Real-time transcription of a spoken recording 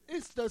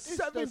the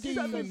 70s,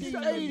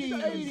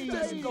 80s,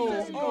 disco,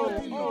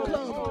 R&B,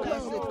 club,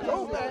 classic,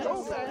 throwback,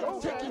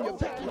 taking you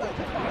back like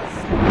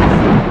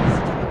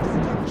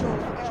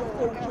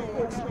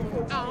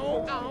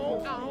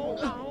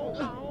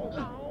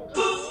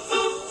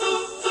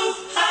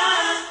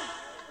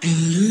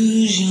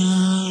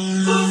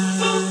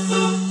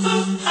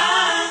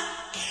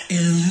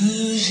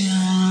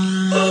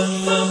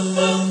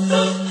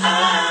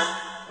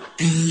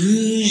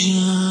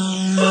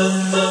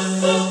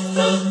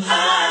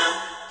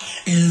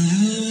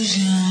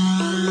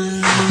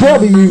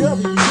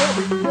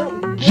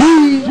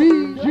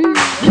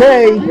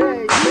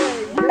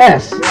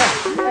WGKS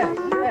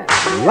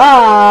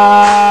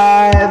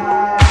live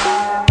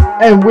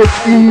and with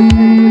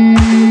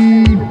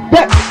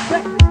effect.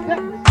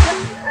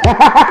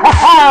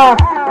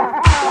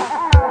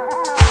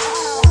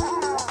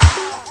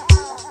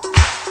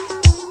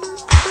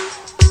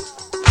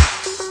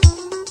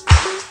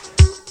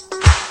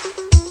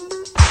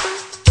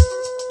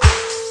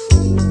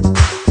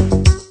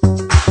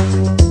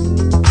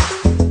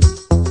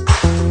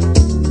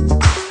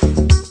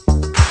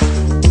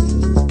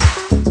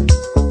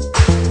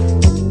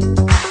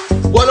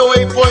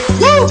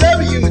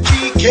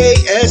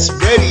 WGKS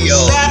Radio.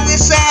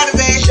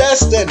 Saturday.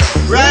 Just an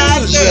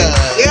illusion.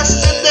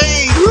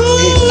 Yesterday.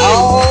 It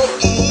all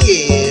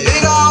is.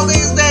 It all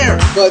is there.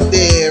 But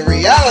the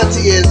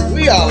reality is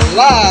we are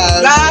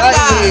live. Right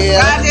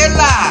here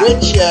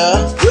with ya.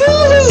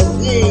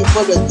 Listening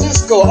for the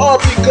Disco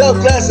R&B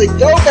Club Classic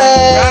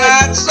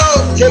Throwback. Right, so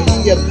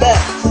taking you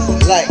back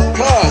like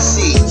car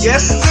seats.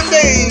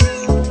 Yesterday.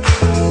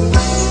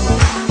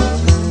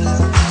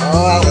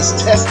 Oh, I was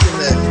testing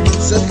the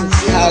system to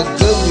see how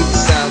good we were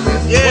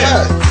sounding.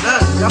 Yeah,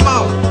 come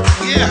on.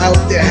 Yeah, out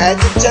there had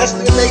to test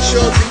it to make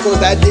sure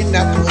because I did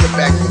not pull it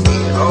back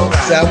again. Right.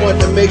 So I wanted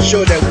to make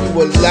sure that we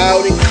were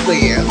loud and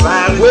clear,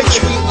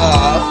 which we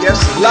are. Yes,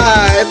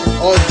 live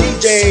on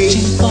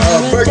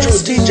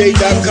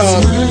virtualdj.com.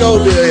 You know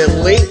the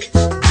link.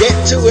 Get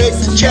to it.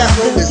 The chat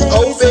room is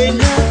open.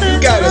 You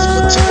got us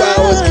for 2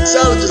 hours.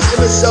 Mixologist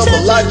MSL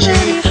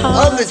Malachi.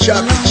 I'm the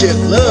Chocolate Chip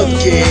Love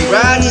King.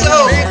 Right,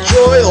 so Big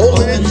Troy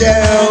holding it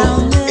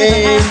down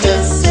in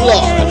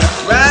Florida.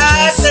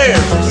 Right there.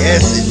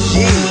 Yes,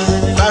 indeed.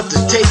 About to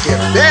take it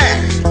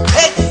back.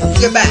 Take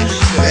it back.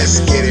 Let's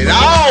get it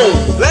on.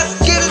 Let's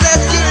get it.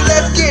 Let's get it.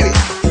 Let's get it.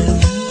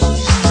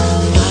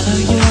 Follow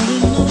your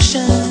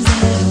emotions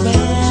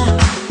everywhere.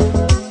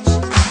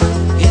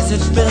 Is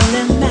it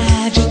really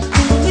magic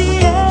in the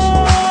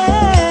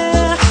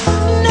air?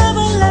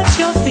 Never let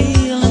your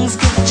feelings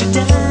get you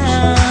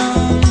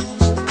down.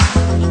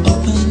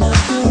 Open up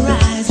your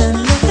eyes and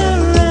look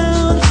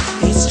around.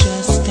 It's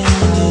just an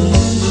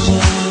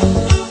illusion.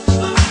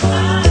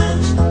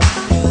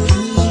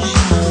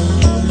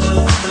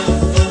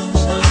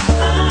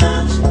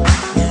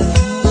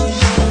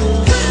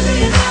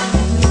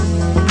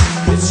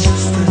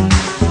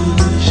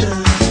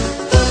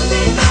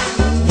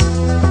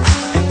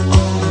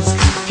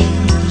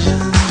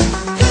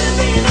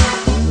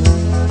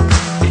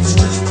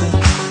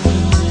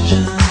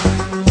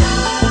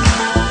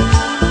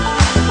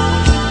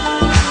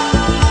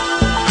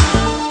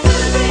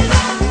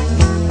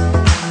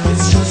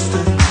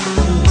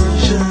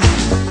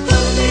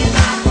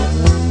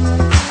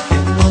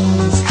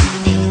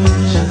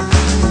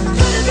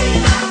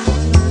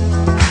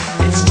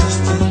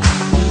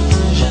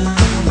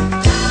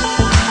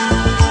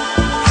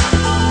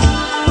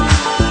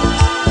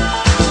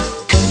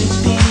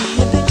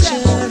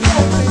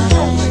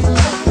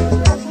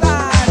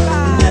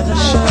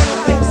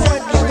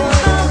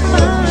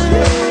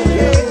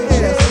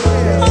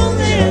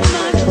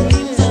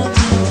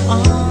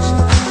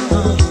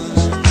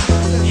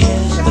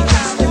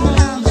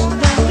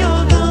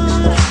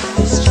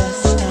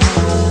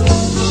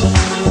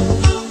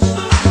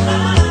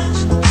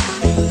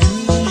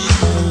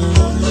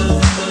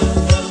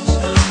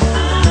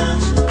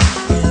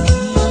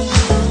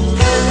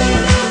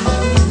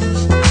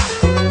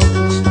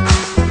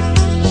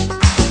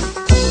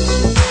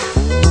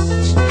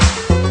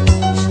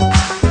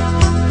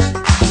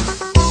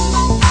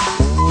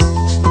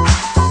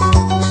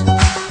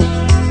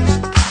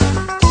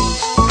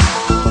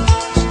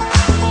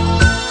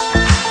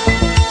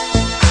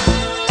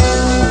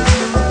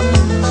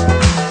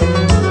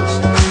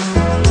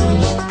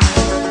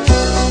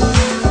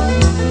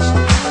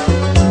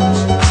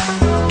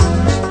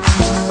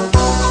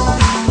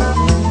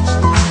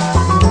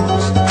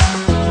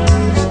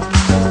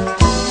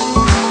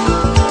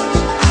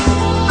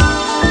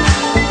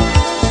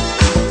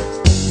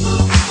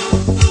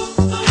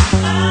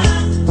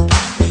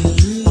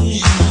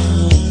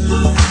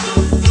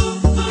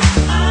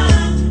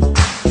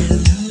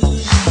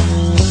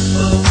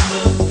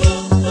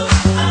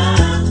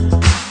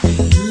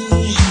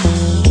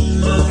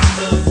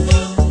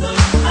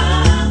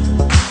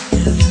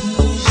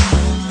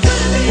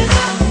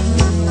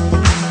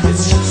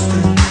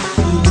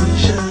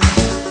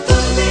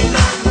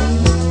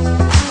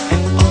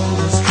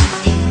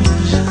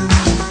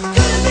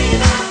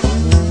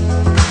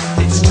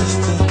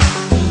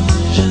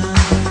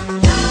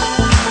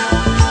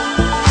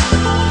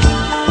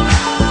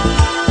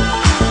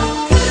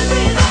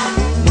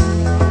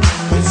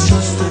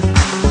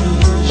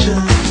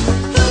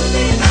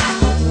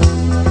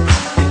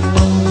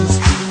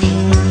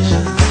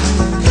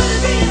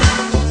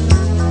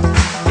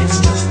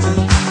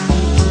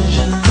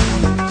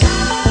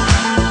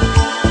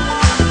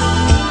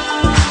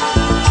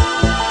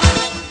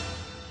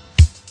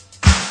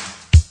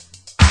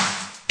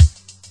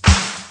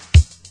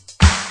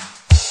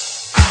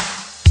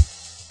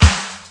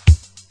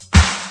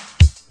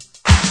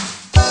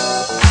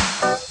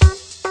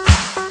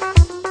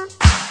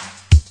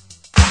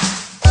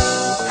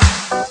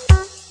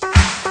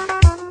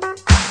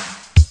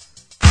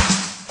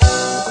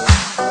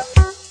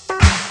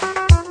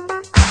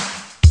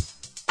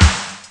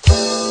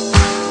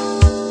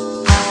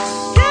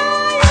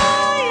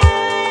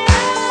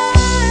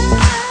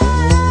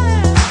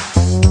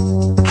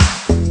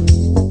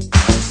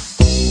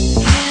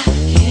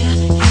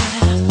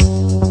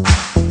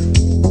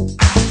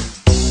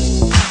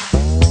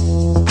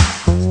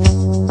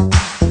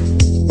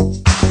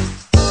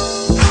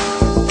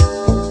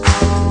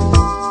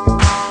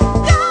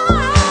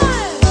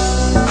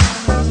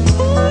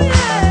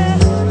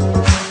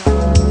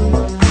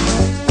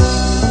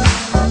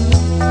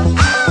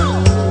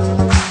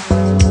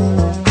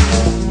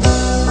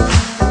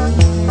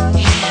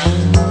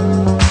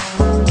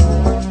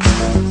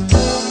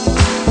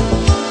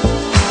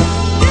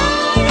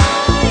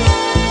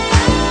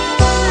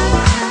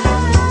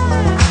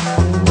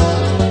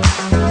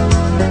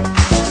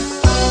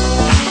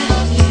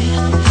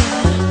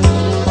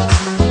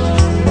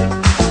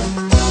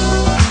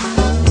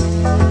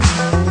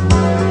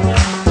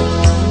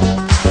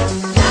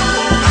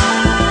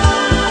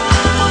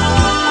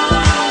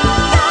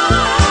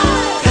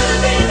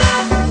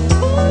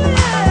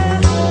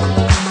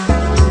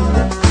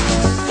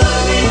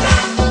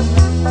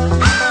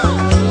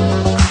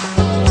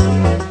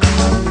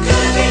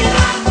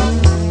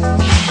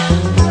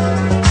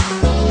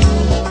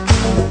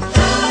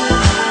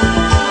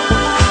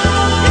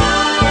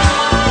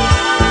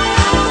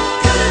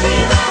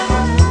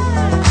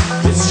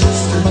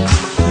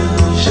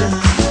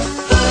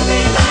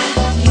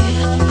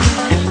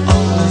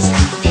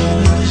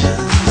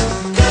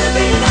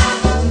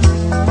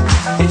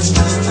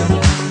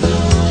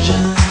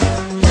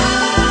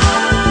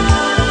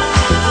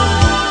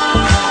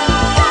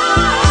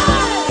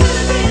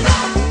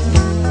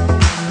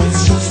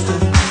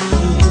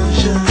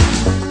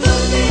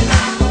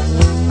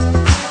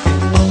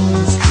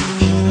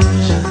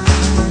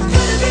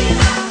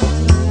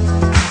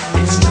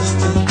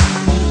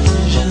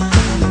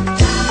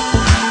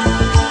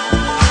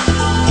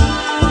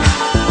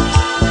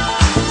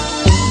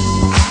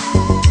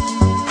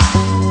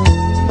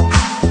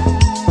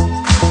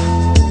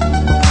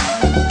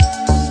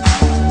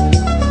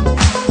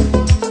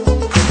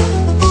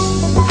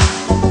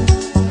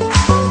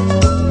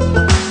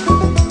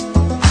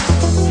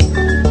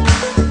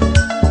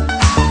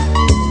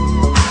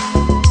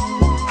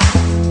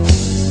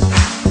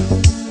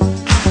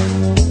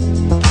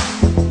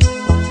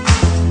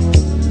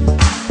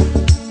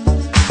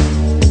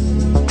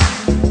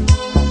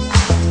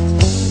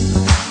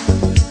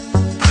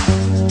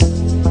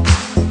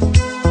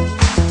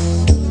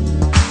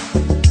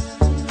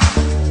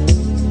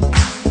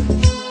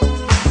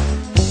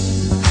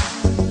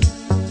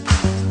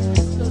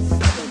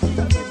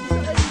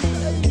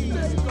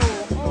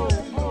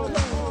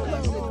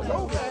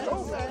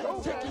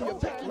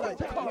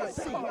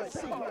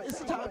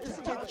 It's time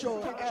to get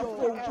your Afro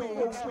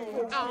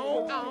wigs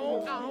on.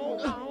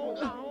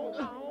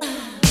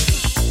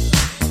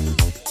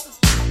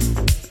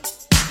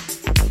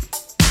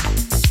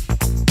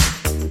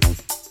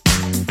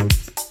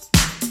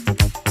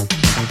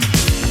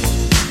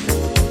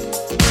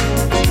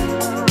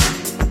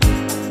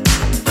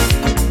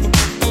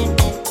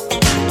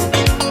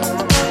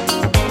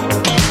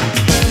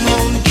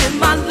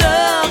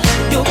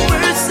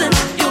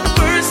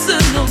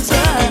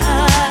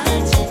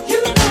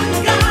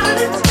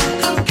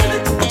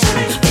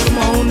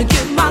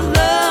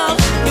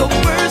 Your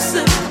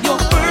person, your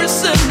person.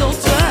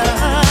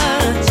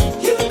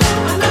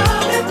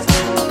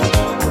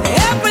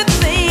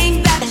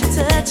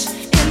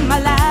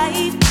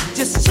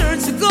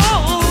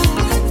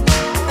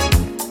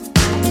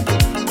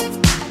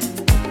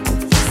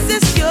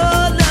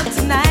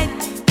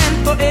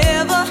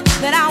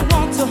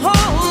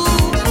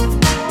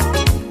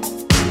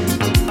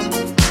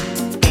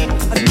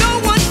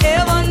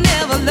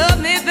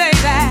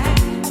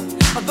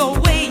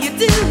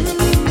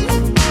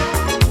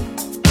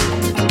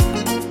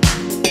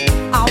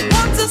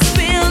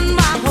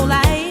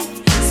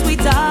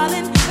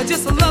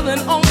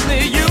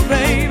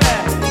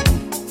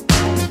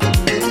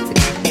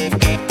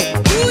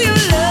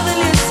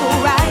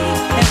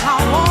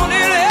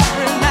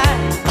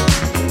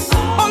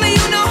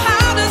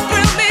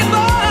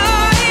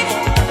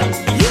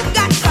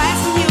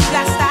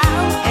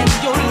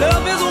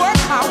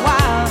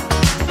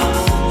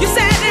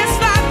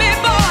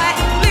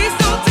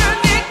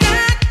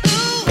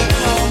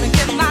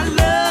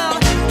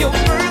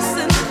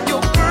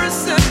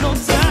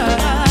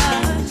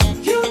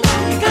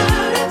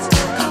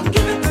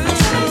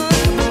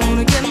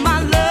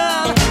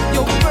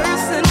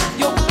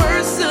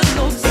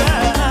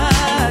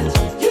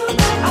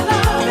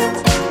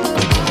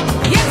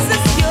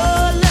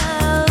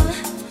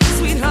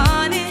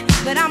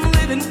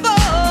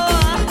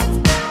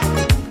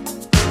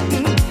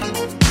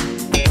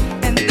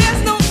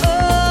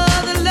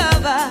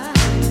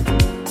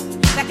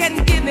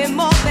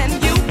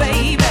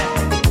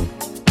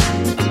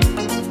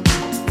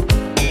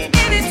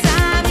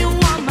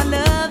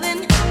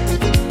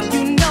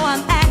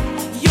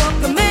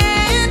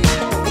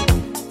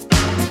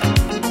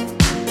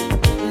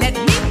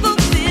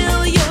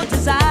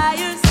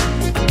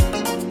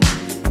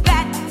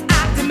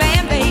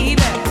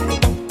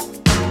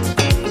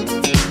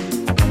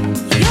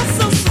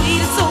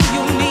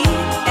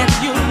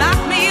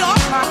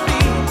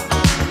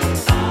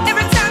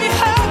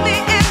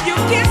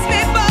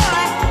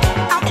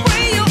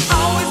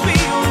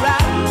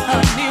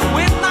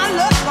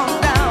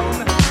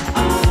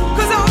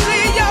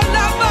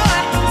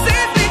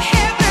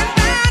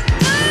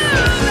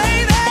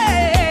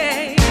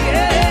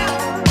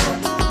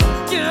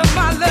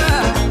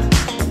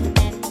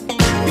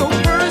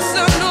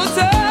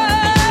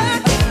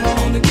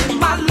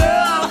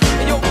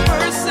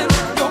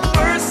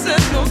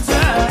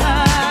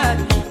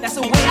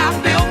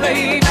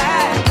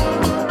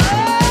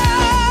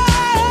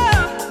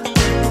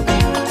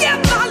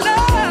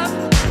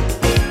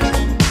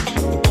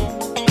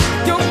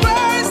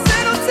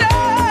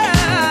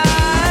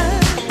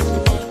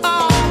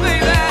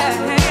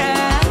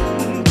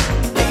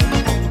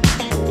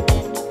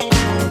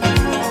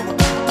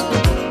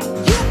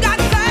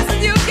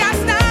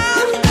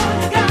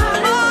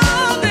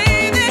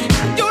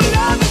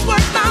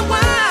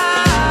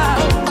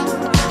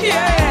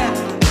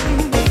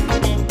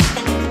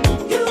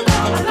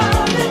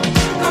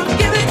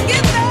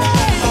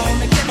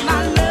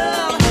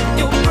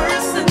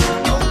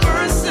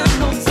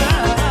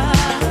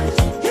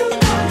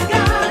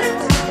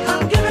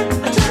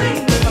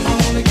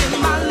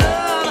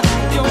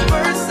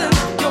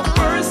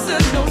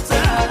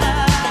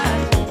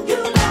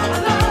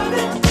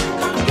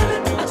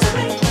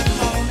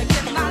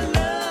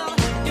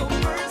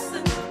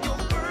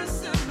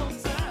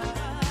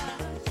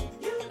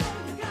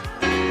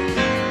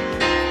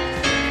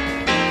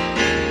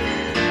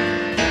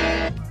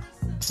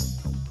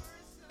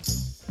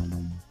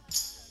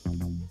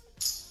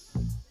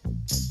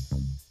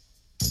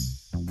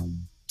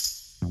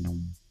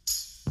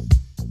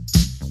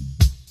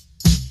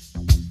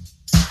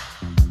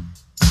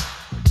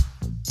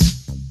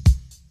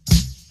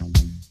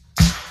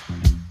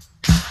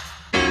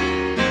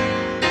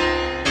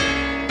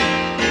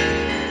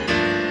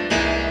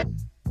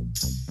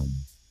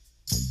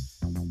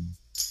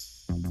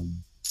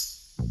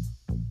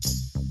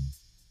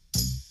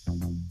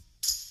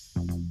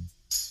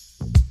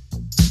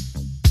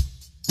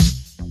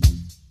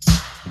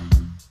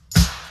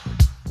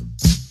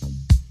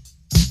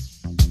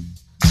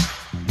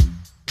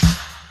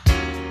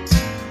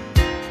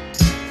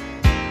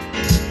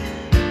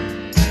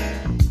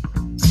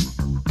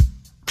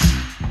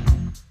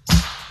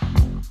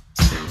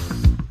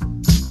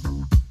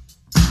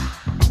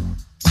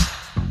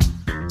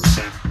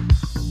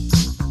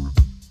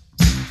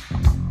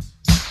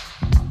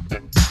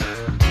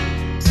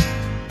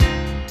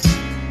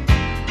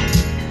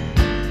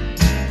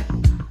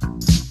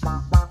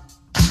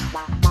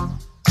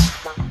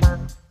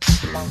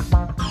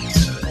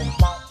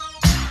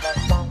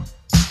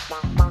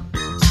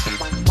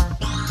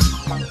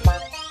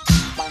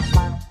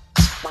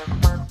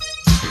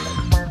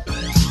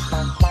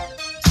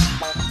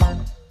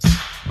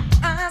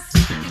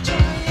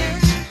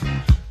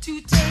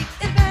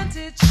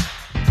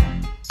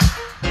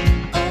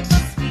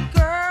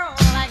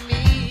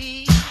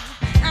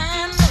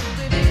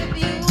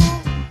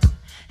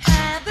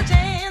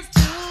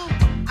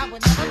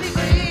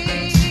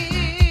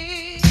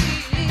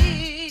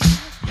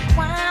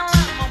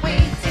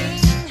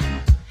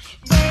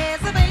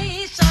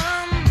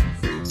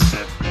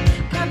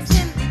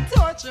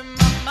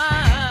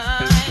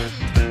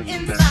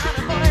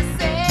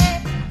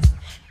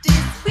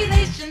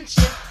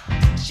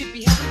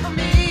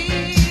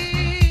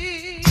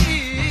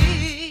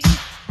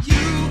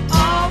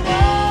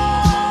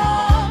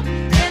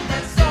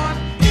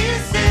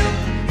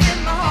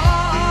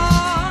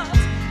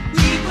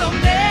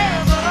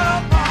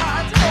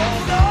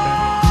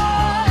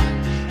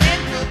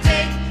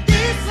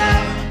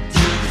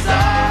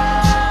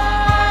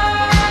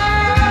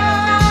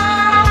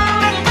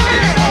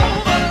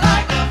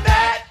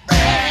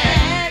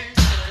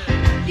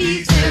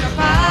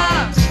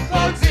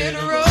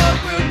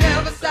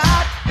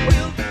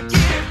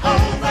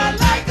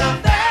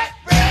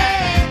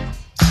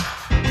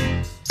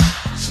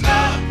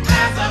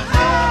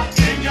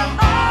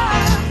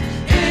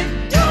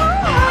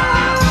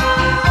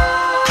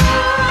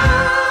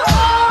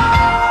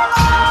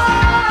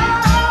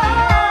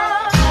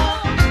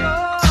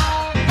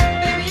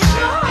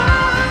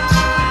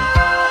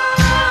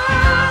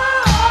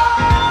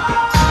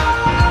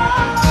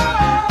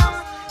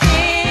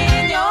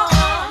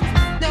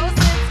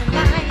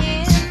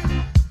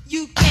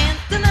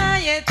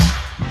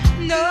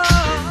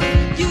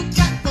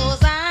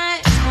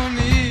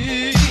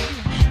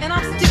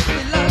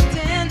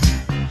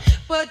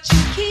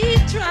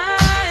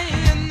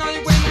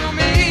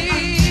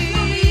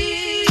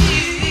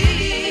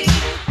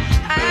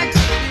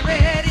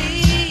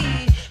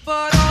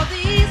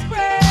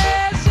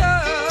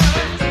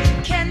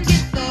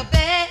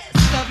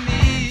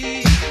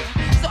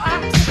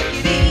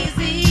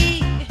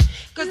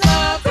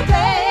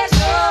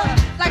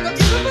 Like a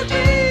beautiful dream,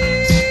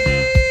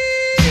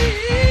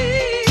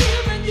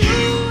 and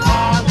you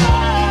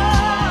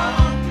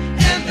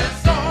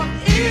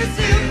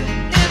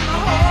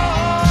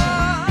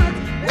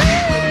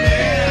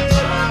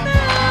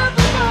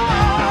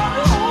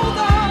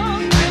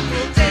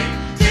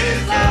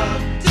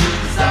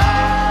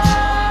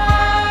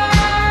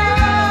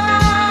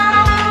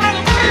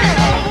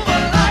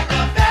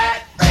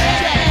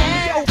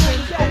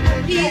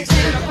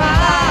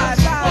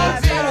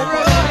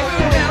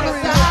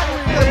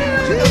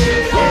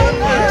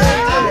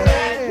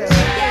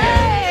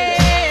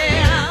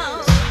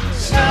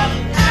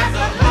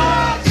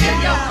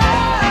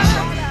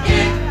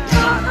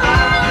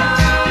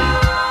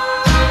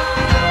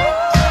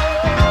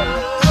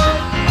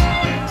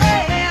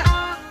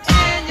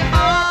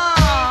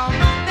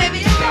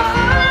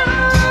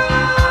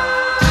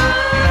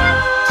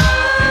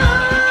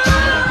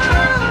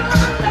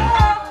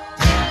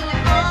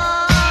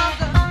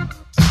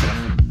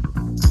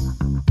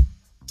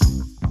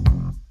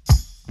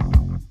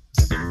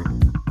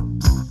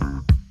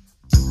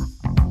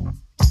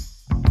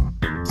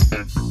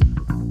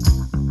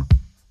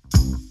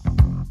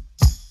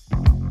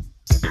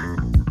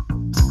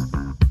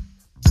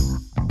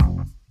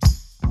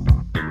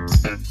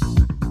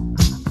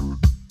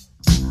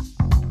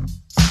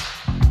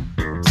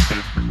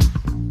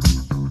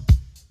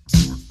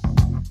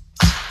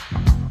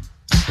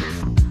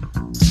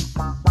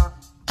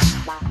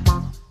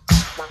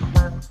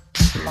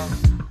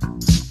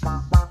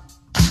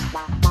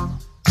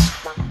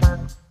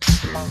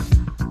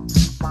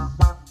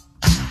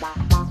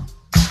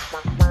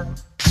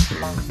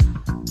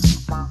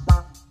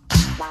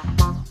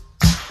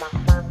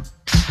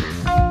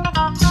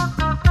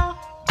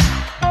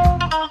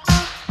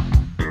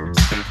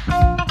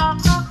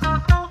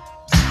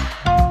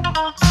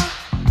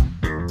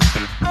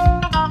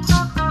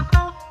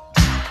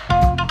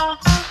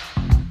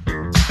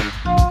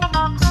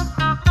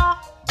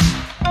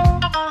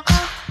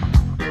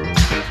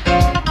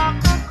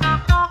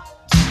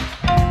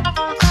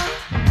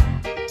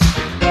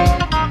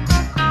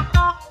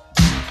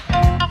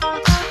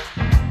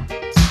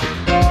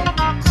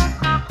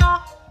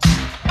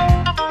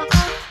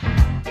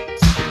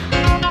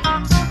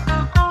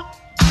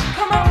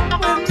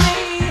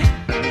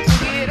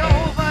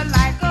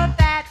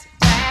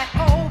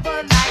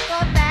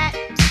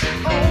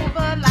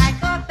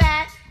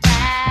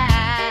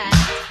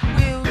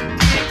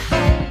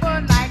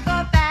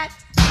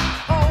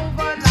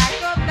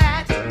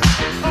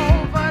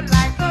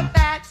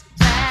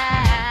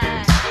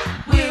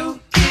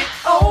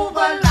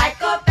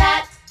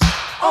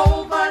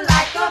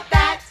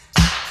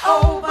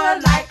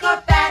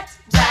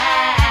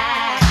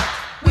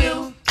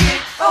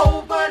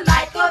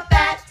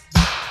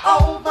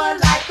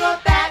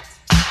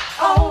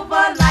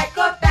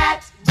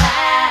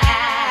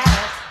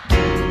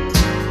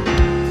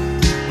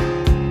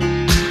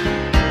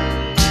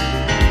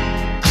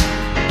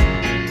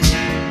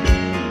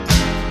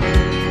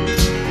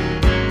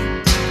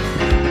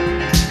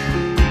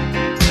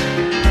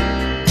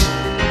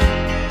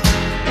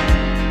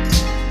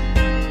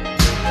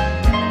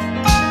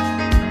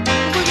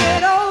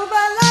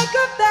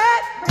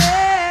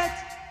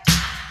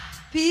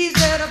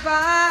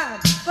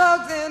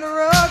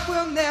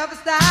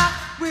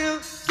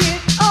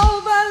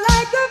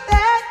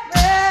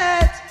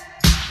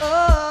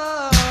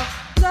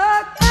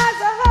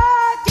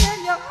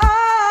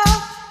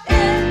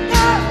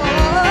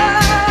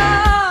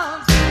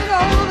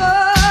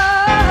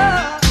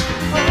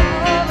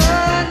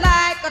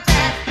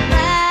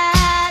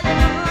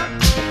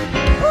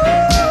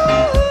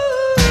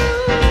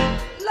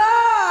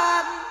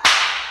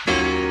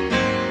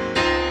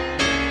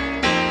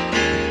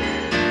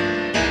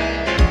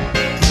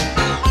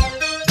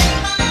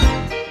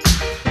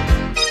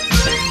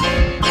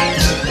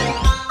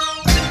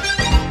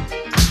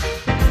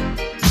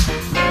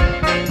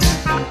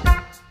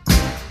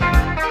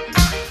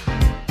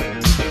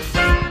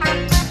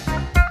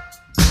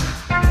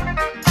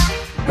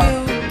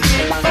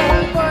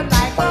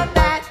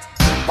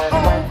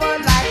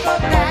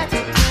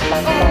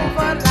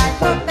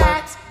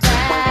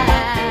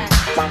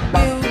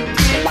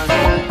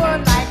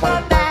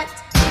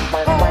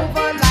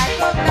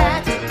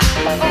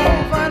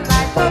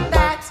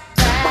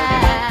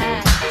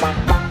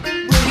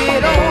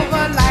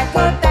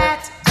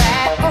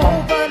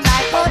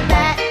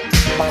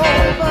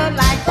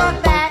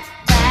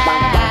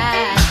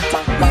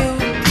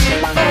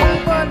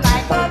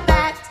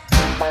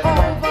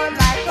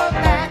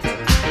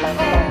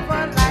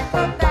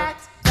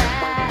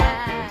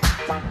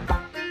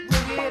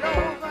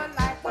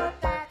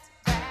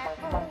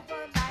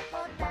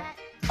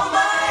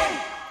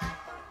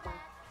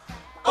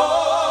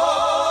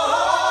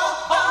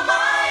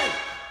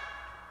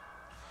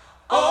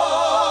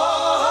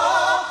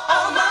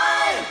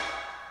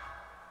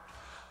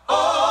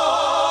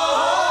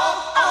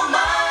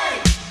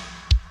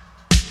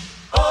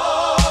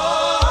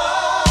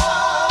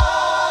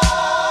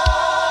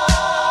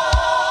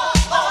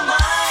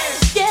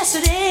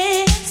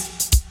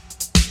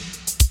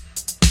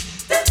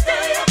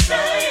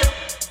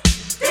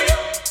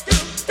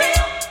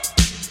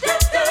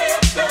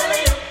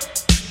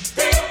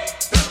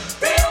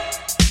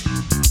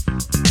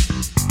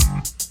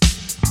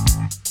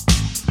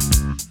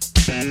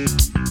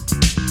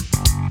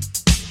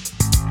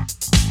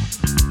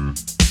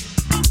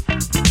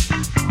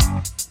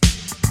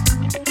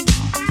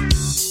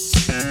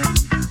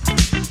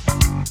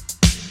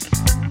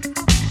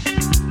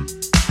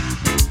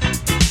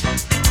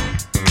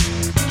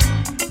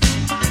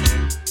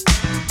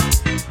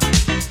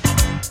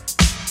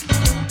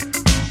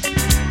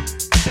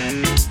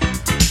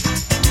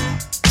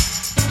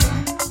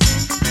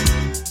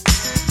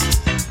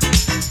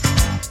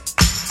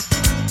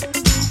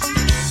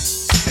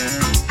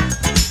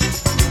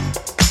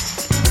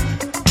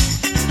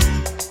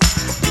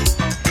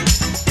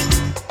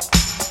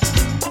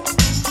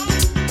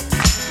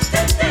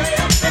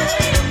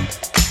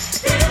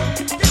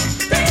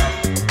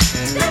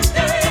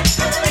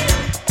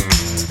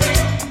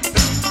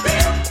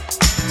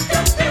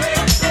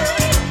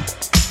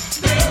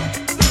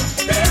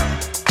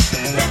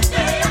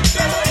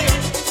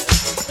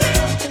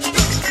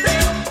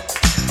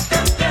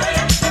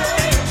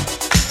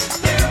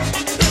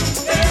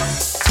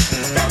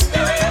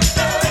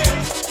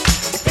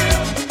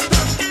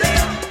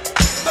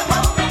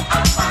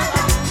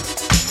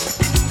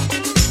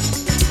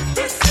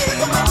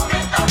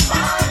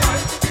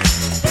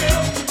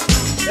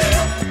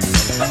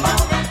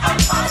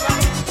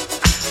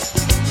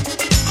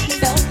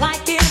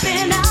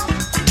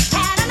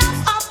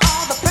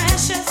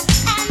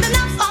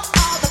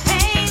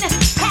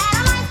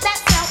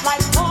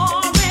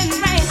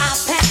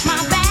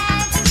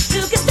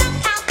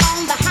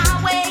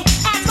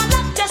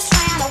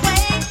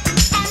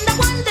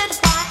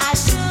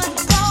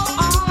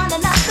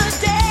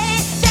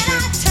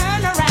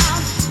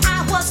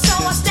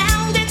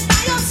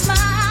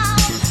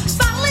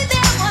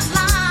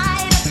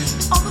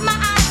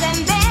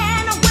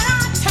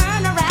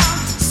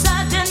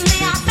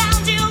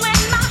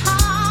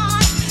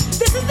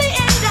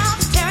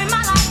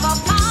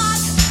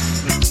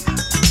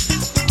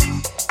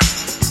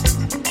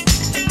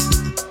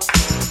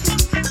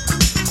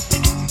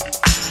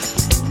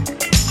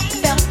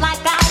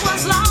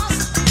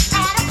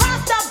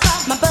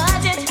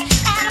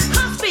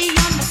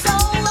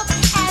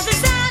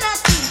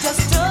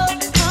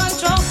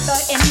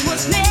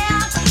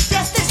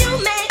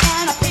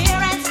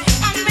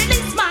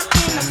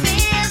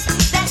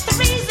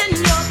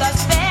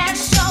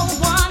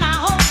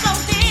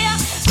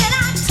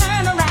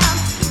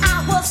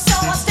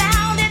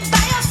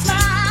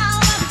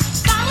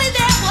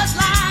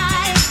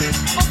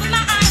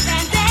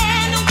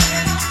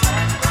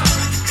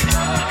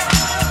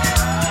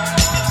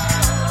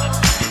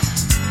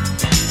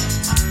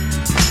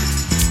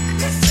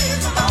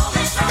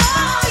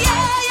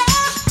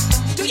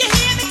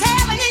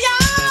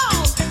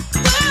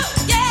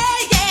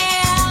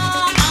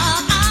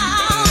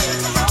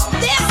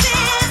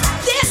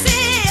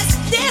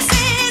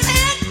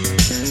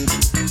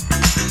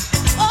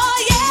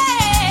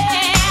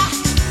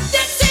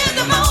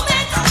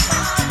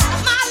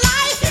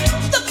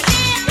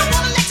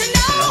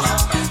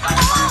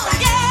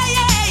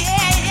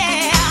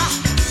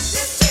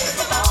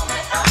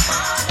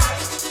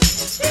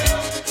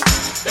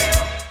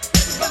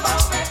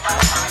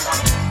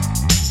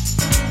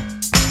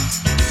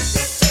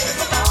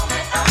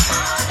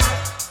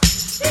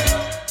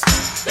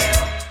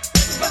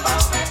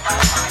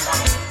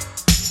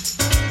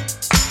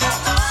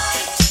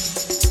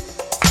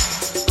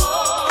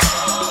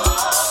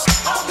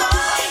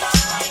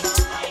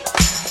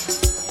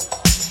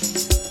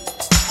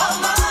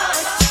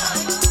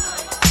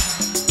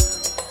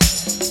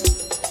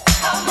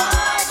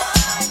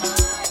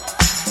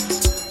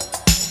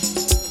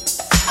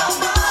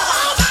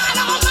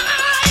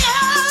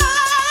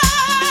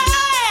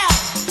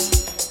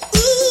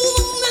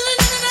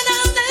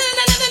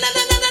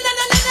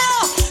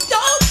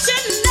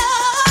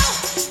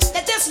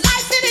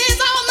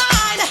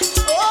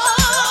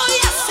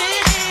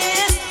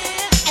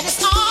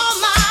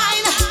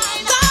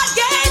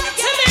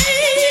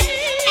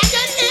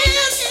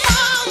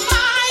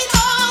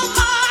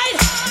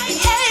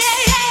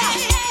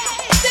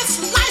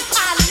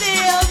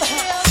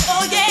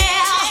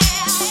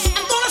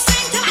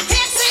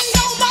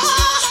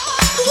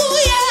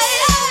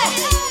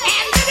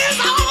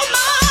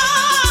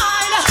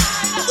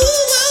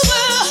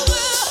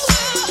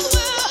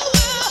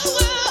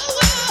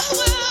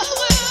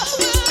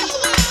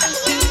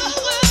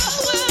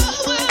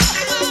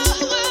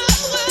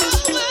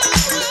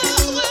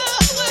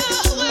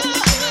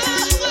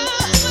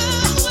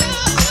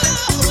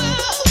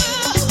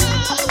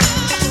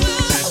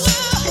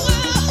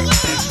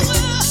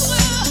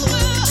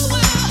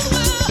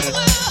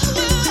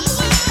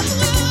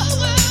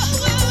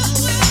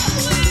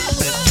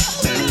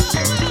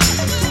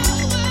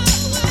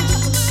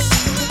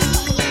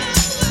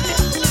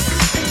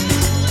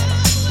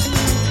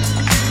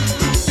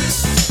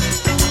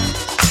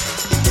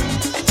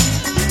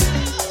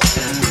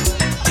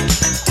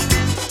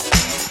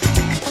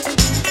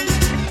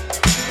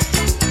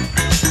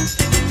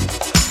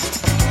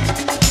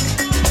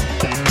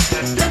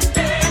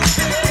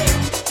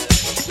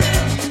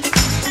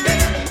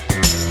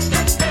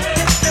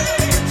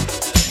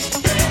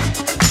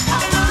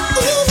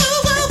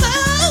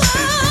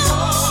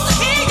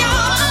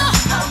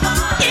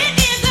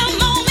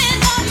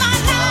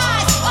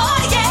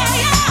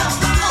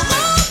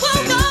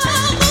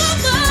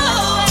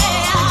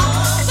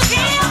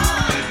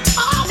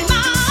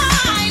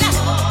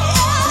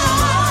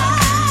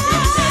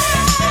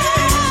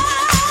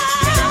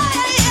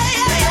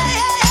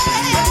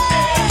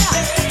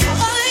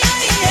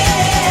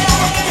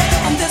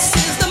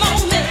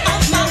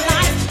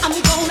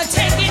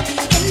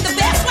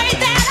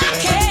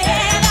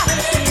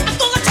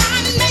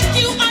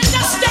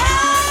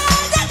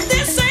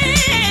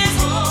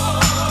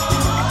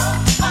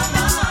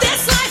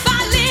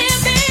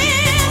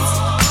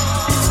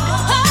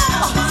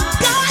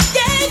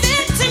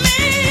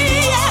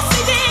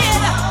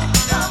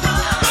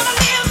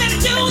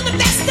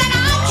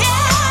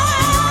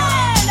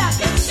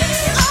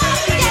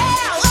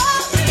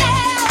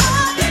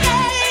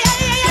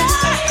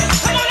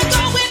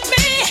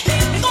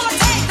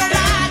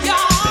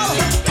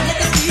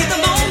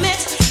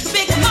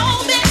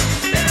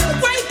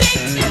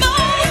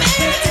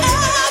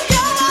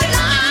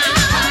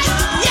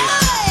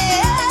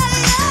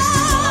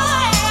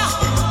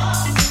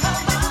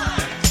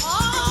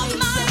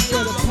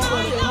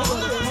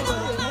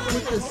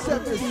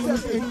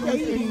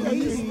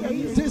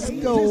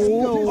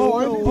disco,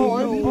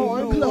 R&B,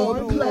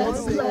 club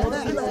classic,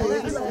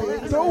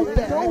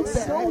 throwback,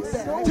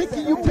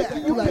 taking you back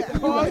like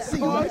car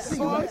seats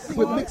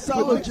with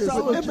mixologist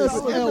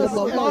MSL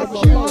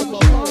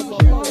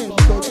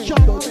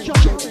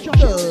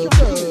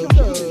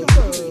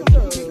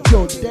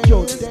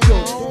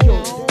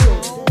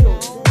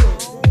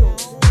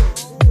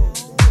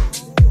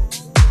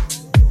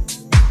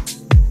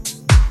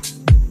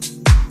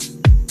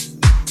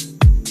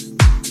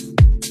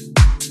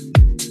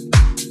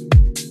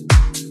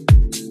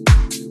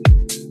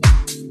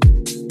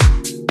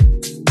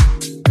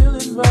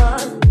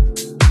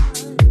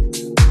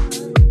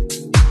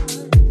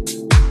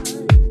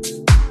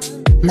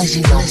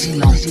Malachi and the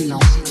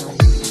Magellan.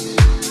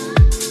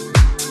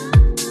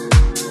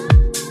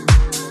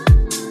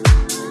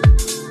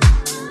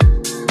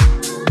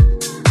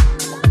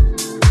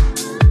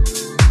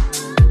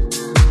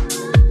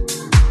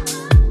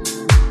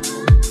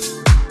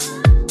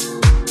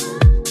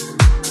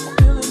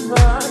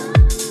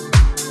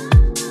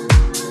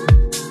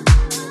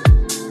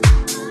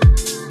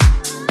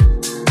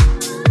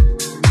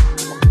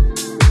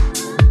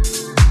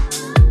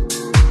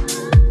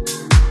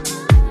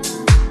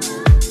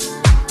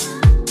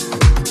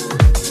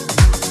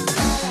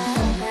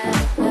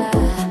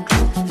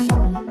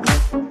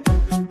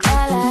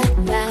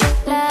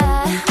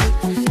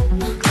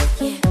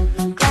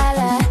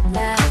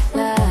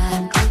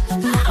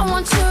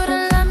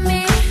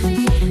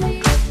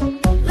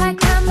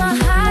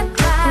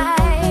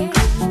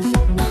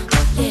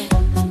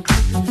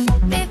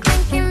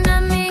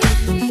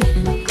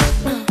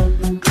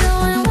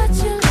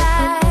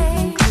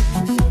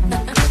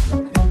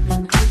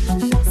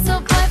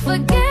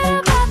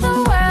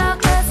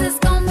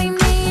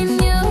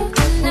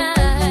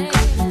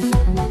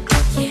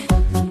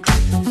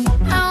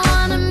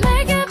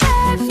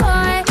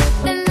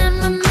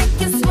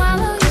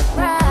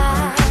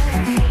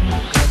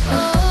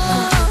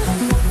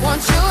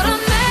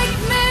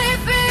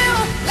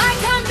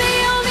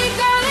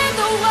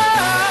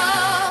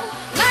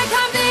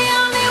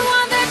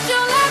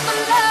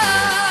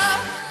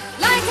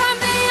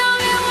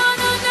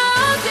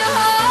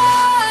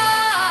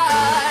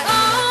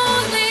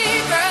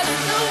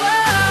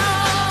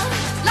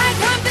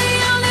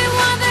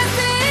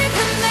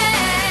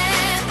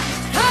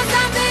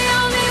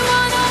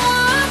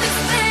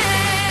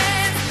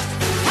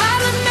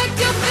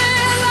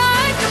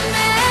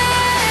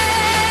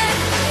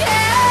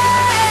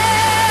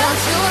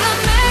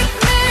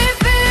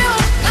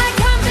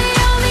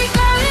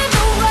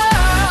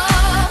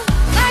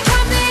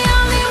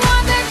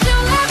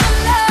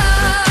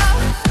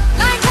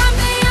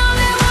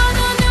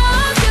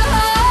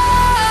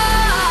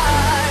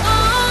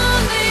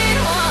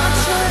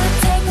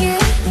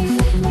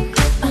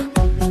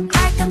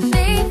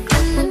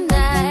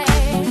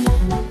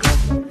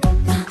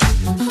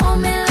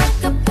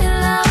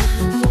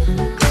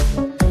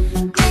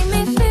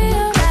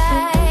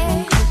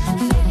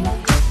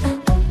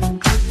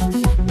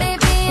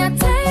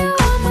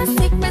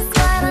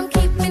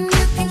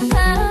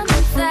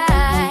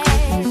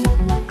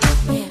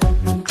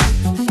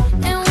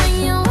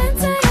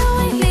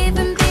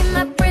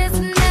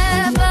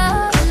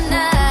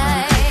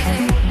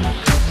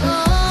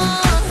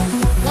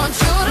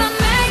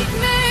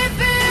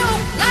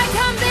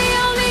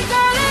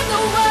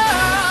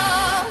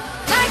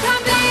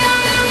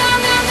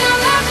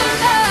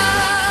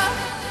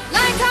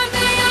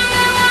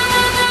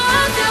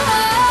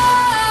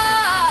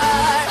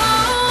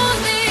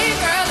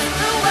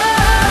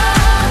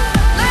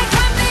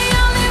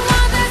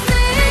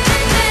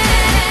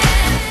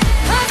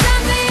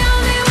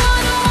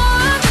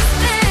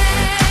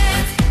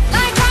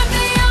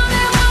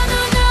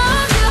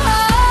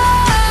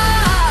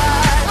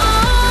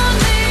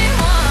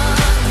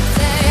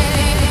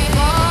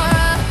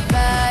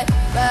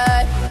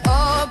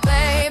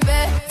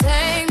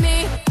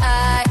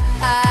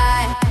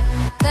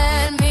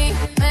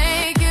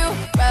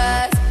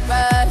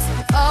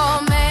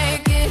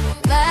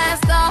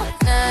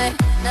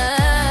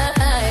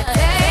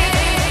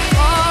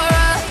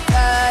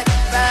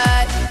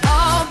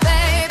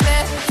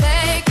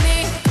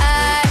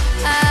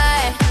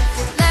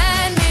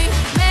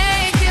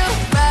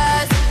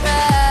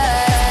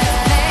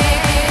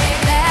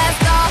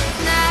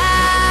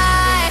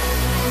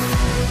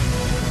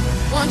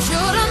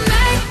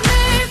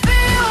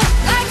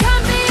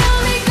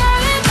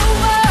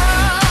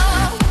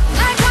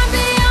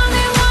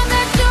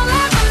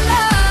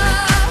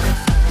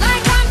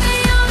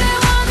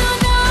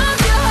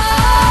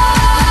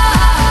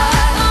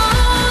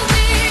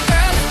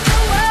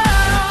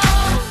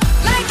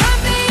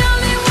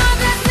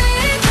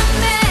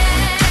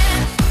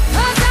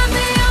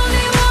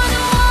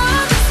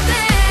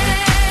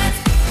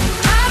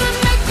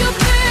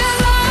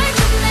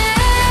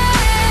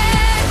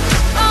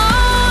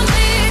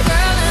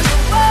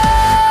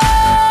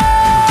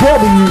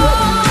 WGKS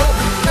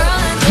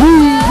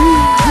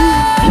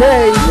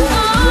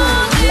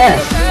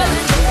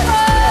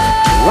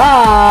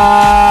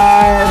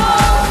live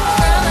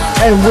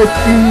and with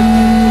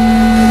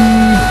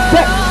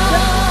respect.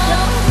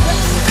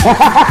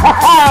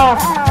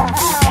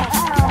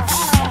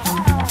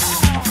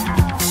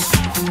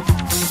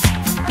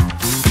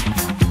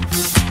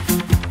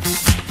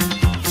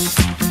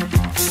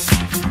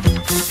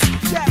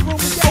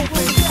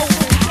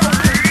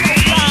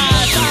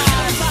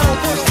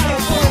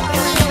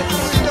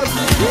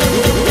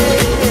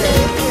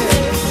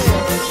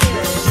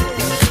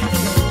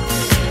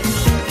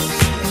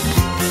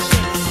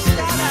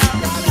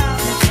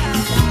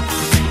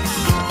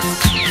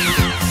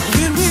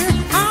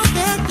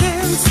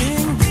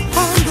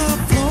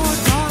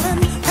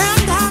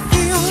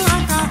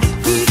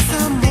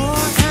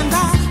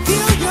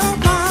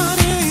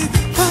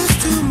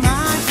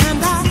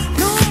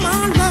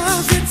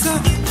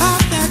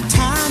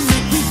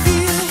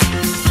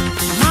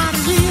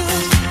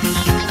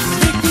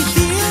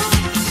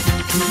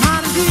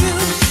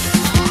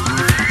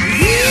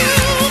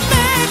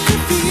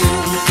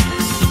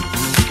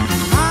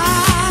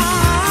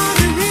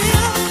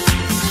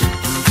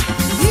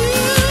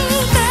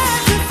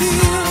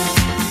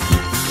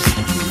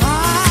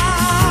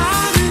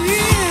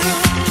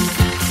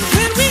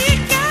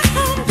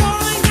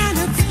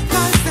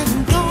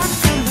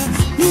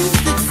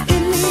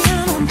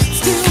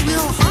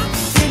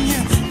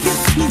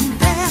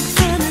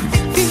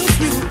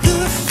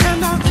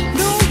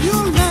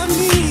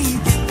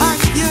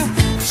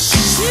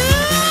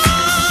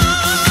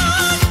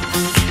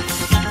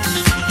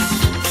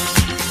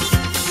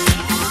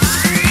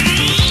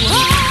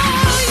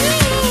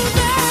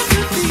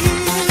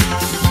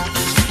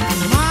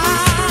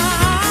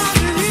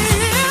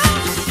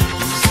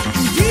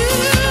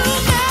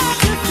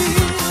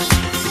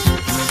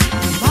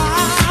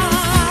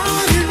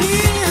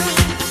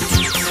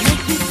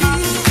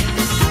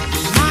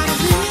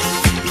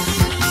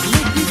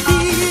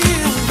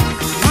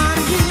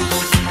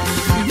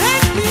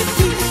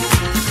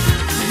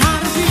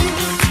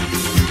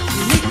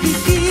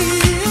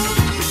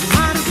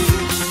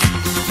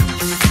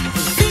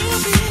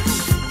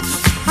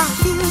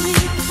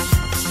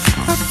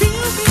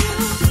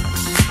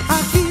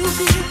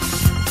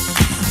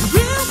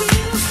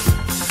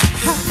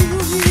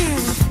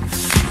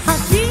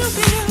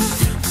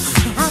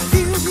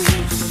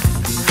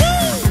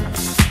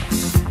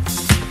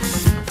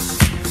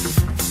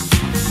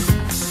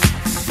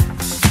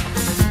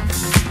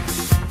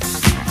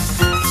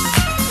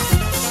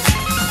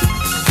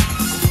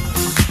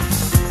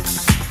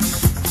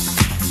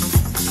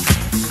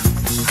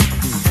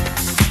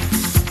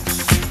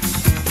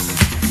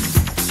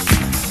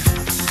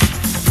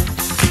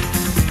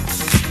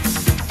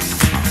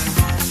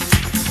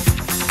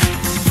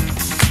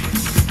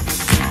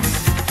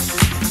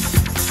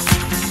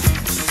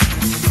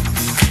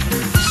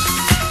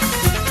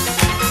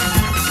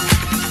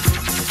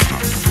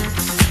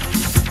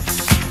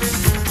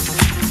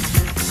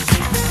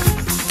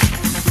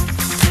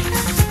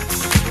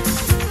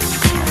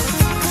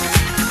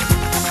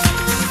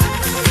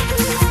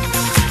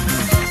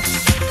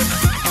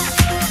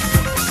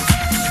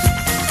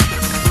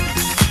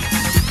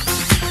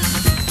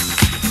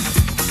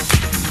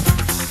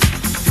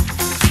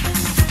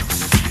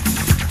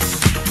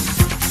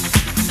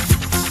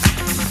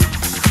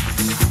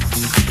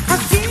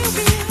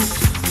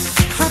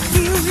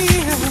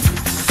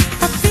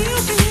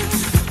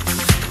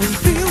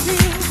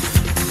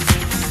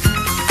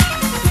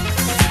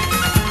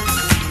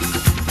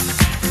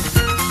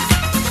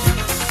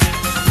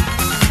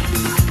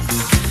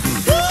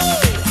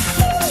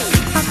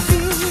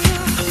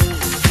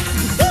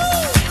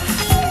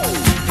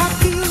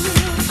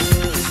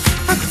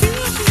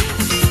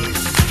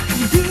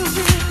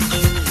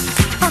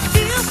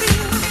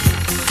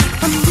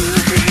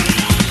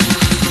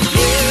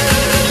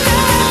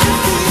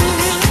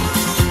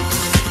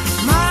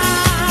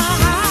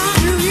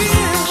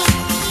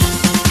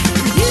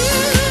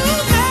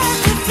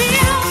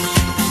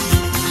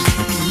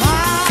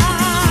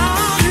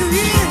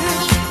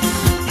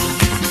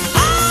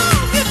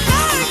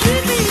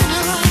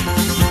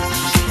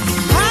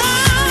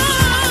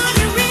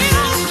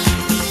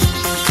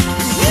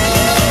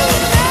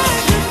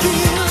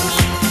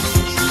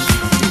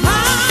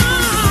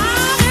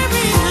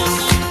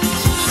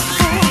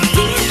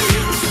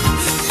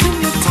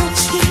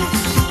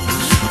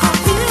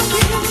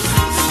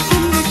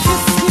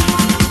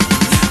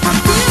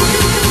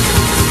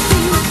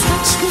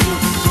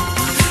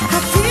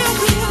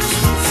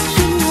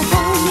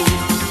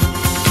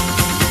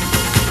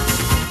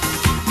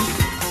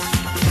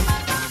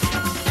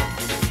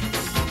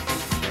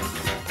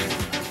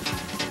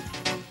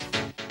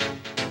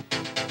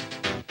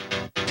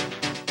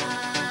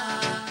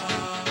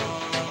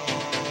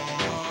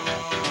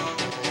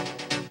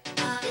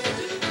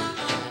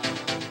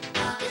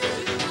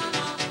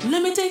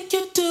 Let me take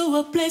you to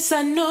a place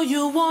I know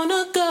you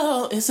wanna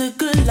go. It's a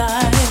good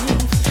life.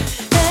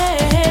 Hey,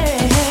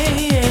 hey,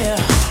 hey, yeah.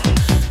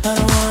 I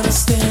don't wanna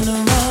stand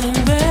around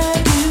and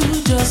beg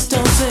you. Just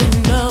don't say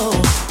no.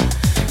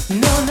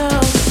 No, no,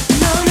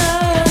 no, no.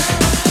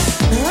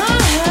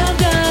 I have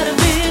got a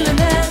feeling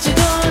that you're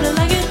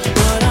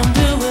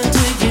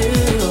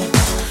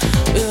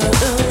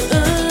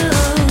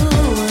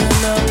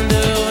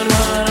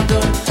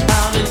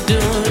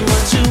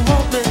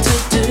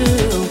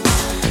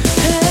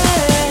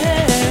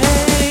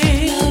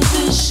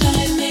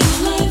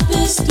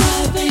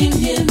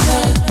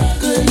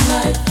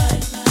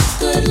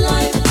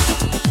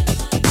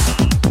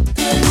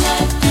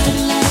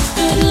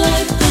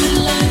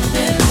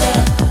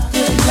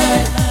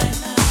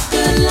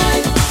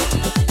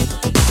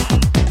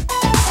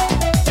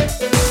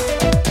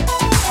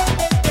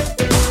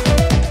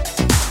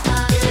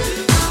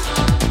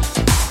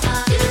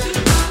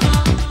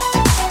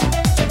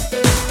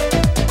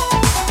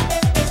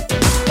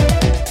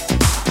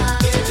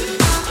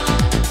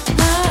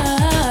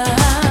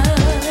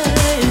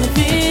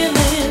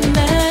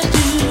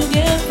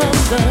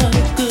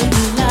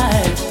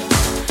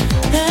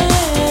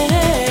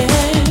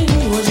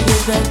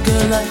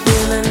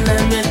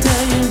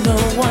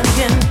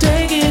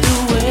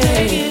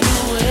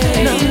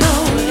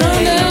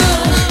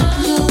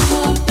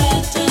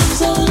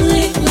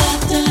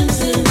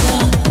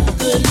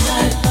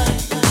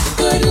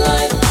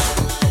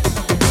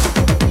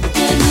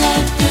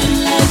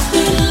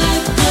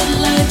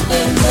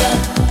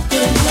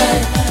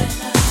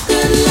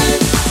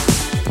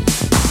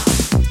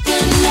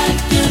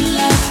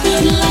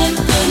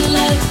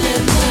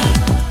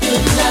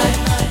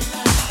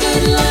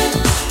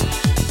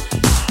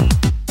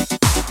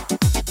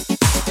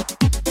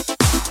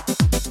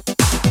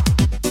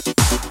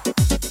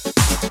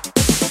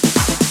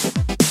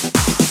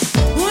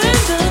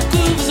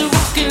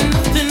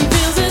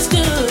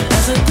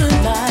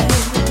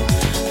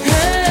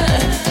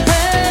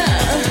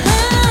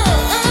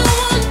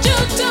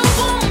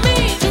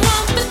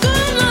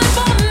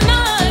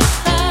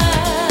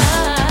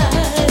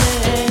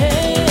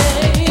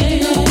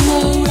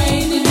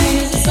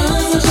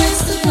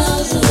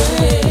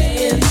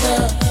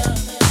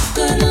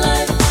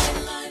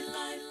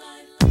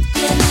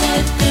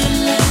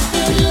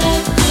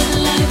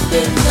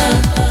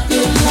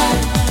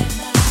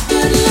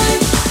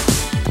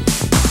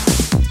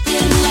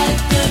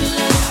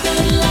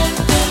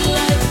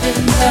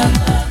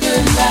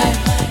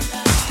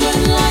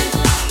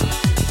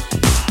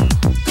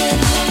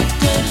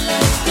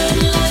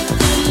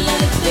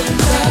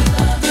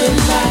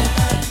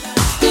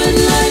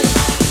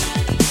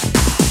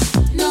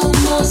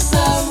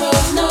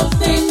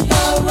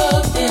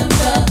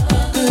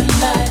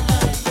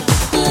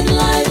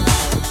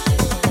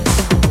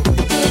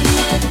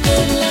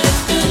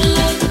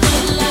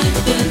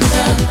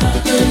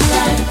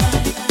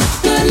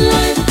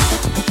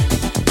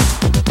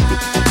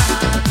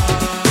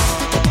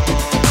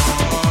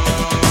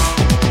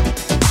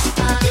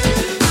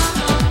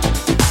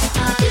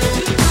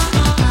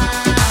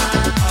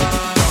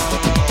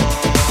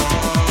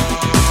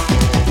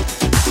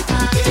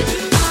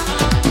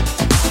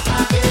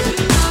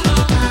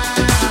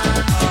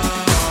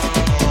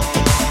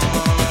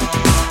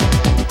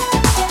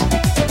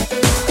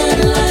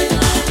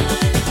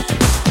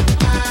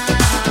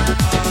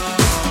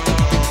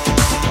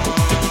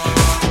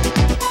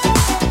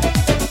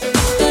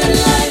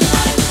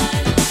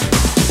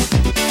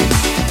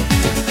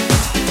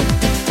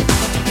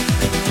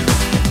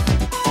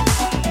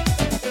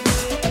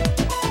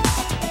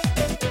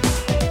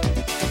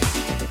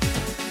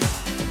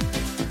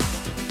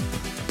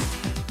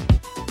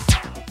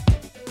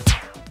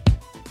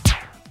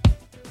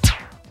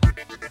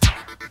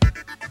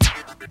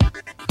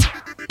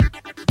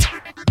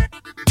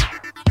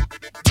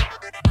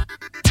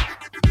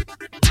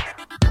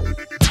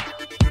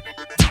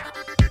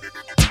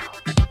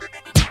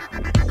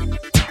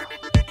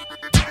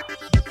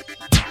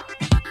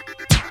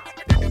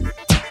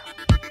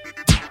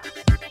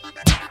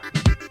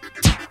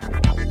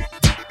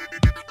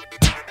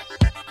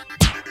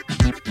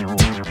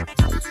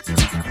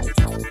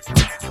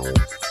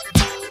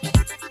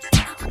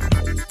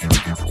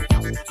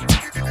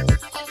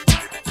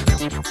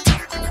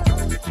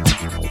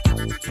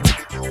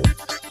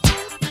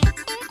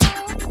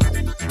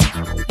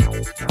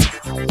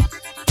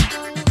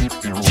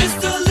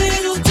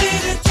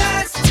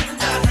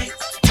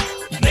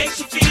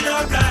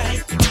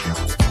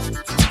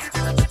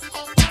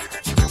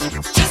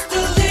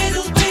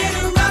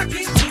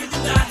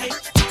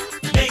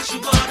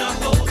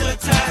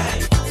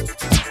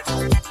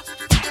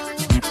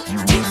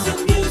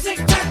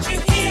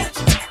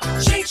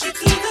Shakes you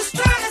through the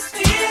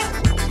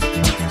stratosphere.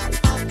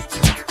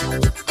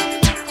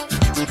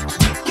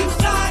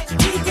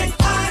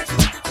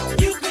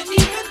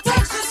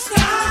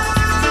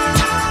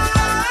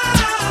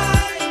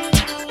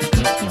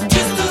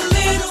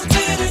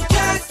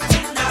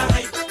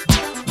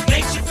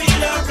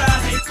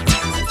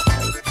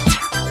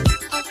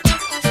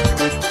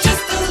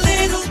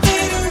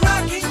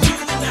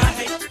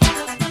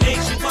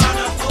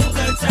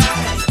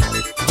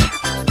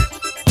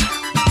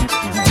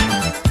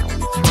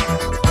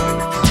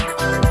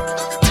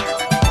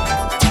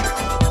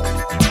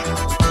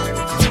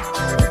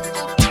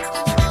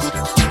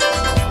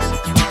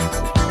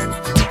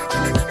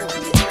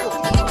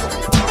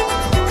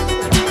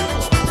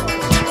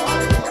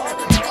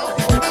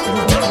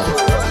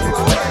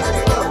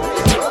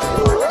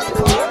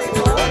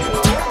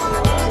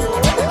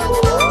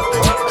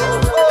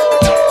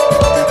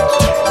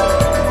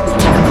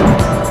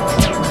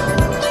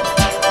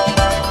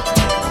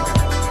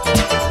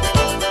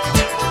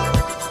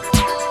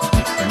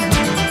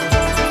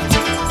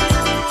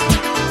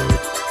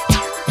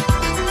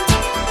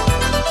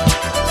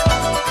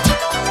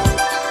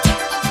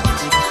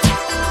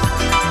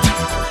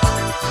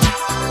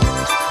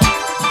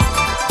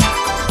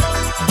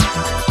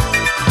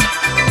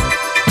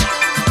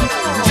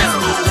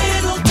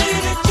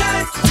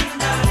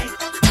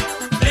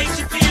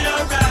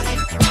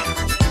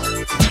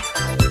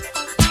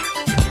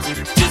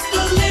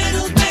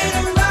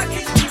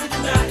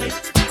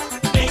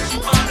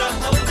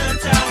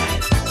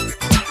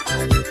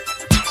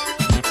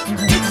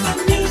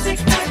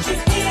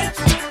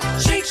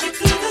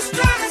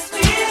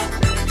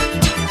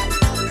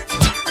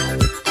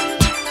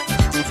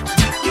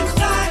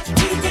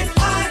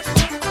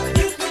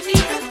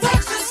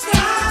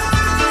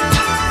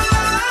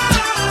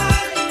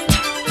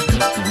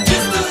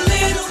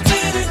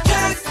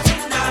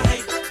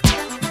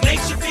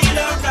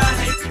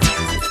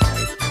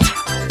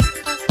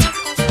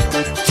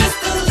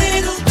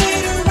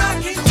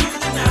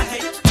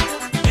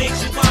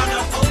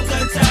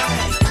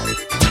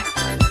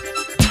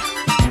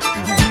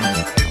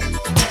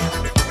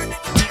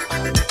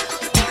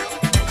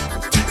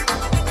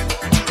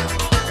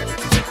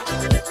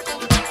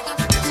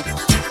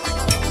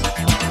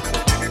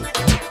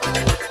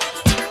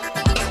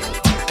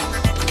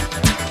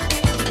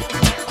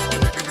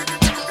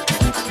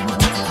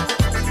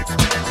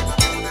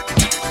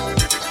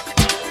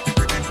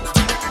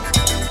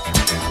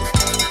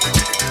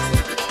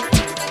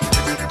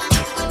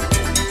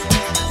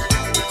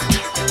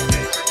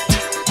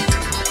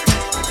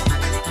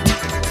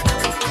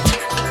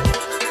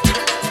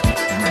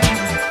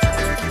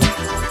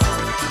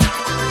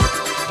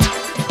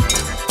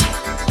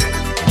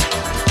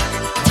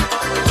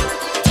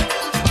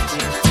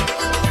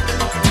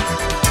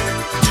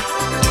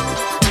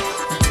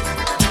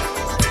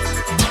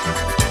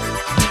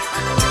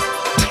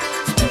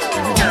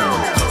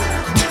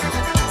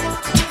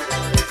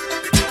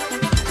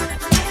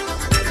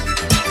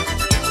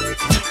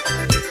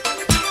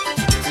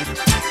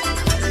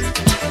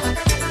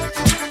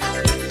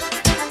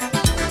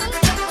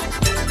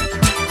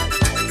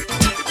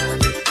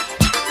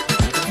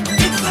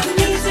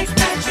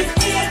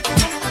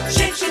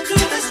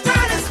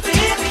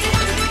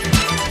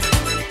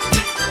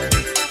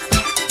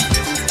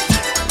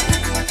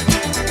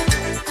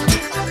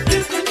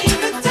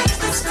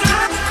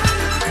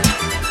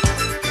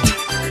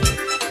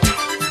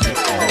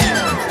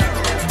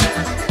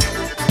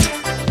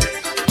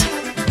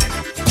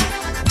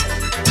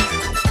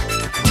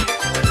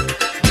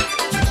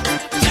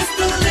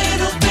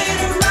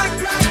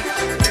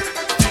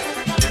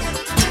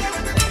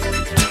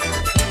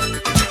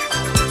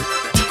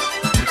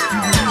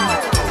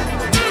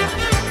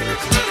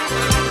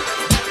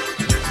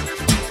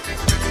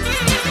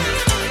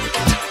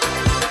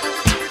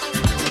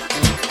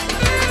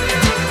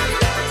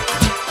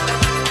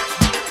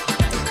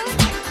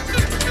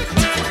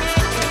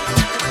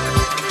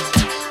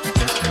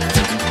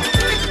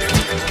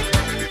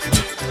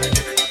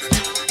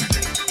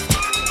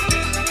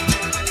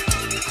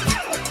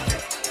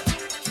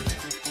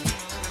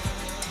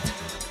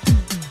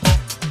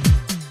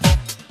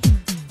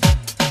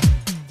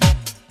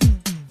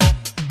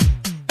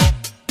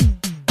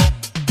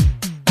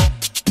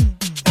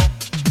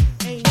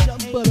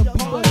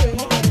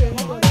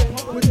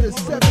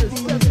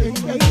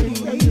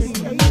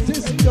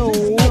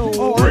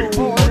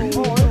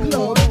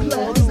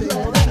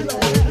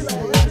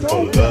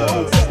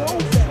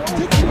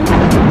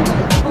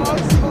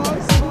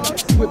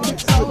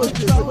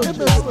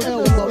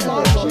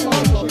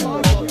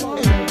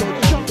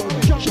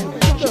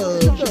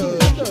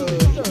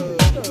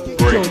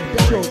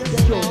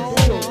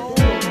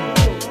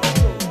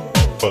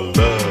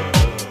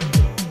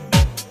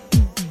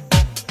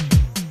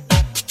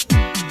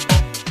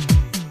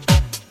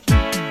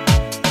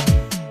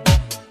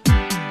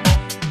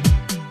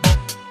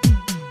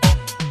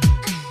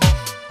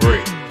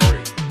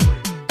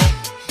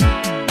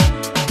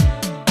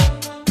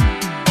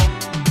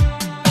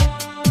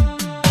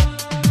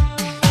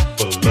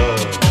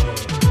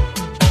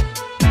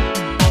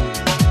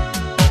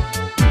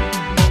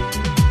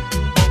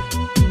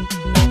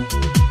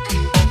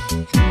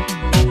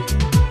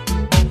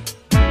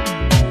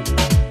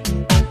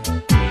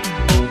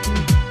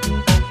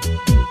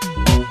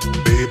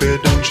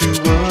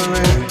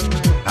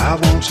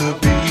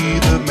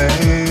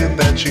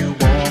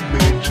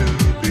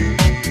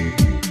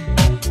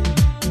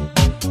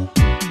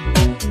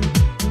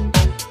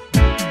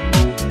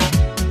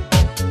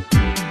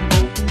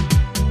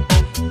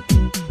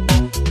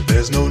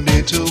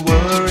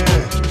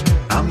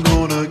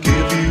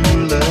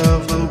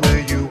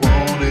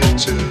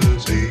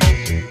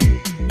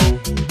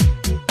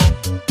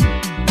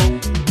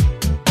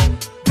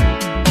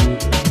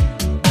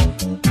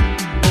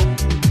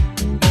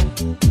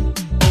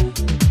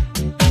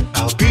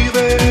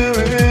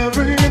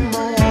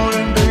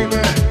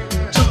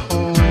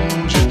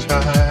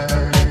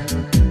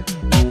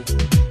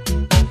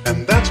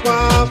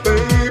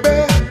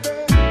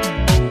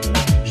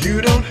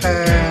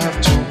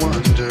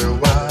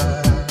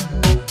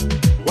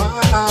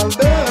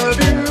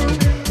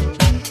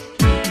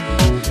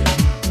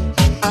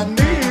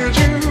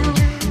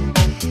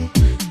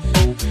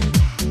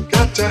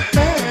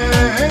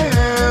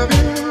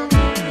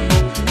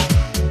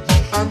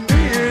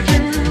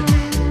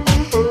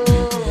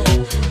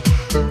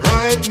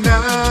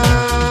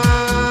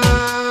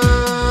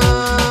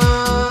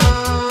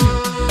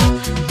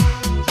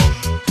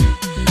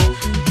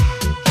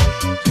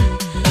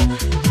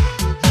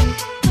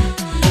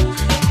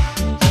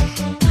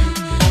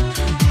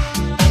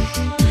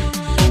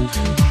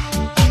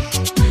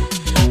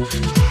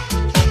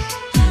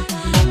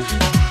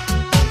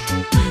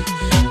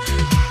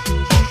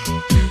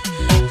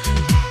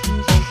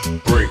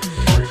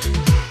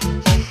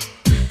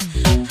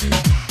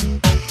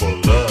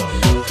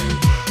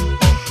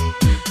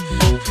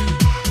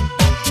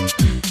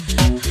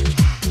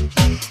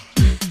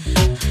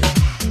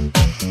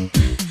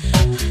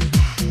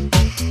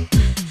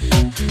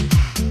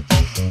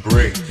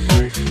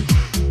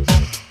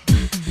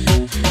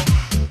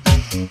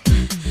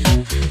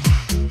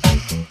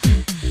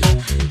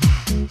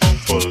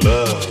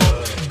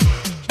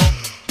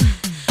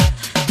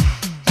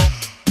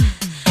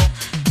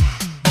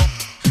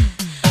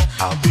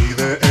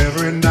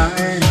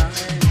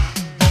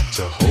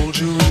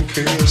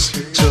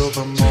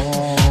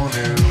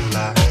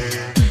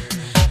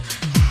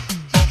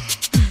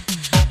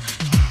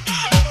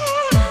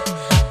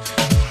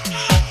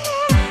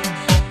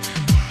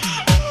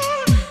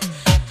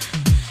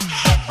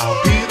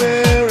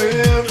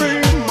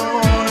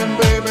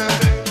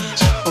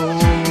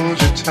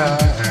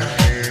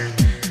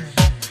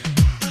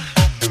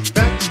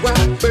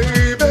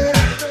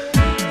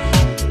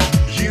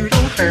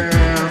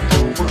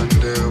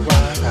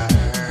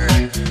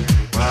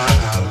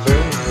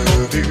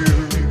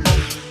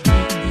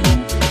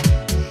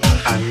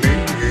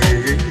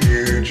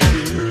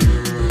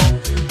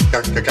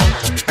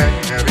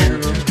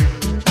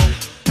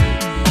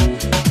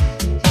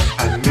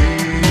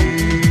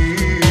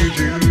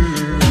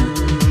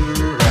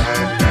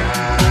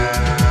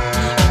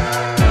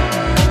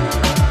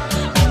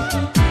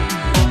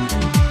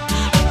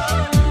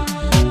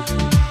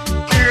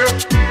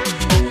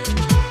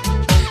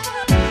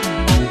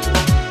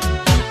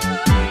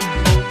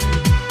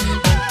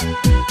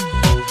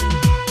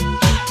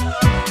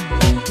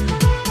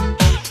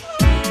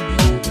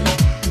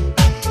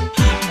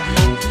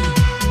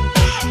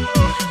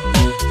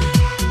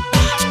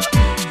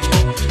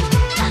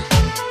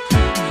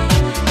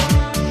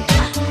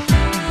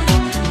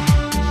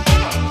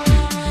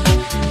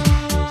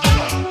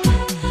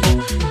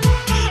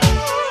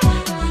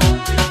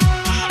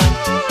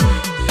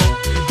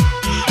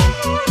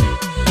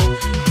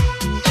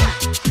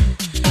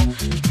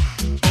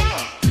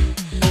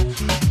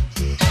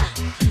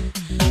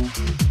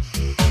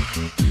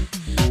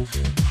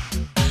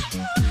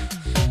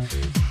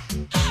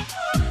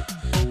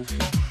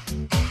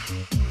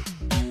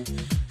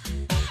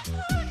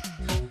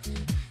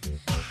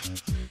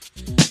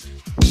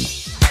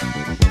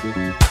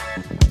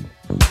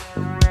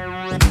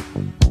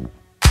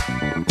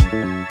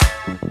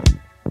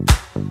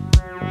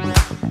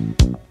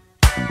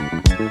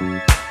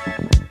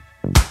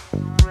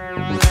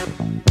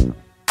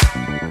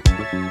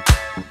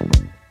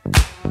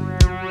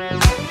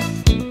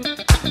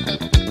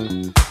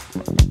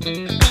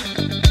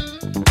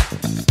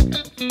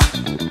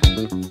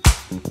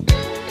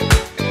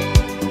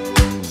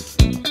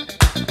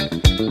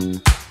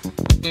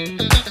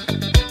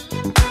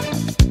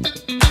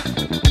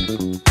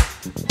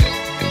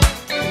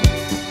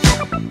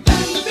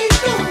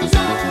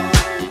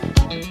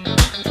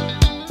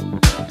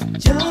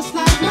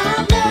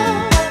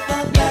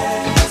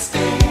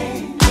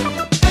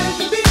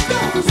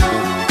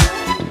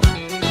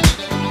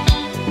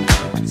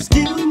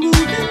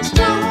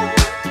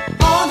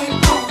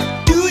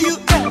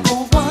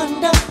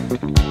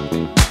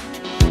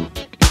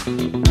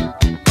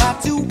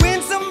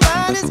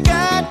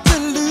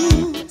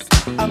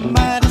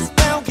 might as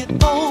well get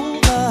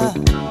over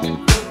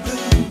the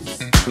blues.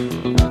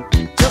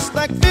 Just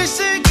like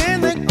fishing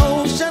in the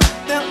ocean,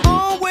 there'll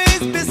always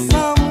be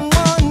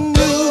someone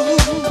new.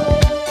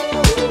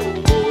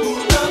 Who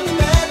done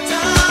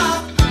better?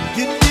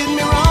 You did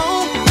me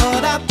wrong,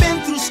 but I've been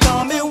through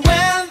stormy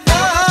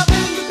weather.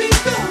 The beat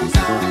goes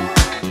on.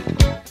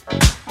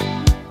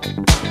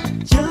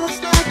 Just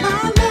like my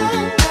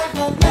love,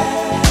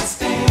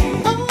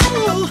 everlasting.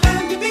 Oh,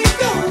 and the beat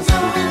goes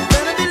on.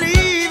 Better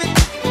believe it.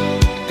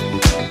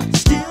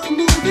 Still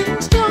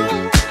moving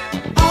strong,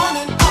 on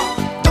and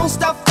on. Don't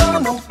stop for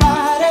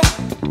nobody.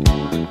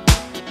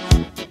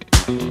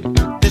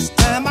 This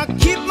time I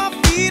keep my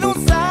feet on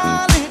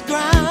solid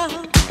ground.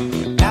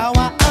 Now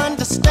I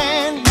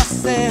understand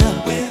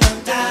myself when I'm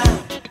down.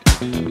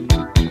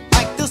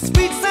 Like the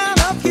sweet sound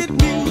of hit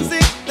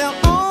music, there'll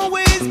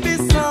always be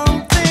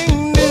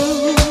something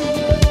new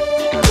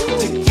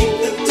to keep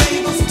the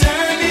tables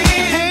turning.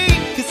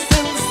 Hate is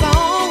in the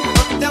song,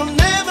 but there'll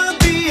never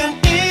be an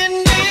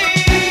ending.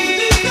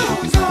 It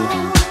goes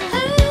on.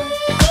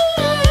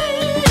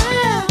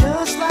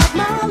 Just like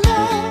my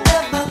love,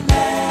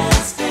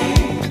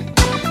 everlasting.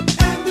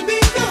 And the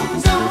beat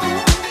goes on.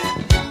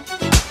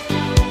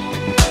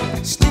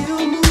 Still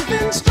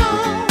moving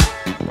strong,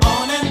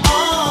 on and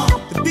on.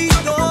 The beat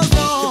goes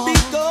on. The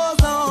beat goes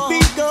on. The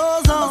beat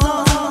goes on.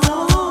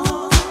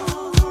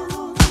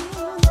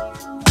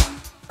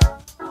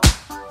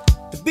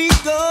 The beat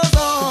goes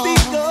on. The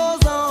beat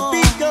goes on. The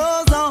beat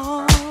goes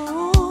on.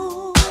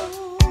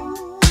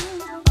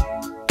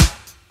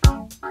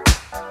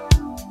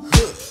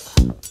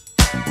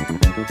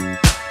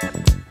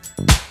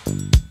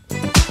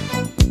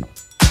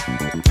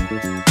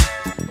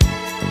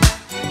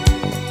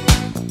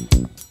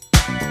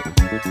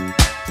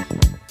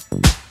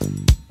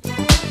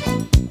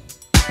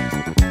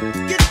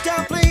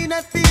 Guitar playing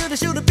that feel to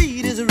show the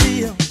beat is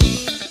real.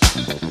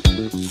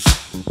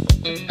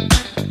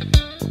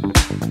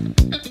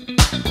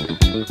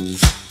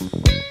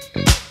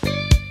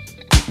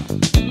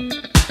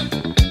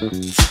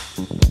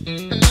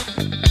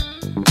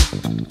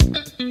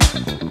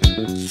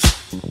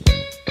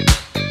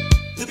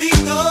 The beat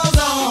goes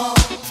on.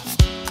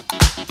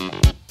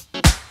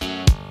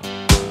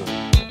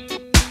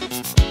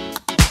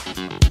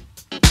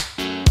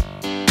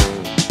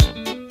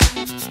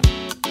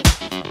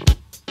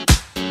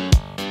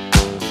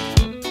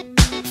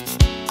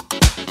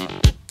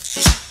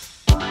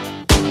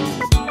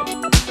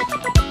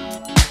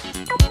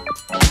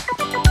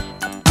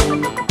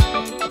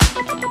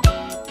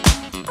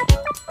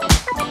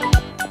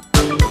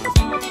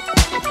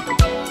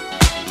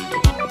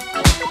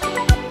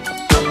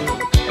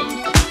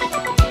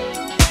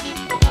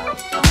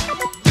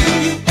 Do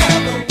you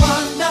ever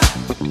wonder,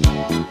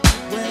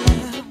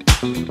 well,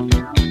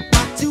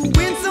 what to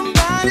win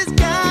somebody's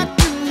got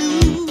to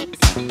lose?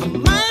 I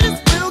might as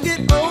well get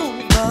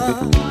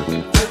over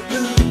the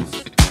blues.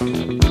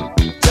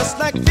 Just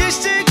like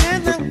fishing in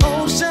the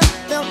ocean,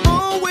 there'll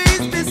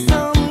always be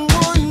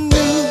someone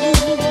new.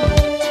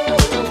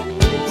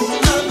 Who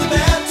done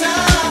better?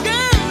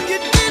 Girl, you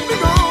did me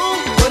wrong,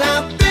 but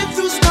I've been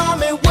through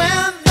stormy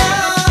weather.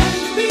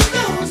 The beat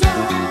goes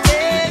on.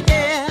 Yeah,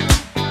 yeah.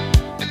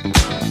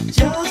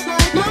 Just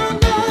like my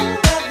love,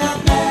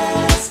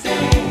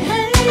 everlasting.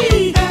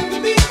 Hey, and the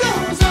beat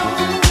goes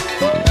on.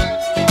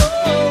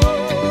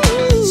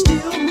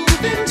 Still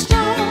moving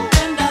strong,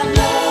 and I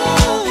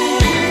love it.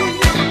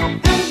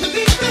 And the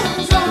beat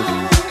goes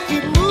on.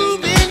 Keep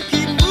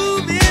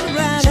moving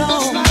right on.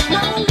 Just like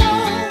my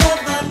love,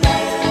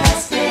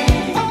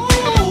 everlasting.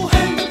 Oh,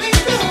 and the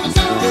beat goes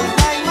on. Just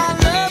like my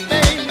love,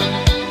 baby.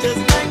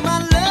 Just like my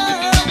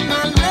love,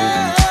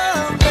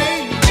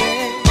 baby.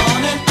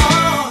 On and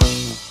on.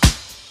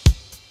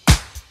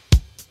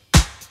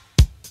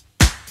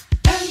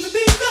 And the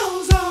beat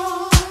goes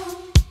on.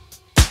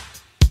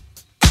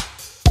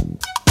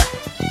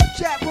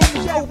 Chat room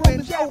is open,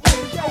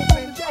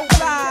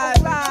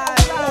 live, on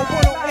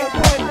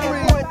 108.3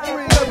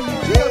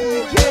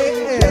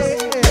 WJS.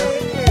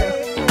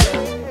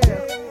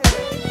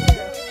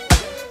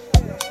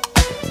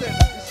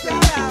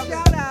 Shout out.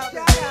 Shout out.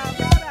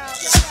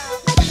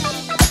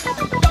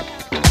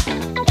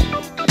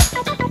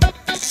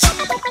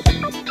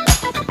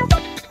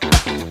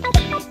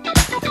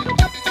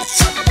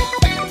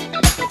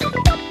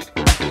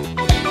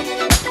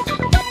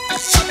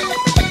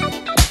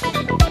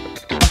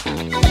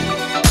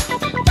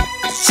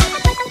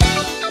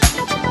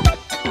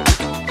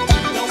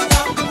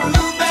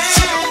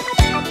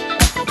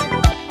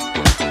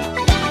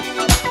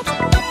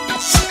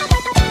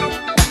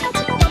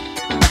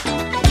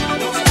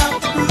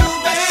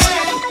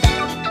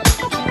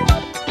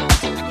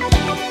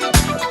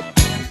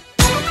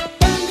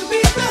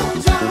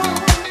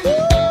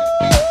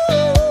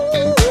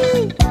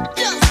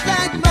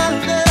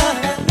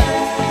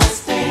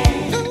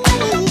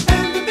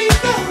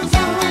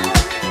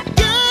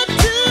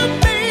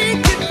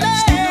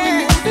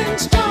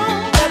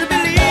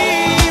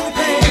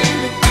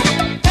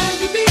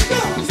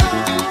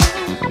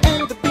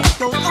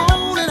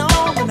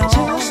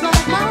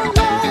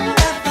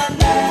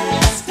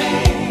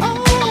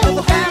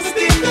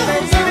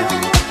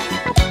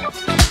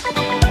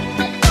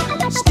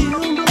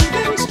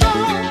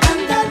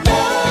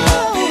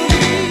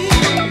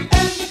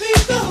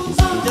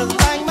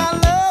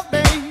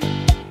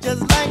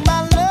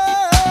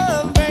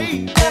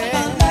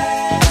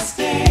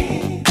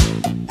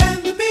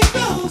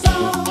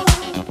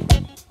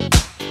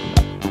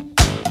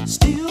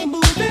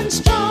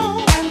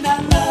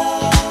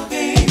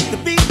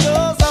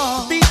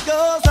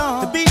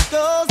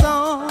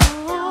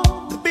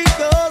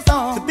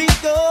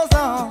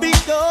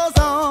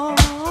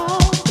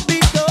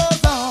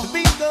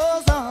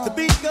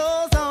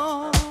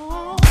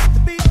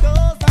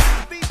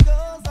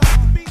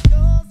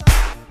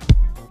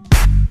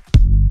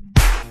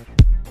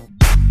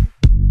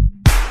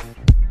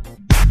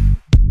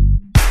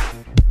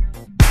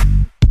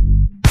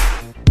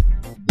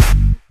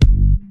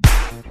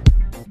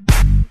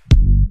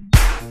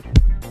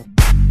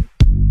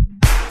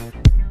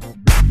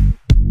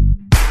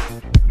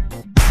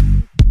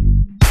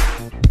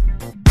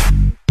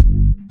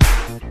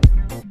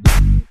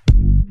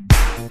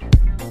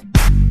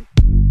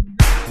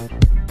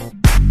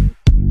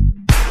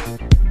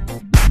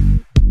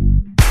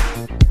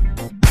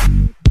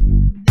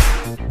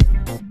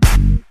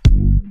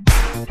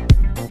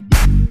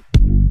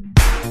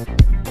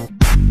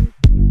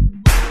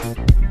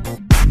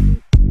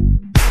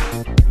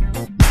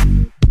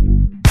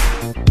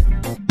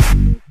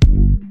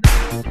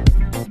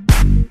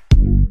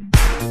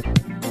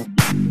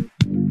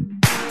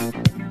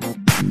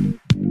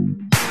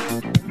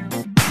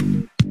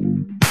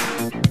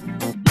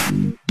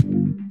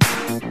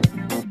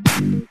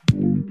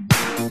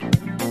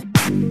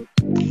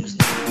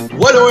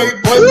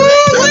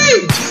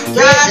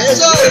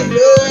 so.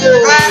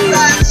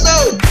 Right,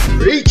 so.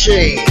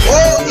 Reaching.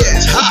 Oh,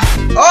 yes. Top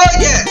Oh,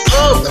 yes.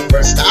 of the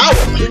first hour.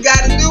 We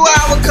got a new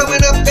hour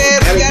coming up there.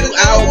 We got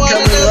another one,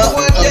 another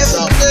one. Of Yes,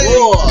 some we do.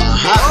 more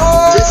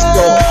hot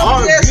disco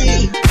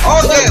R&B.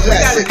 Oh, yeah,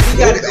 classic we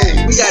got to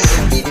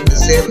deep in the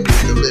 70s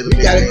a little bit.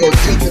 We gotta go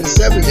deep in the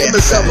 70s. That's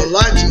Emerson right.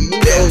 Malachi, you know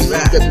he's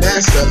That's the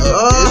master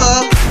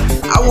of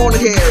I want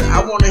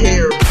to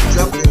hear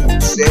something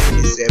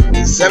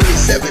 70.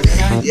 77.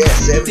 Yeah,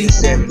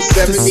 77.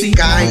 70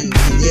 kind.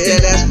 Yeah,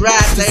 that's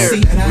right there.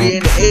 We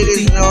in the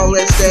 80s and all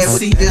that stuff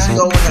with the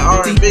disco and the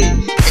R&B.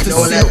 And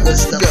all that good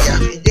stuff,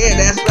 Yeah,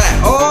 that's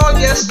right. Oh,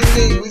 yes,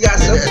 indeed. We got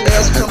something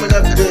else coming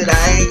up good. I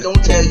ain't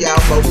gonna tell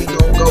y'all, but we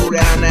gonna go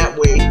down that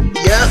way.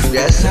 Yep.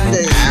 Yes,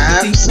 indeed.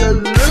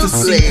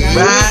 Absolutely.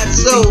 Right,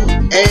 so.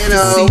 And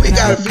we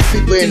got a few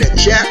people in the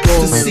chat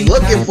room and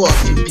looking for a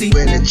few people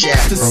in the chat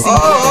room.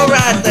 Oh, all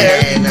right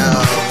there. And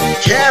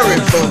Karen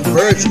from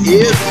Bird's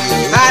Ear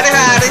View. Howdy.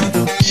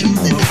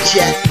 She's in the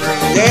chat room.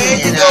 There you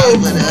hanging go. out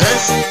with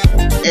us.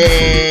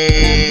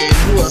 And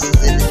who else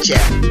is in the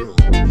chat room?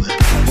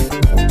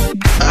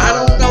 I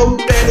don't know who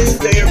that is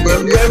there,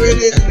 but whoever it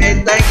is,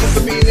 man, thank you for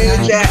being in the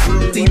chat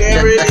room.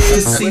 Whatever it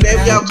is,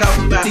 whatever y'all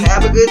talking about,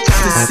 have a good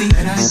time.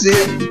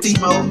 Sip,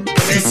 smoke,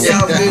 whatever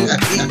y'all do,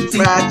 eat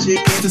fried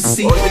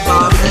chicken, or the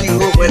barbecue,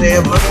 or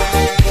whatever.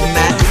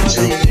 Mac and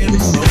cheese, and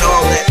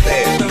all that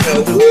there. You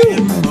know,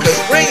 because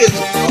spring is,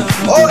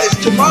 it's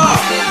tomorrow.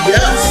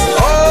 Yes.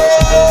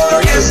 Oh,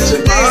 yes, it's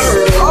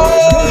tomorrow.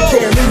 Oh,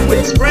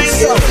 spring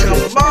is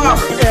tomorrow.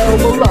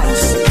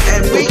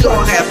 And we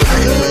gonna have a good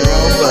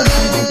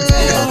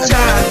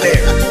time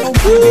there.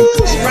 Woo,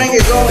 spring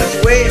is on its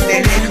way, and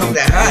then here comes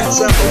that hot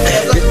summer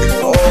weather.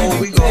 Oh,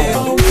 we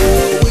gonna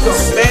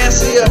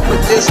fancy up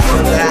with this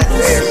one right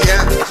there.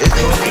 Yeah. It's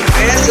gonna be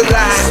fancy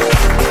line.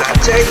 I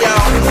tell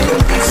y'all, it's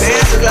gonna be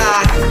fancy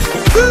line.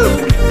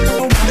 Woo!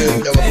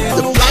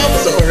 The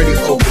flowers are already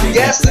open.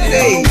 Yes,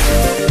 indeed.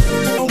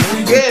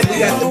 Yeah, we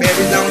got the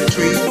berries on the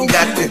tree. We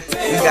got the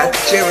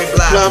cherry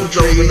Plum blossoms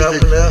trees, open up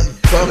and up.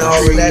 plum And all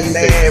of that trees,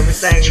 there,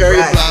 everything. cherry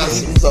right.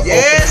 blossoms are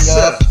Yes, opening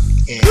sir. up.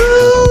 And,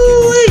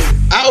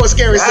 I was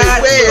scared to say,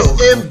 Right, where's so.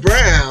 M.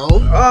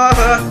 Brown?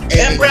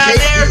 And Brown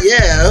there.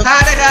 Yeah.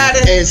 Howdy.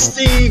 And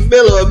Steve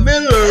Miller.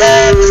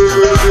 Hey, Mr.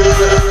 Miller.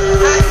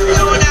 How you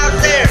doing out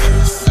there?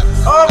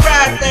 All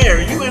right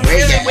there. You in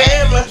Philly,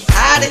 wherever.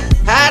 Howdy.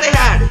 How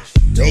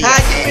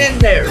you been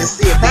there? Let's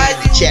see if How they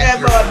you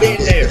chat that boy been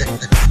there?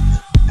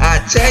 I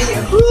tell you,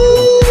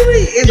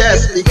 it's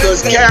Yes, a good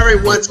because thing.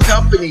 Karen wants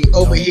company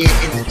over here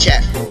in the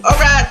chat room. All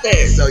right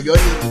there. So you'll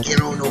need to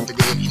get on over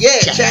there. And Yeah,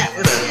 chat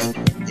with us.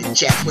 And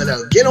chat with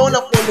us. Get on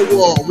up on the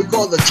wall. We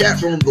call the chat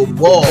room the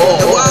wall.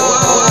 The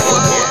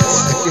wall.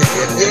 Yes.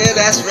 Yeah,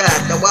 that's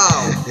right. The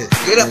wall.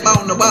 Get up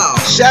on the wall.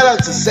 Shout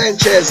out to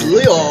Sanchez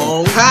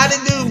Leon. Howdy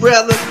do,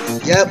 brother.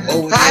 Yep,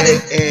 over Howdy.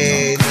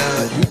 there in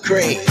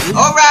Ukraine.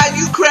 All right,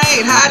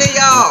 Ukraine. Howdy,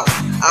 y'all.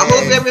 I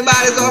hope And-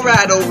 everybody's all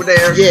right over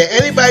there. Yeah,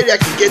 anybody that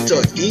can get to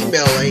an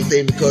email or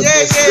anything because Yeah,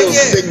 there's still yeah.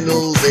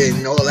 signals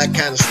and all that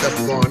kind of stuff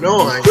going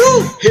on.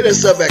 Woo. Hit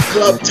us up at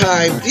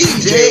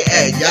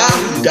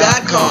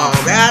clubtimedj@yahoo.com.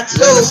 That's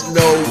Let so. us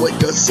know what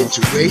your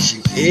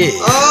situation is.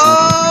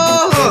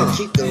 Oh.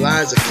 Keep the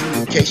lines of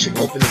communication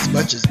open as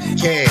much as we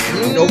can.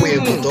 You know we're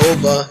in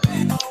Moldova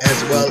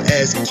as well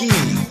as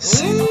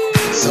Keys.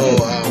 So we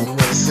want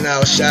to send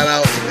out a shout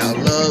out and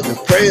our love and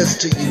prayers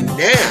to you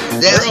now.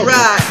 That's Early.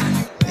 right.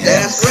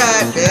 Yes. That's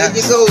right. There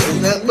you go.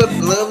 Nothing but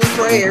love and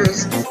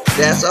prayers.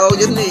 That's all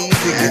you need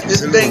to get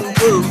this thing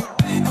through.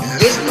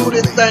 Get through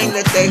this thing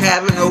that they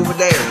having over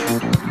there.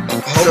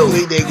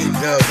 Hopefully they can,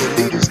 the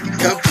leaders can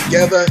come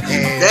together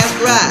and That's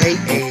right. make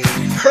a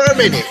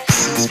permanent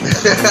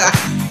ceasefire.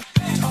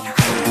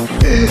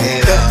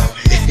 And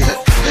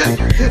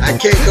I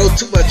can't go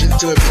too much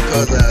into it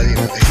because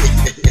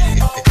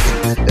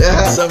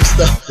some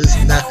stuff is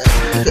not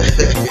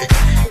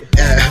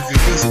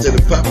released to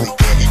the public.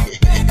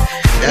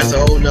 That's a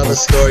whole nother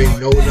story.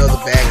 No another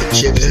bag of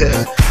chips and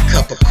a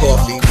cup of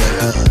coffee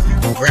with a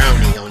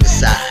brownie on the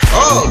side.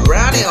 Oh,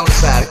 brownie on the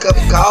side. A cup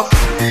of coffee.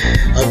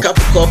 A cup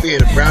of coffee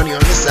and a brownie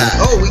on the side.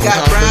 Oh, we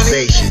got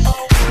conversation.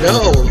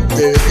 No,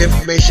 the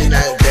information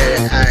that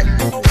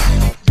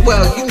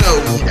Well, you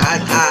know, I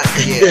got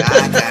you.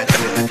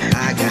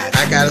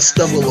 I got a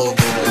stumble over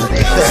all of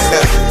that.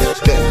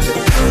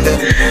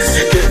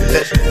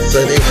 So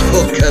they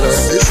won't cut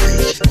off this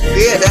station.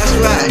 Yeah, that's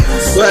right.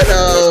 But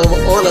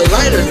on a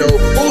lighter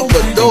note, food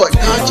for thought,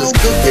 conscious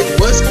cooking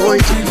was going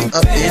to be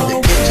up in the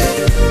kitchen.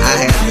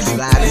 I had to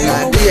slide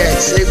aside. We had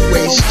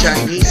Safeway's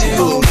Chinese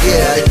food.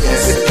 Yeah.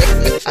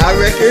 I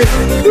reckon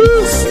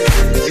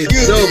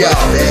it's so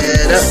much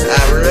better. I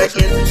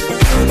reckon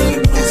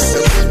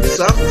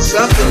something's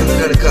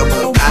gonna come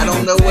up. I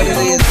don't know what it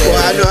is.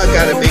 Well, I know I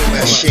gotta make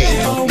my shake.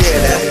 Yeah,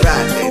 that's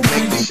right, man.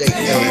 Make me shake.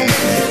 And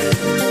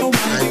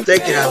I'm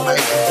thinking I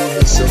might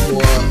do some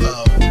more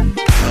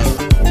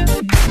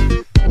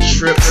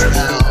shrimp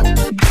style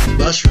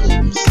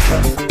mushrooms.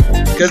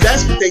 Cause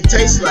that's what they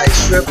taste like,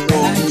 shrimp or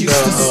either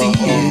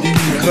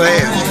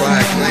clams,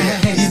 fried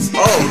clams. Oh,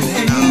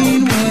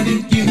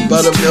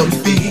 buttermilk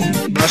the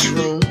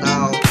mushroom,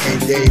 and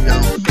then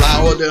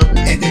flour them,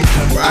 and then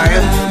fry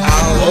them.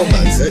 Oh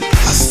my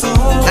goodness.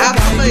 Not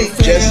for me.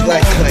 Just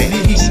like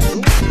clams.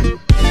 For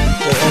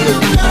all of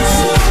you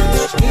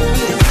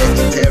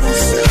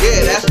vegetarians.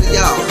 Yeah, that's for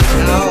y'all.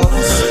 No,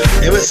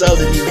 MSL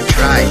didn't even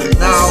try it.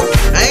 no,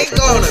 I ain't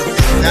gonna.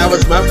 That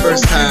was my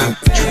first time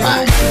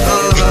trying.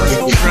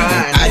 You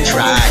tried. I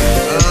tried.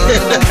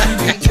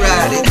 You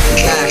tried it.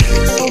 Exactly.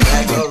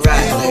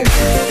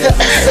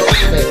 That's all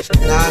right there.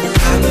 Not here.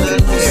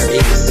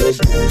 It was so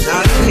good.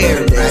 Not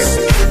here. Right.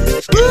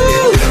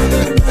 Woo!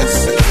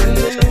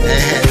 I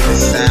had it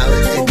with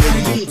salad, and then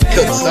he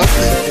cooked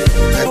something.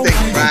 I think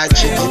fried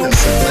chicken or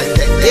something like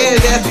that. Yeah,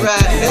 that's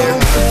right there.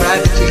 Fried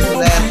the chicken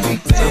last week.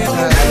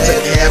 Sometimes. I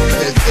took half of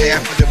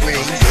the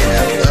wings and I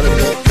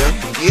buttermilked them.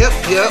 Yep.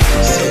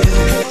 So,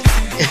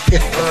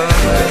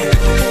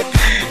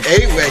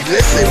 anyway,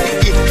 listen, we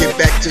need to get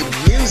back to the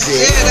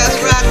music. Yeah, that's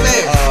right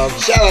there.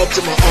 Shout out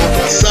to my aunt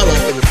Marcella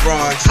up in the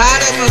Bronx.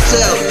 Howdy,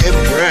 Marcella. And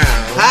Brown.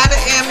 Howdy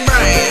and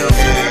Brown.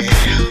 And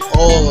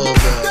all of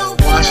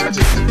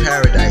Washington to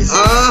Paradise.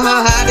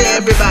 Howdy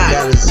everybody.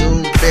 Got a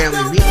Zoom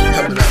family meeting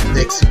coming up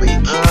next week.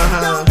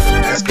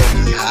 That's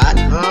gonna be hot.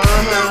 And,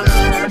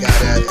 we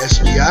got an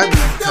SGI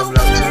meeting coming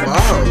up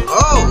tomorrow.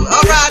 Oh,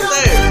 all right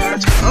there.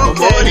 Tomorrow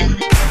Okay. morning.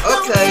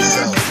 Okay.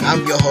 So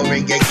I'm your whole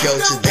ring get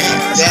killed to that.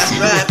 That's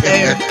right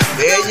there.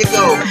 There you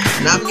go.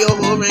 Nam yo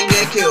ho ring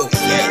get killed.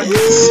 Yes.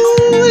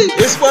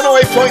 It's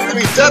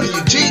 108.3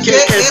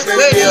 WGKS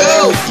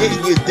Radio,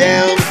 getting you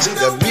down to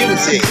the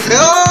music.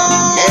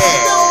 Oh,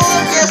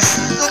 Yeah. yes,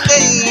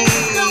 indeed.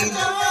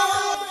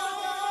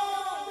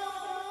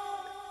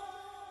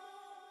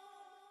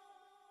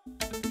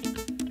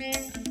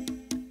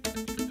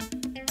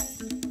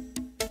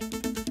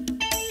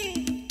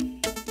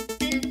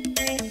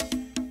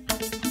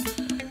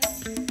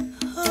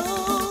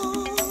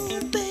 Oh,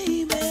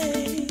 baby.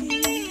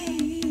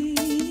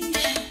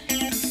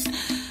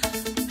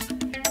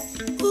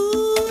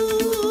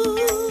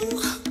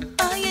 Ooh,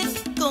 I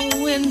ain't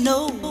going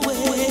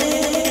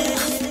nowhere.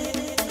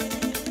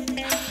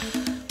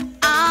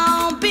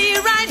 I'll be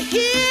right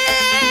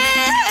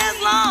here as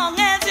long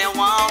as you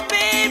want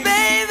me,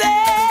 baby.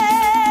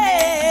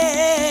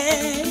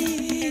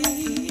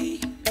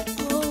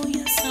 Oh,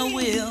 yes, I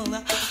will.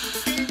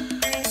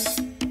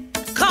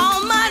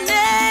 Call my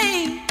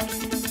name.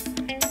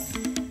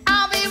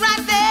 I'll be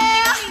right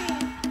there.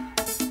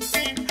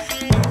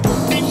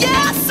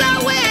 Yes, I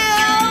WGKS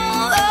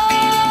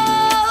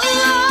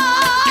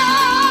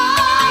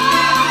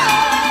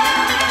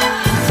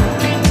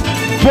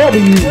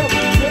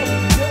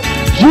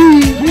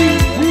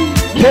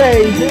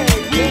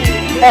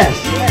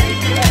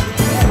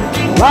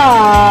live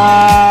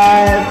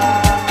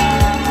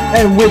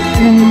and with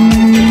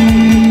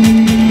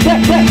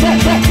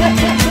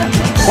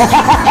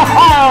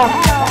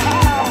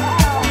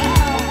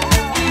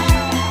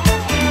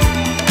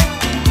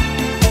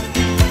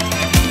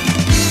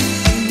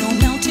Ain't no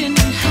mountain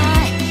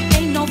high,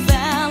 ain't no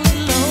valley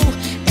low,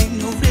 ain't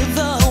no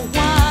river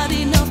wide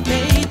enough,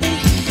 baby.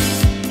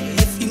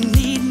 If you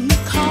need me,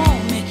 call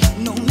me.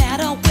 No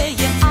matter where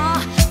you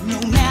are, no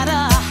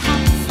matter how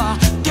far.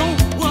 Don't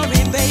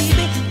worry,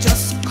 baby,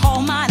 just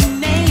call my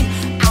name.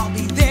 I'll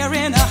be there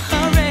in a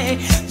hurry.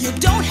 You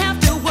don't have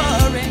to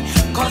worry,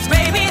 'cause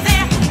baby,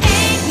 there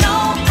ain't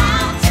no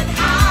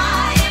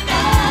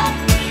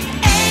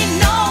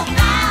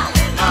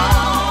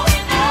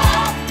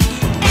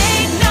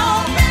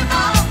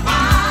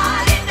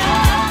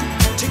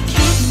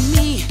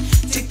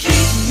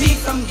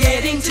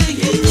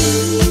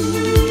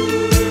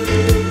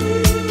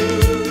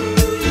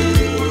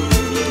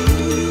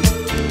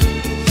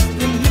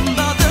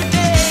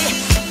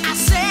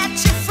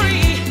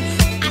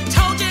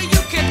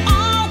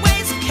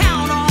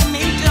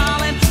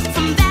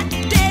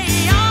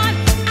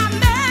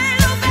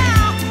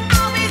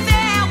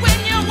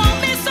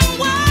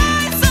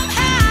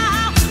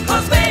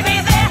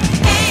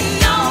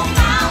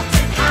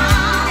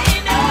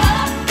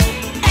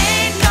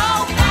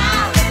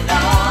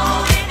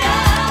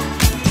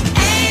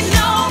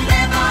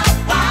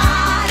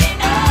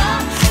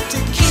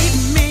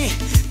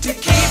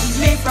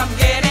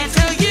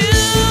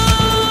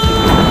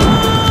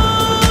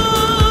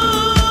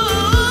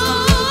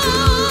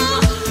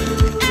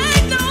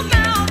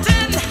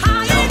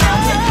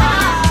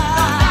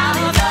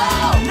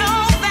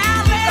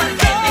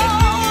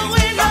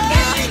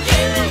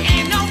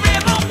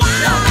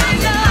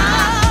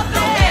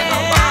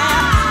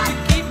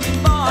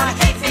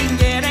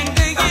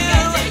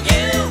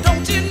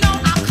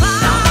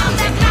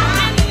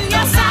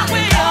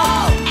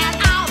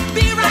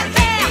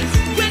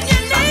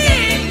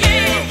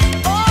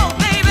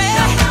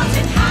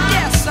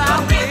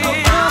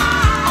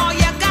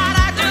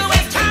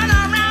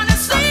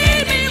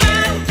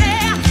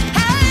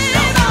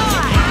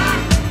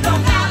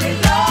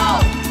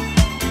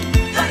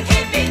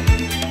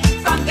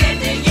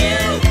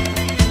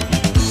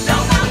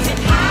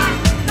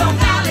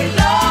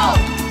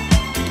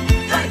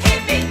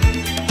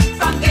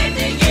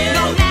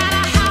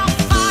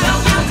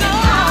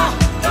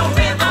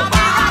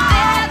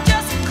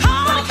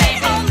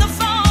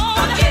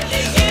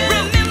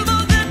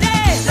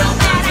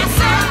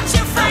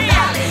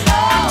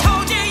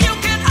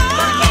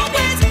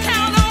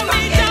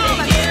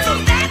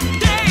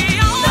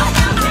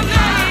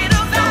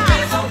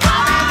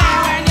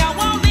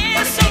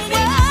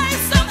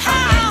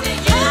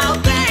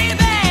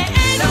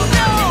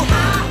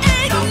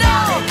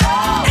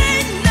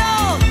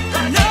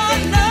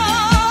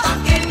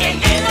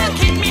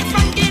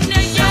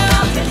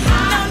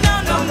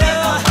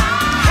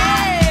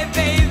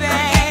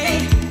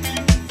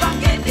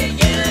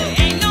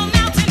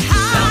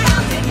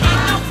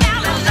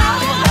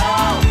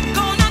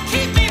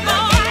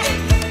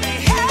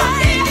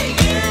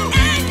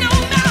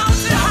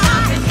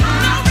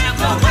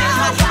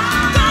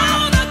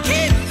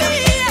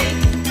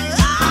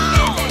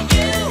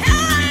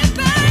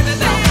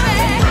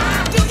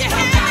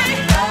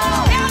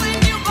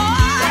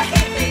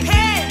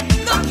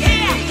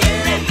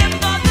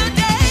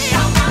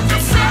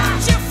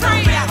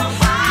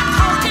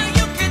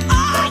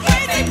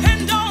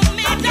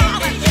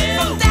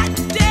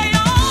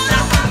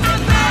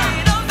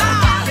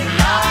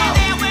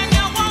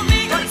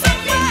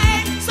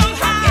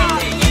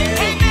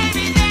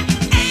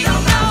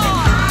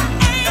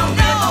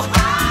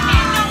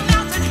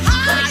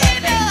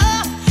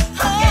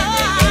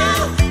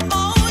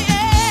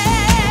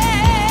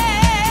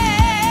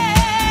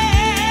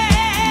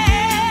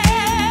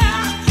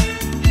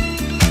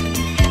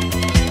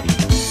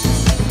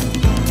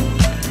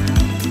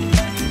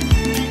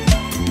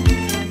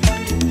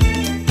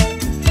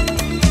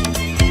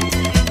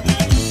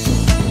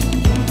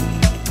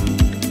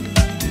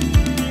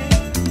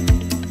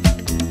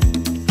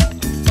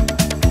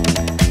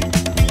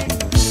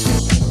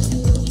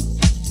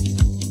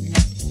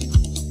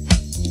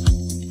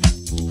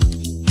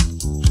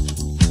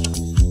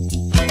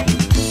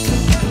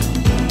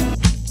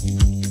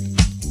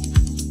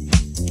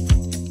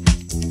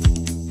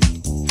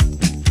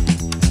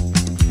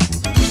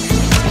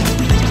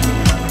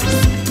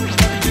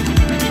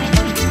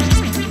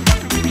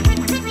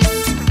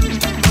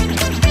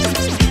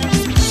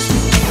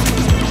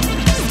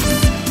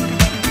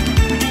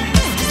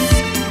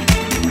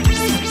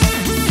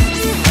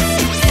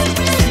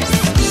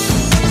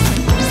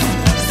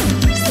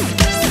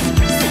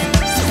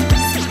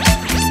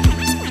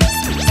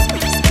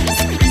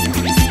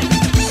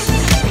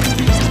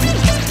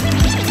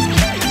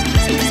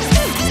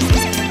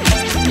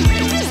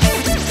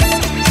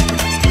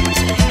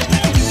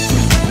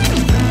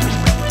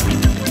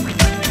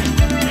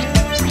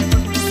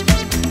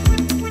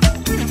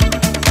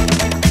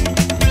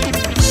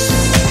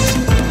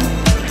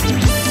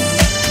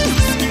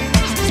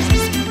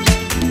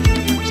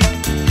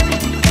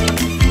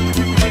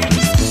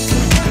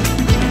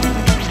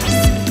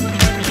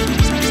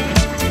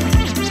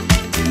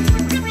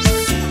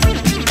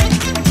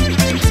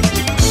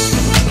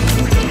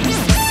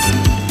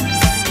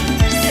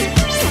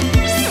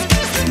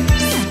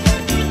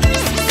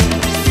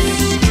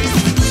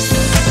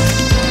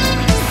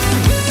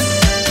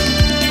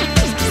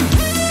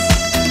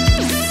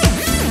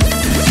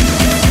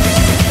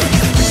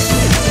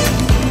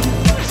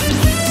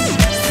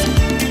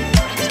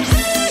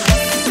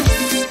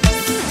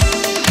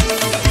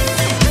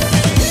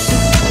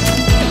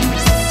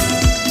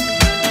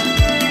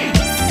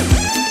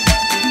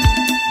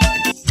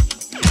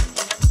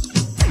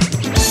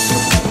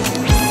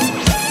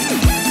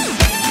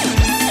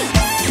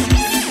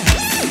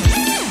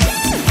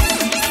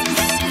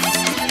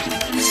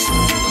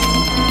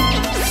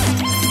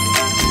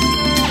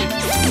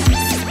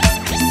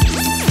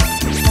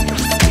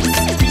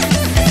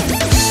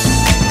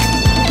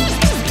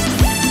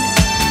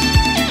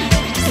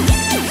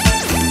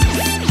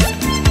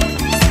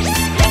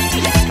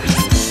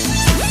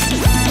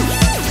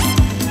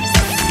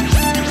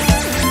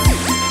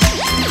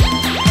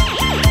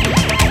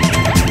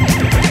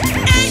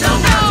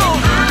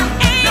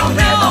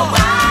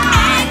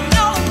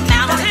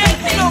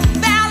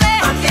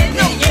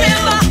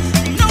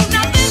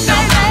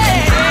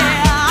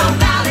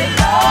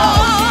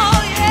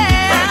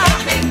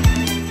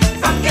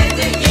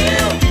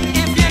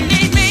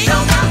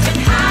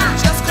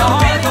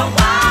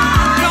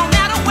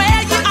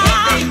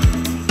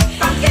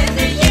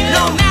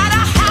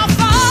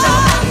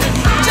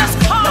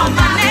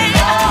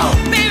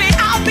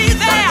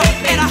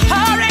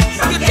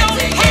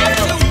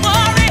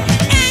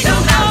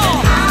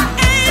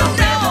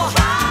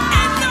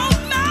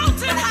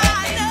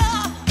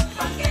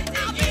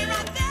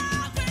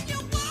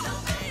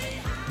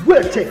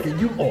taking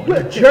you on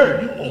a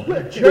journey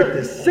with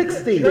the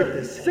 60s,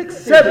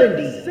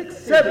 70s,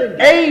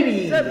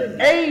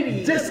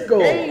 80s, disco,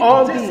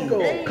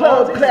 R&B,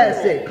 club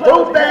classic,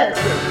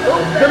 throwbacks,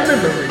 the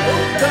memory.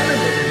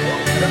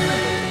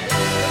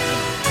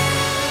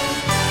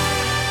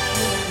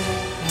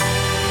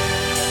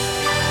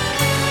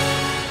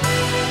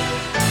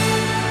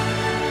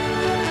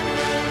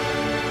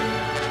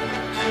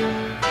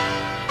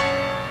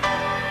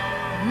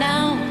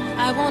 Now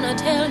I wanna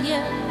tell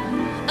you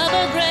of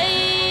a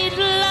great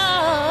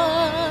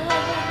love.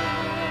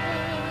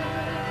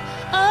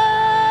 Oh,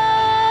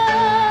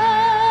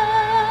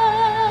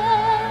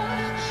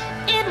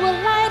 it will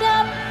light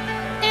up,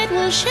 it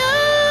will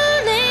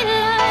surely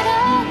light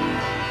up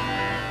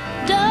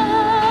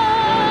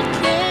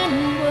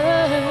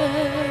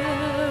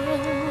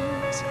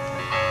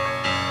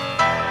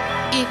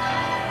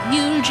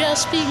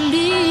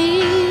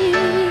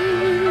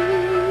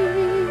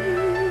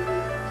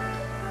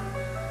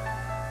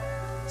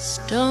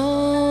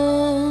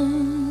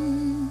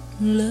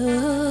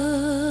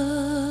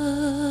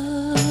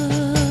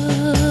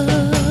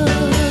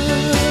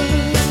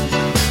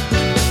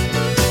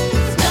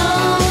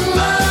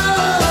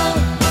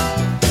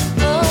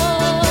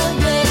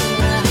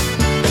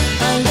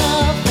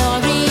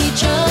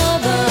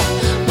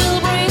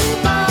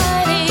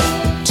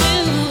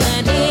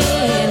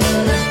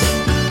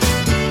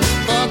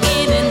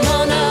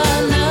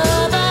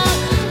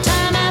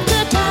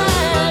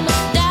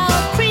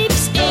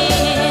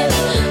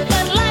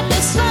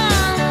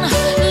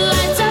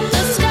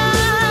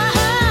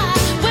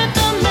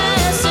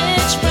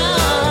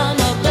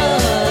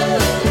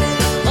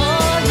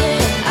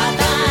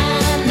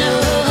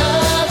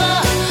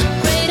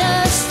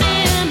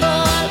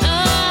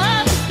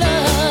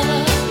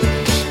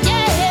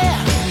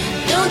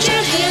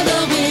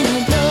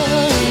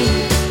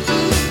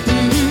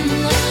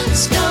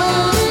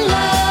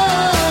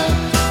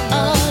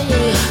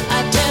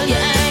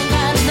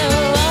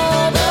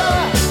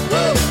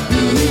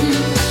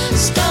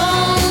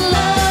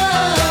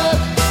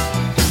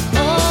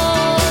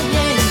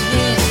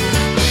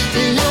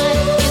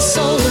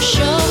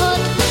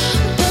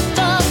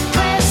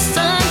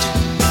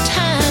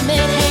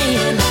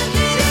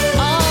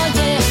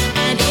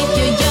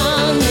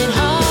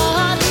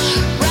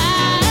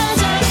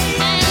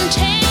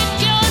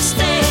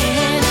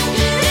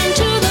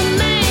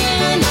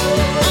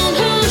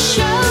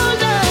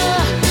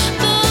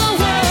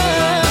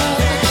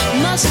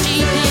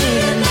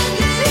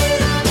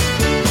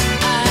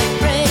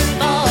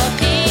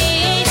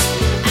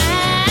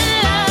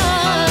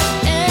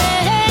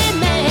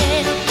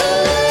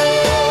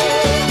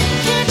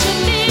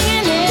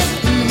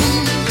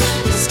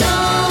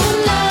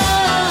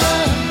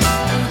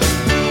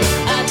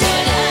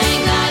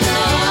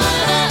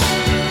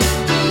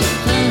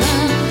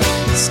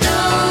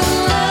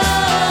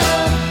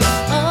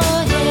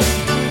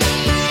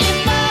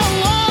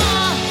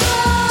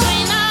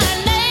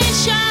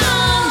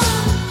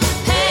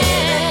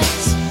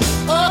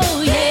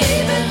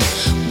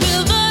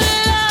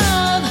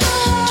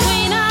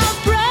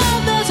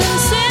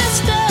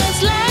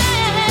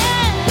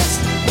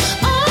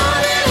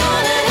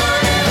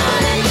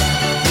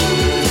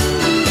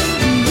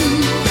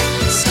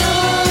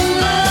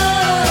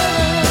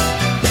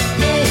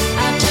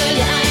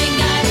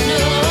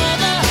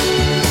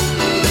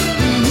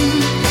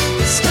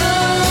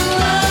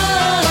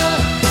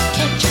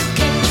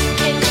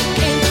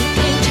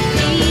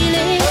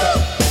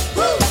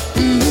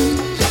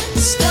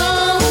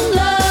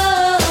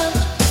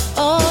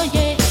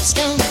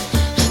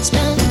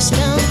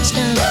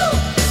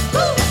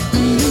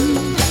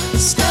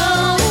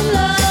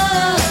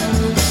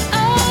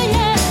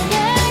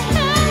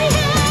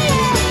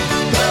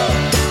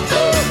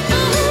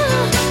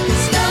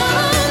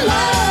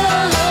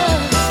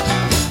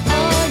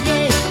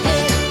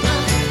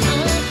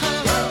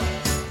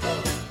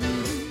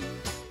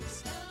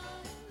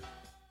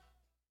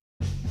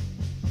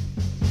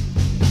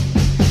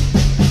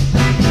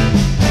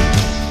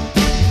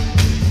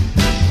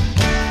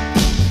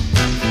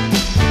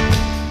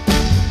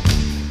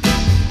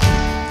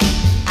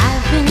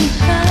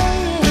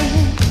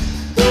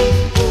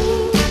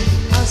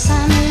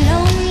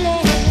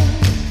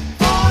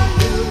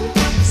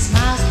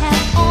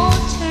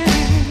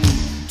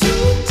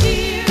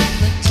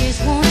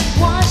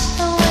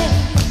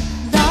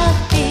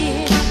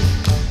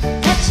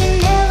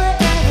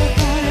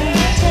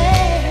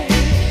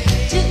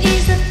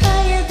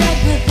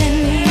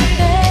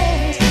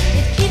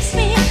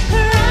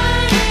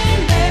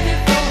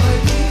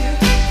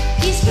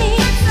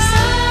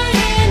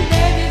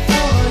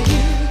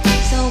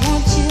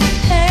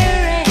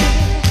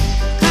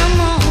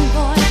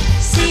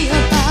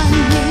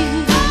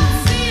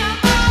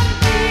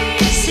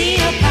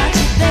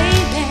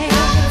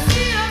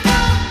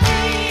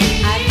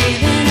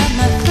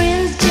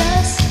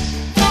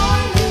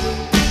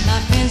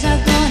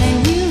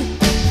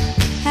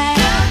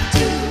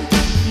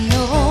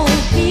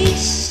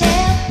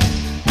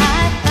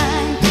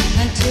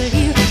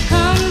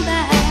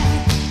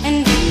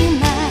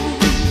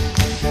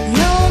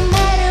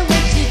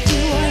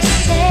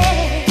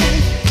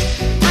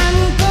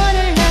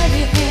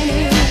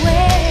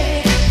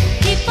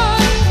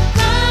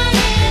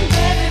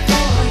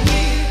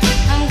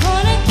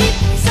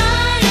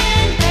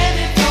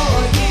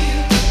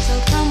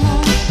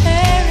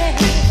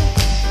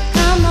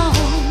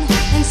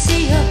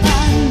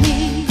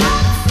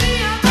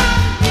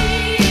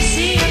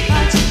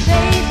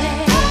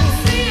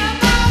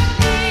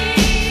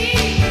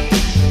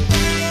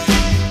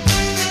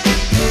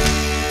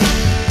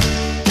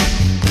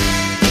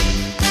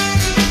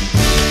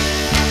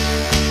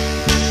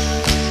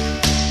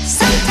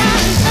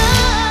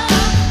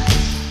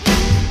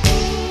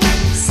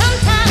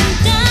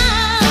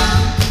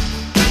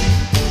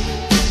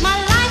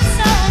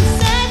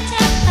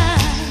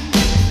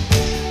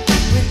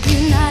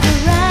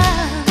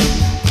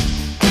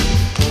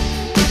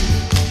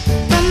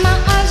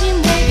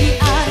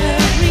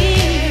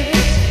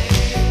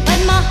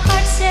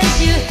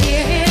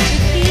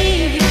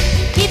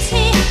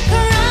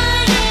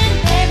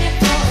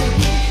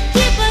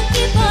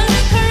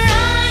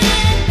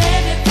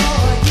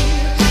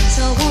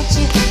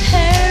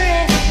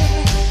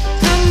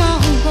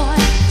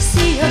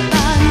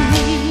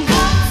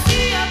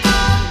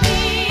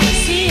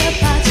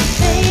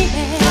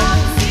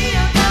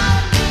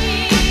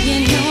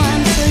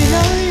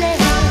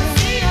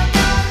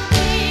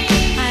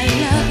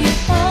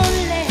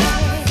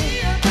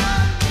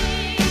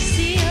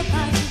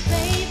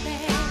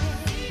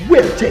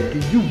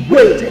you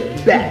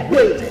way back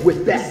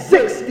with that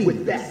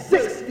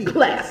 60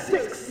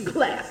 classics.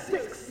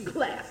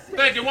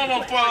 Thank you. One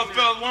more,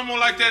 fellas. One more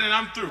like that, and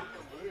I'm through.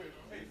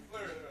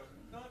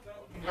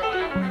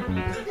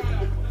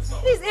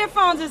 These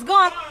earphones is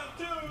gone.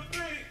 1, 2,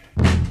 3.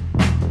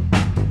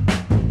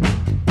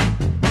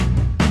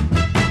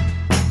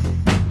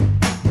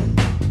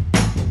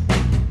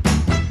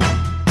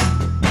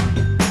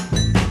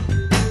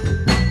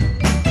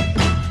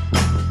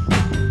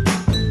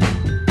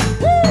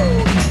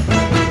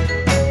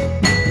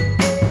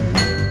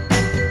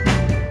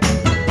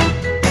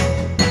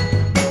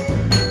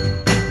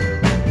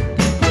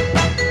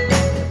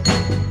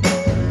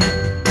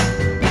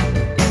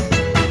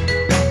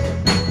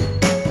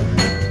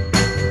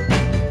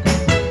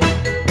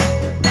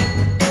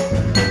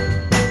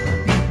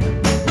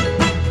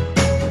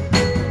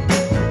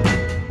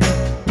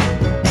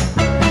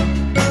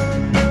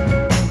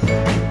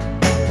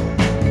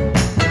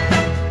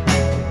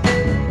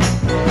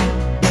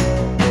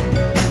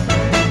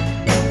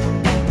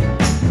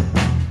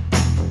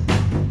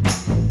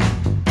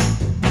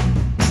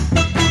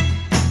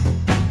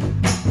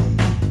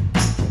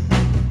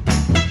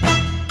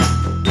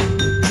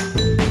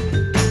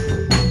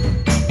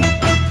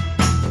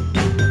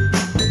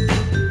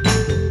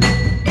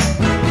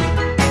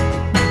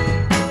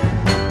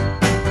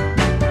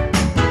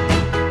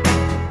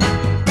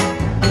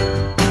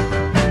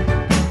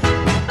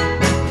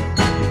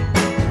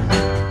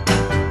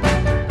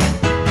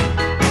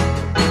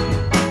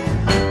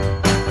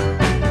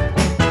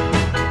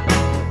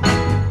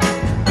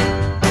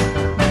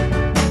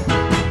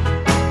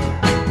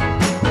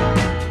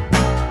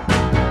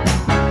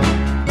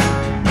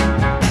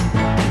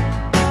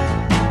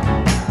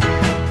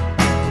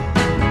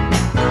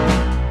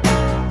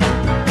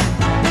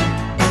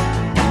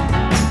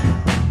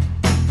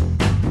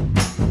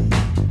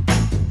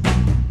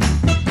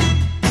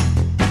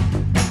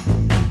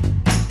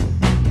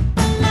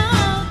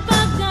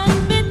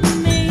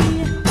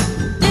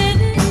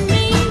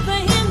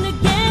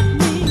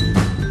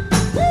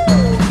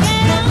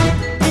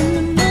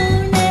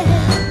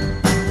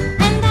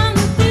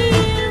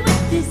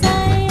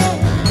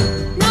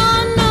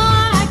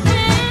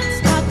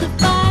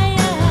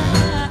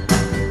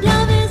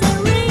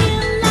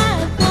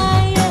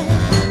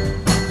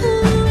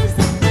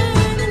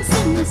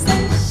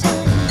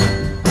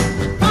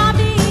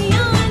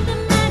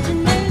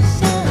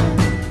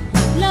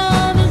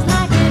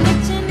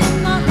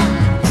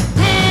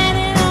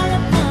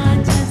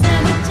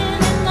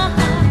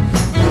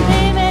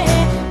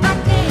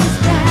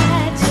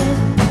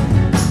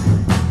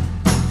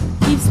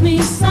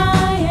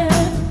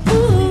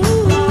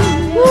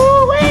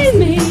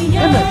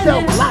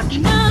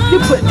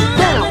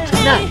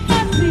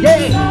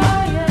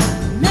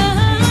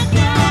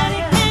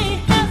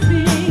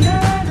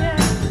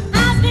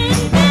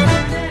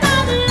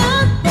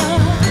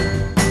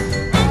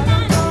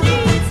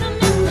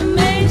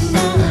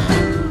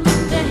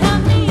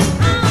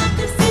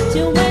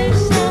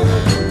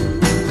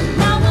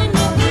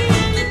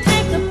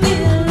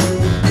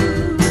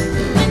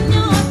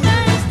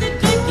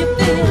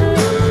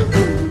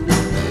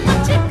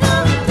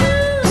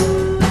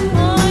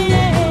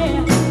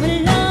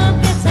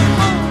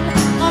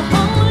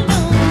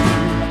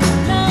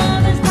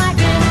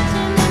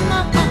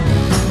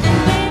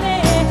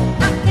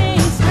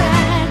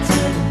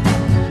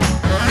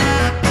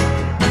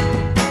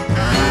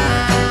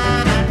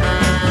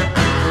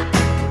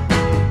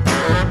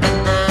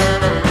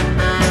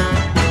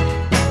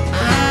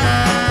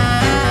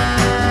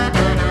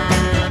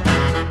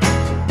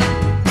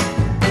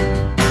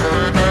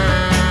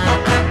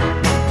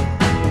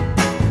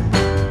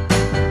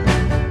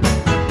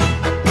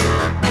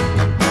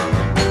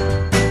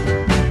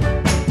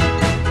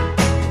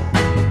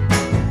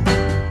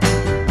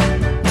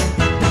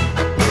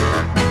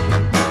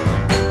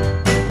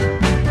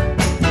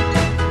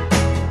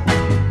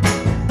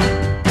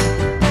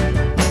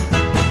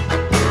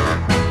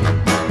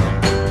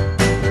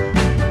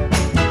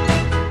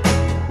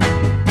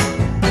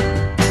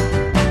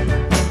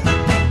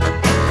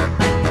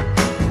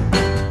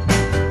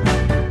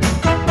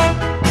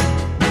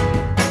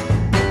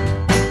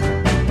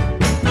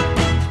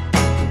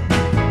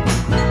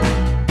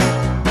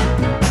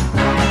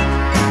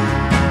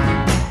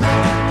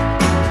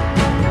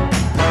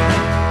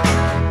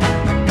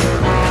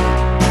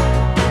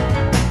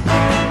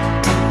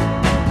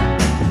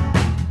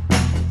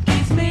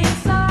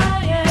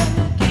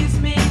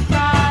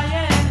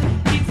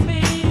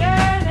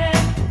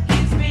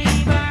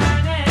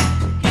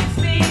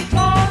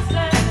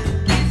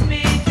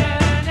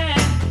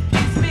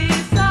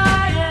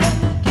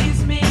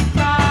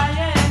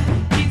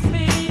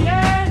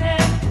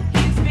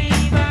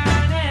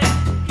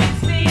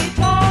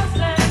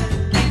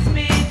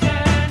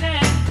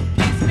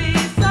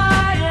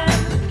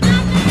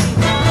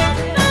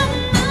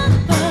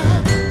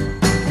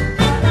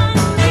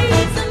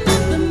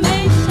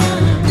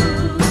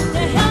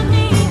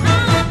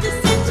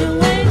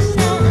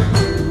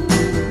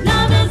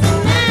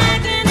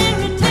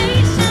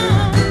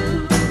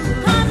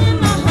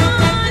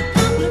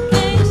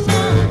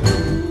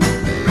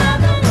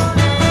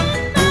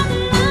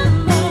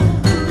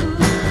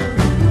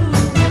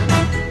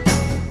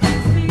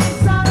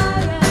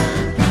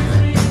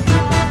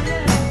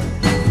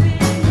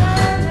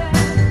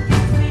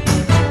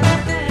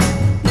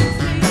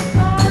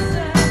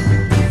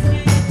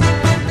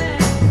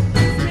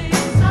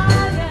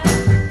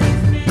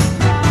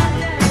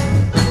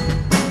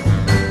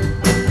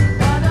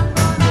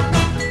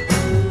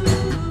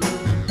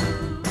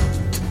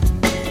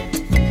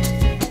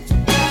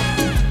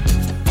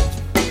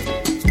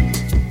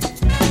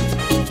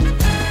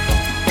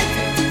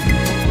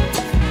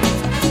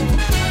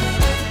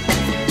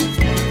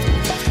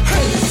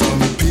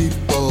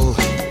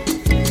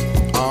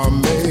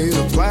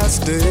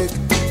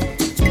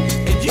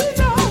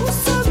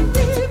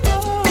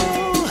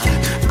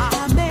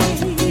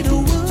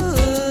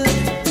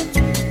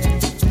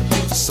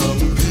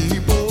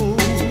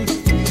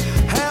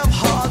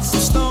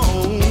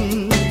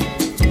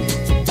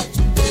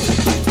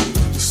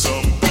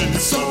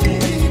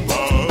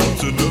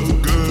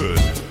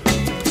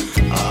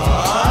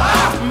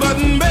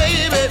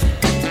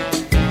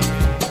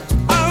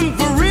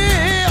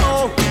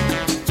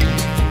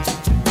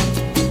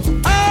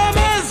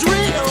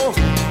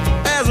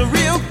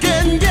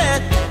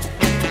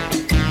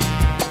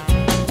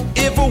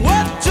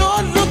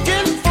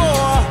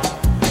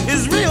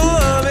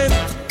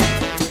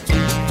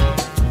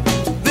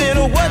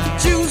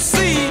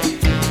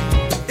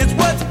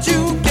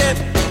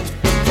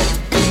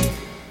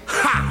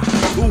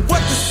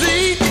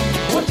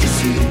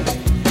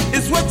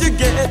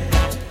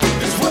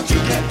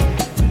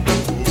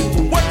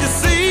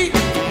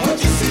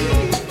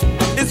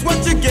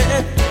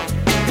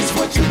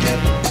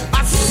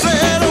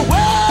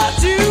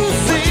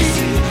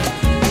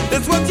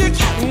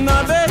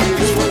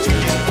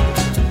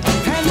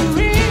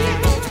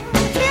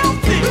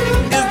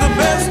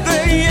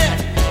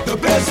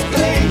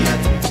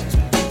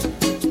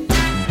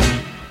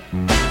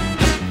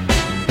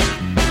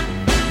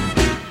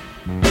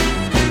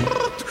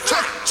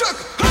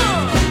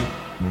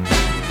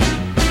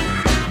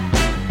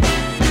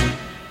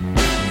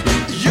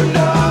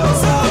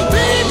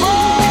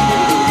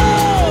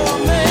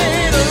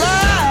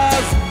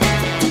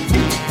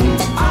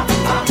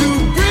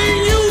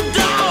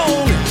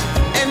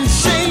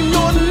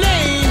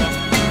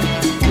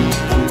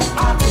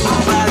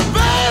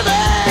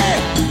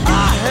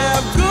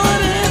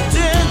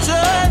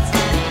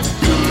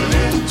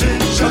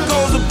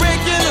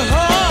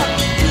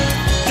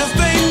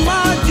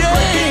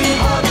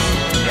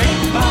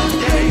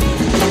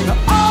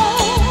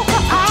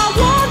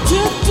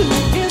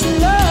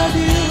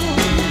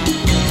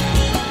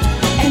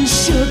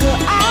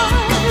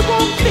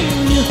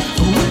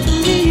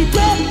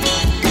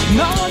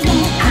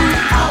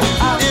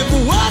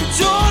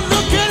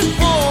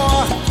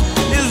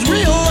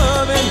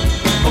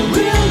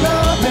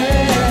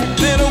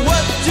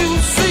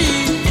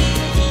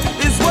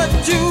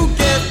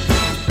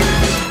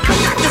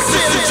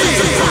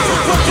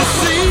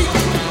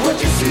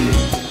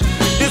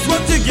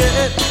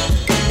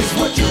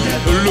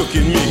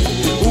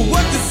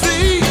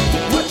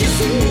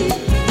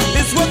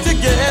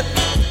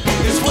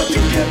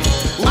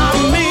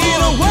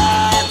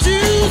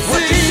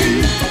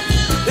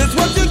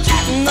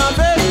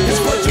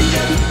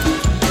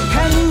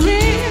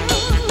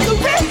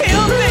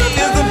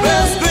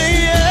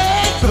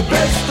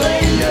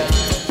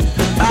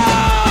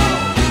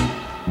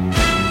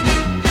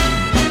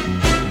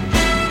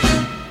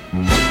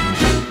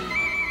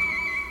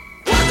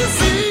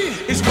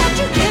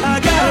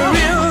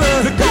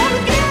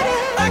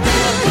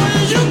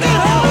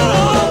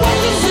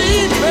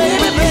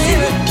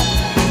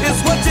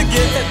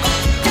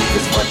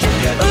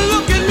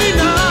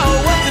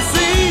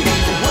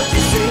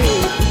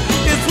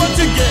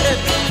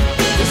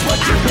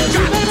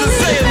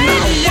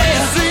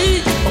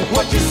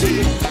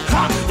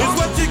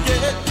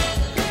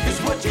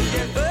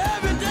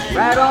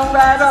 Right on,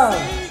 right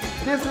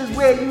on. This is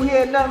where you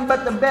hear nothing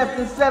but the best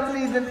in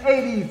 70s and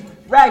 80s.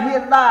 Right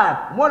here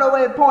live,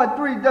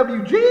 108.3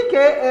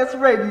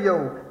 WGKS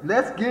Radio.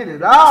 Let's get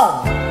it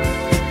on.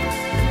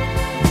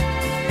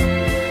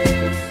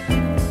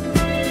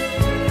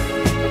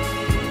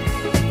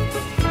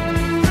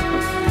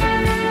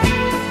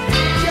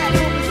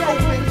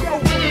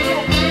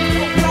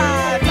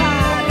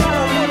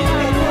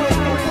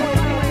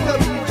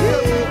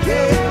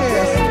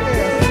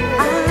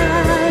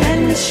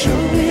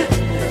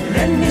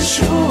 Let me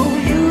show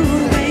you the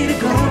way to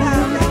go.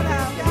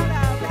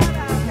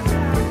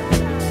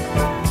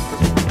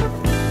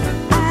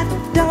 I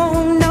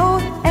don't know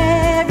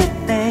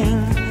everything,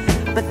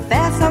 but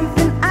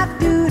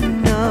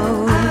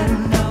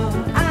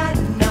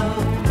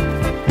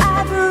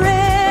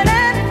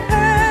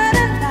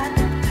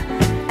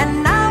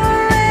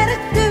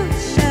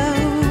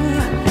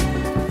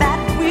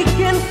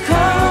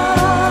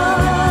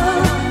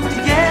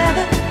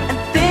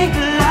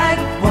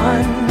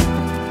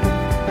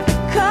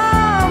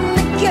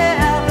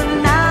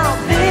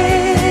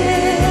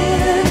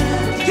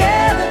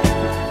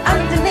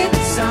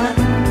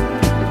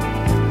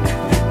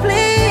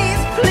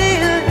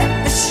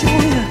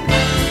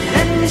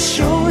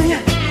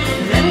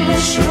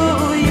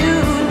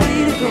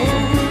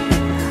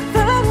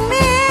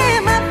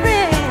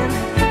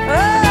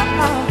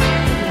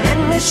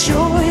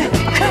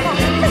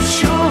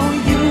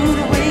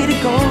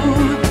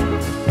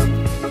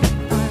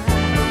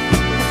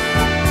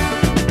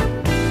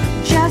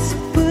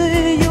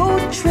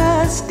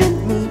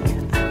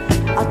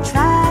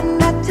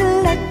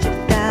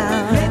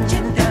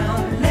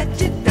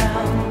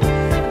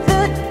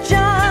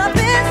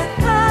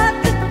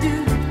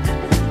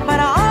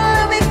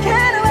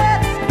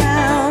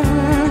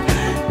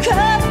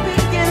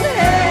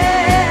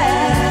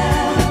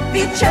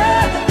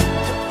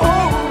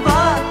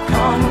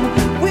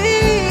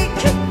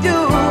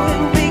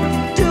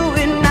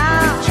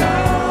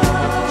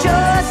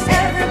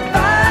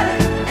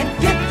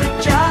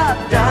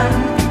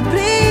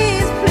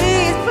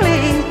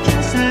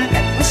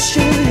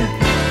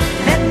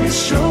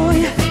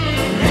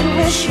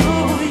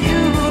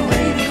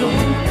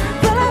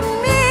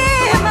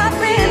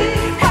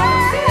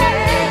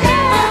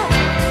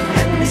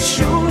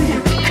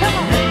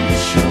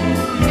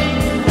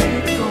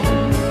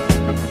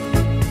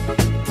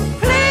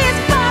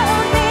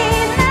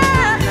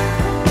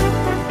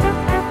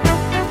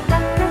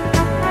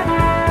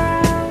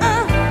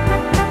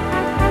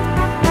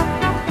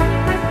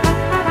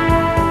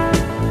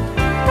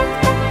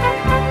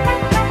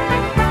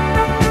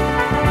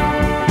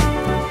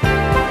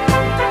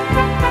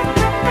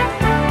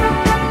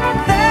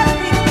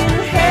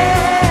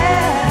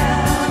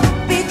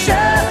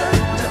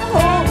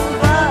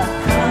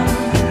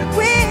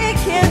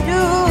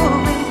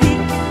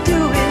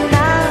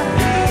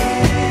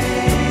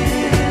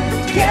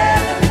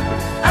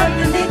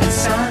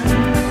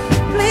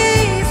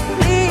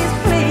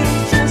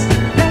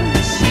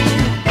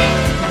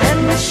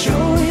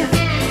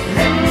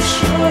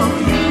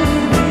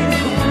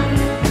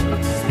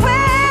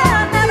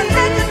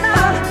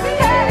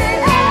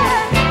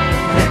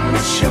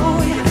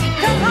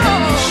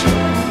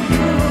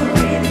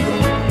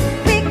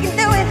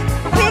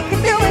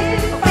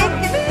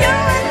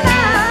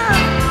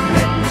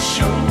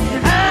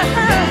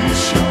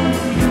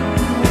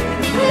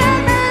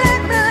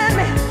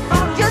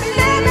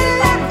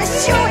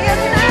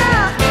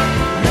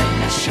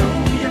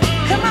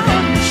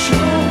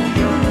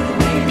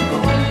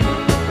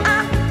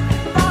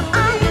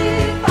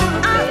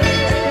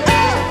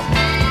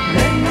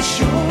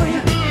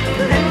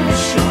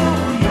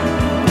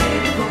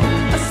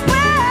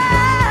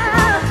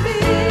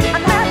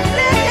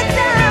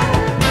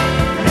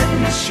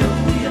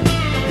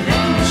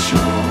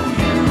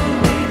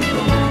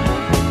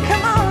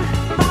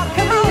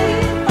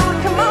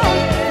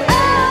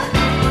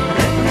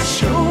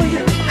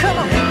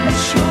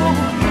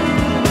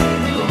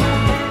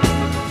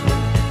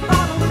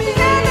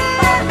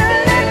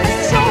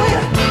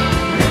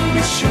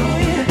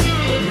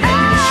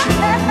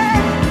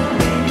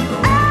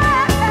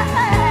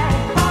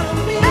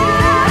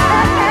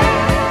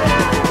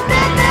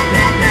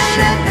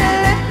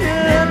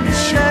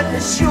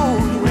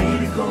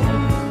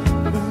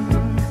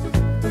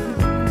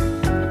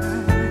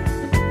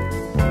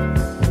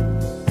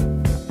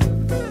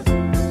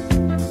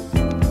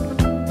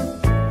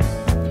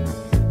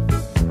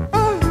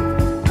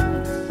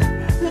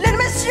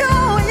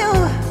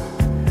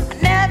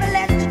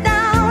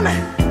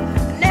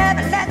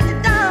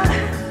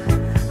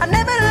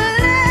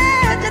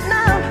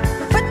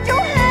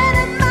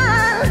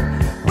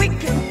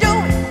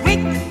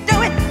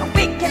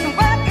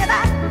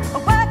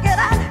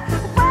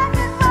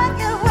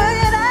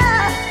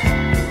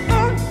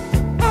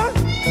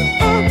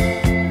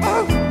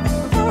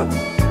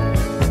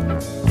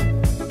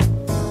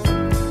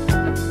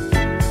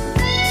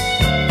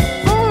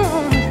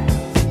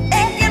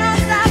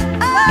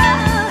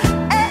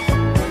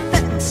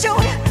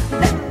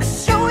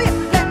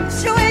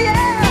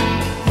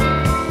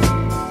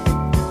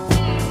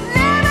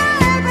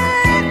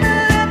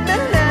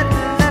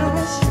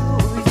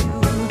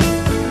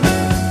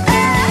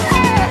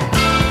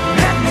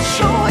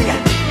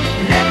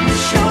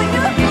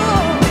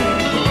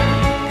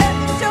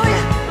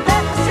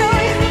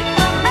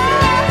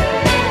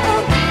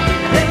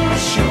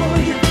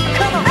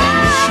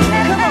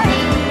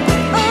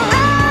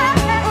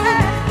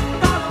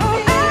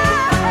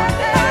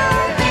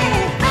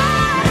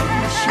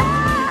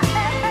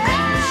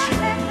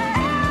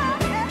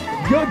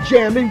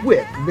jamming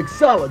with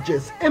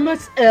mixologist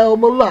MSL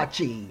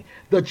Malachi,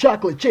 the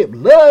chocolate chip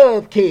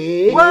love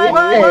kid,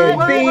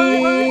 and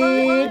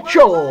Big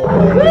Troy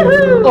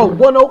on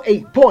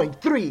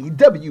 108.3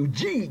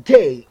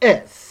 WGKS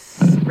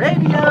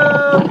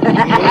Radio.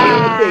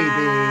 Yeah,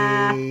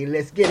 baby.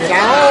 Let's get it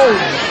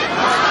on.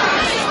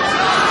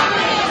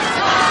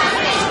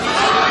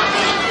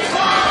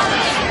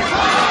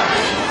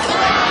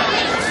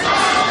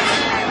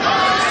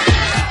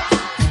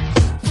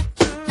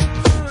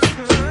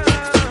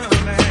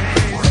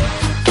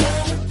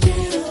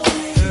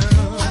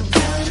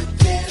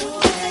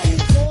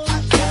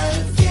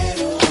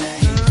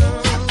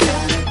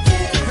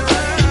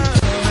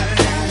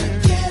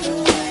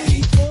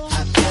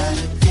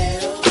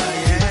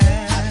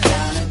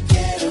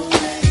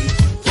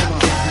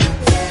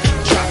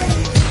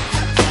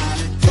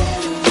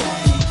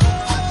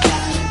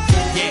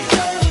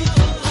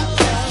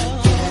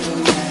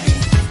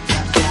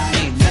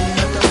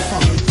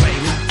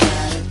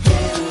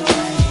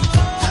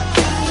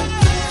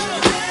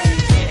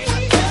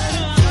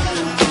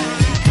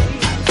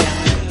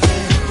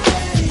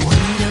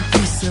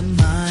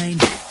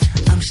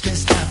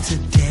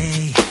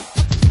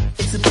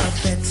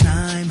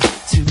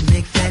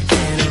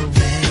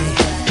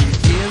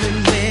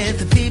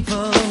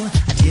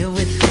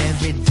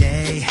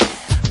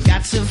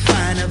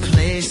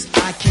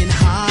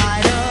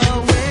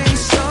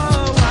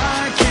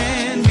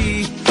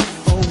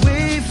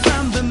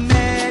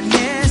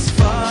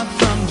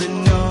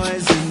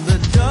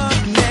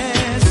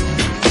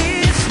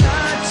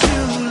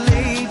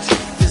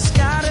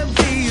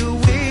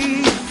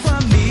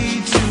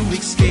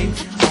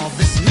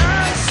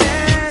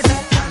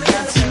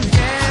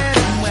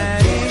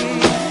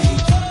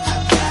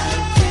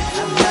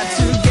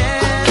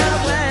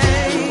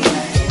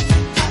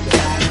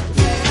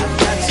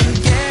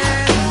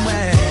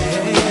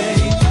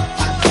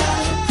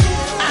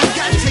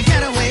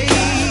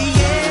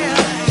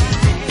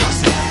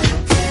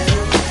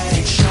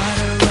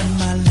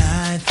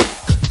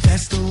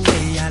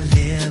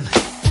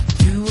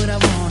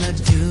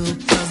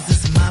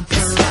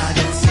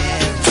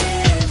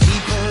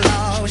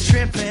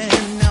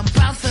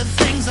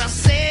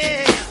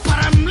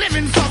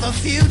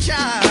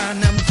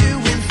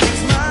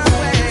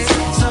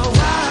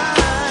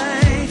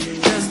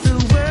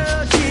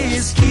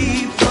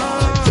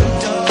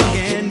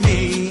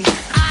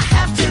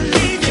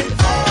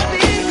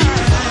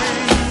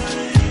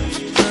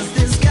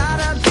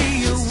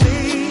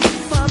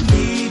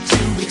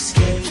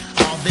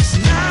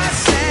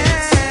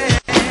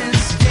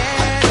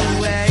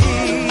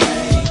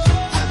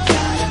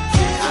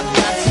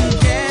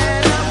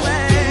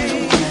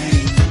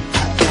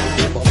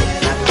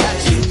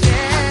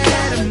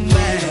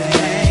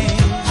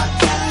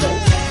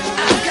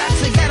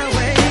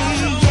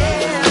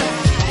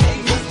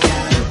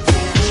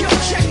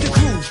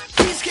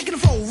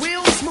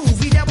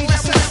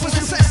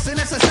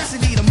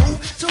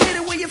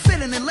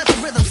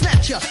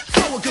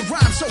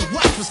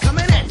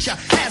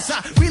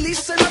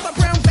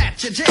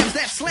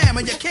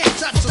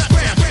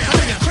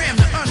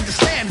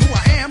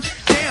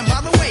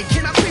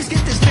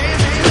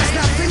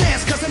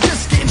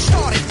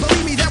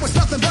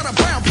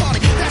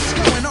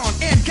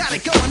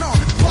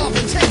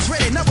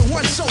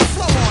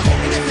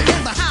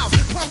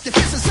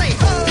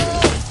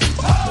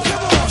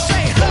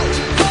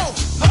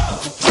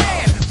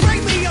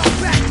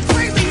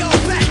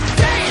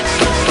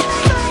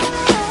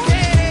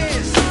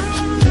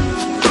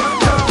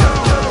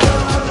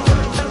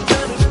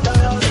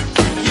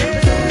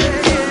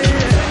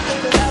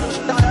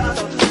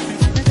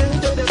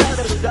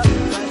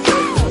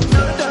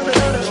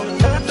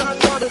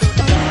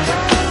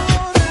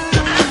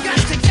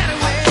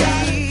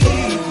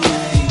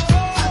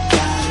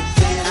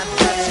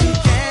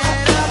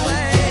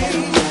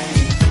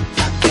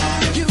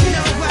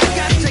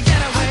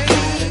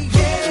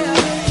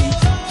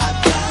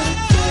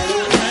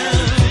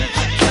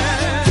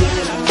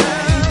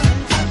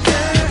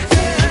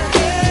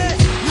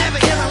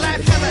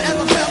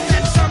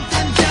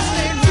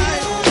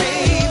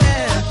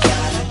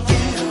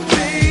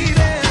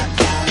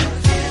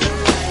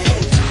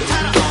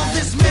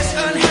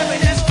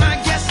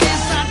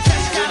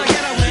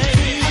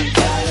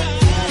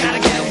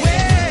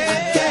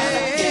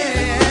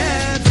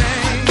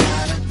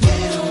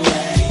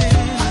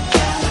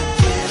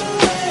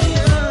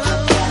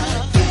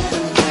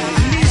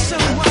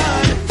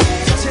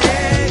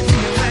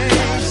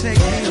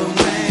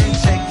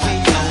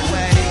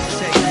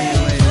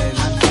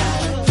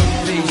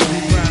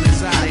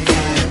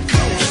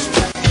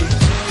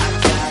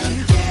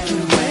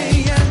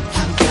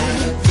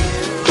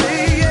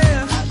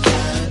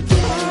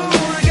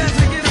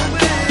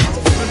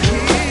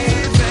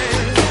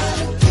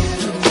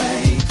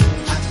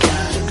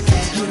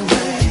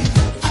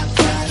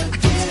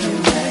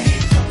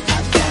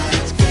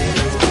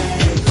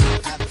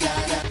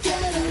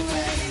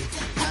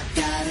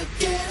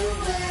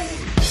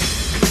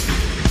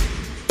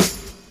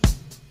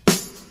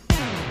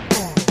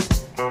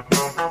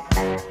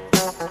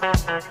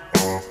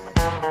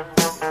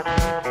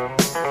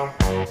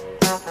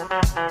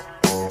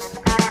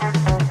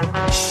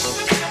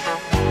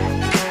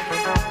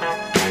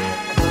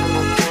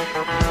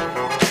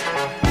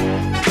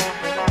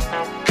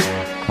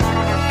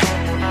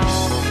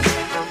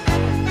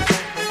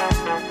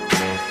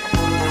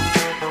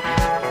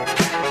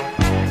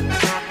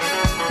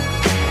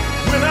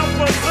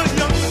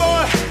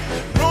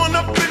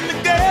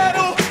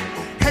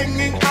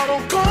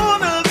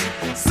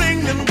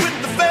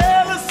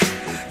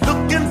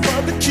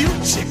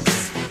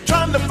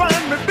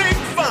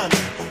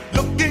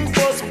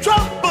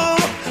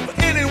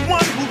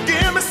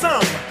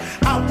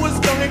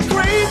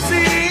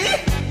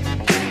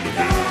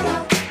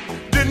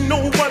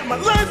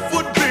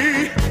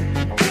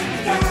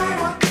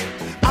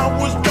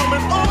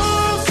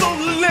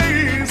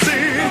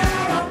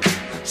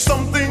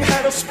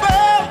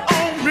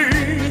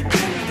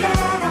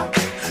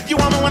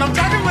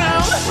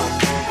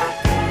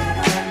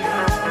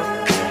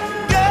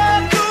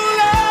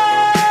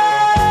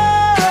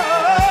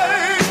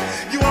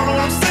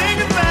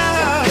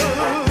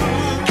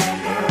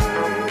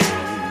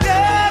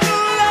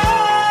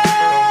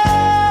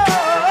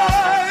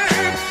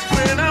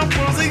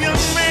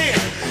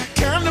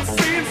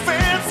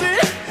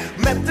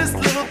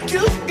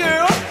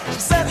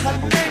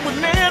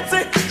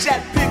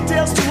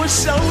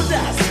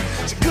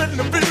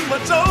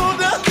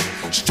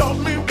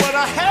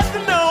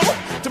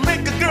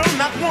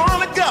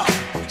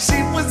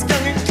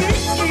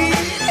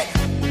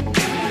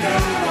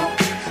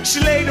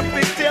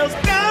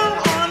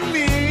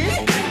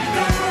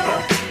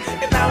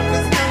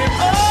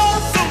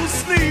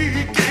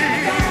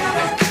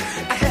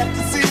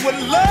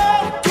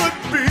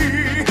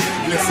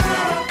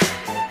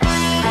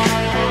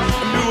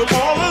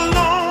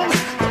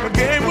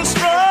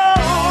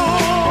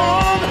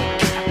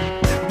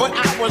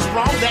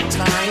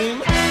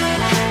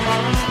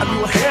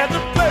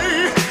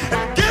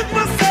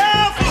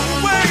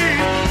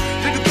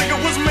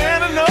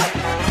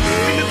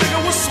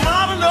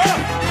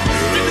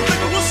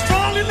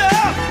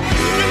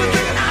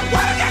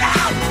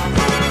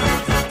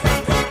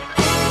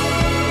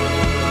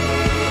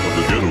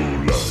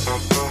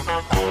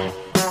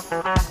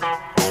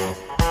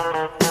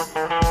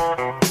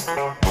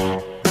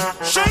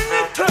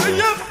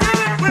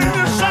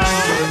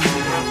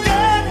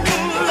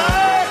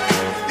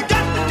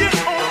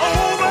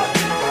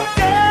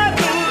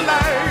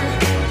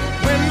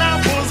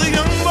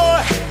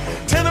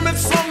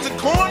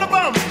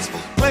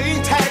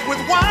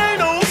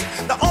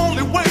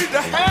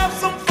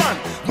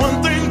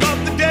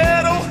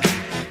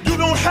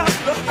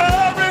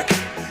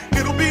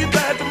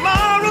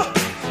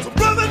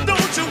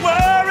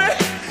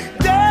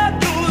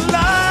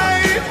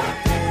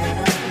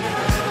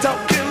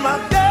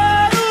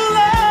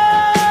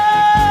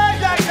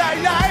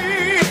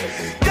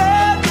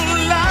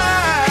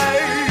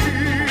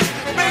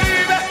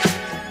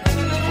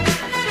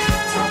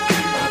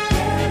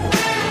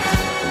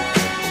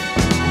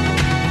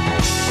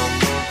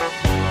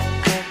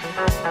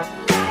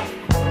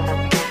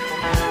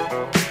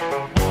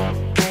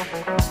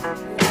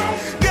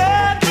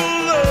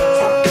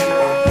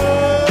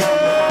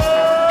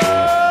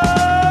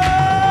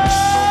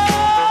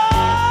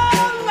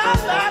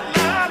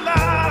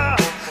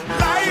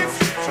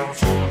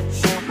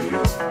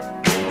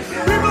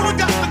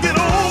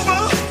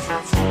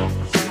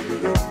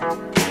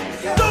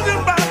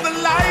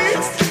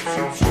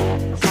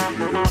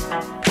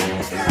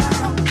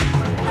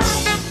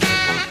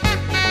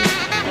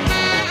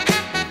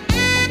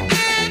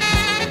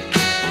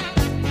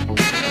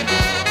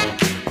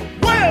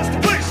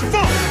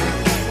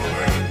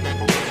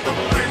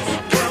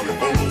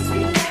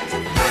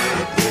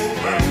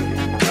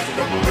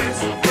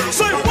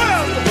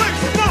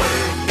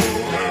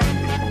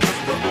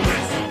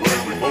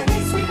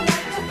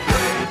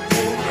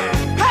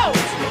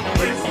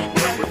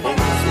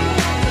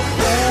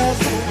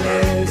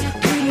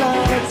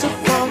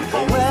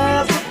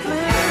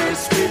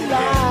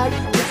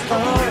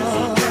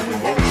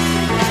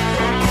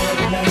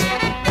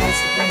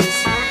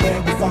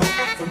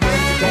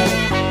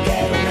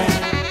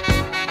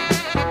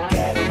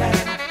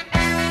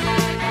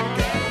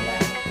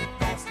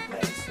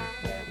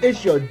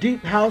 It's your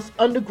Deep House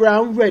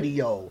Underground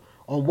Radio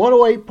on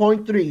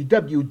 108.3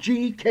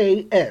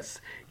 WGKS.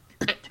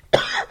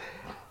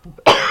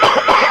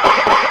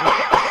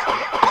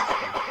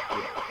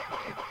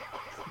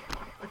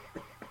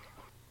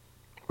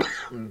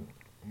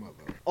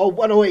 On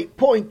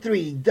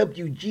 108.3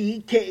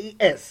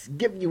 WGKS,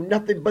 giving you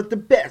nothing but the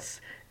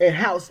best in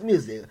house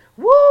music.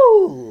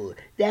 Woo!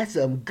 That's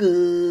some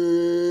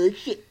good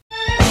shit.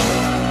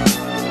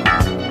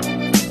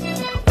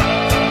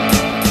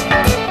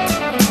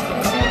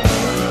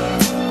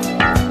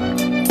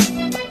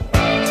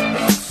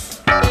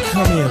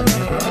 Come here, man.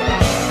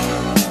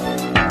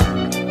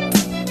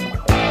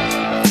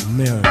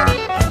 Mary,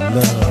 I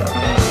love.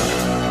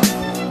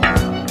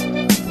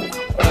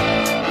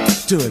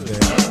 Do it, baby.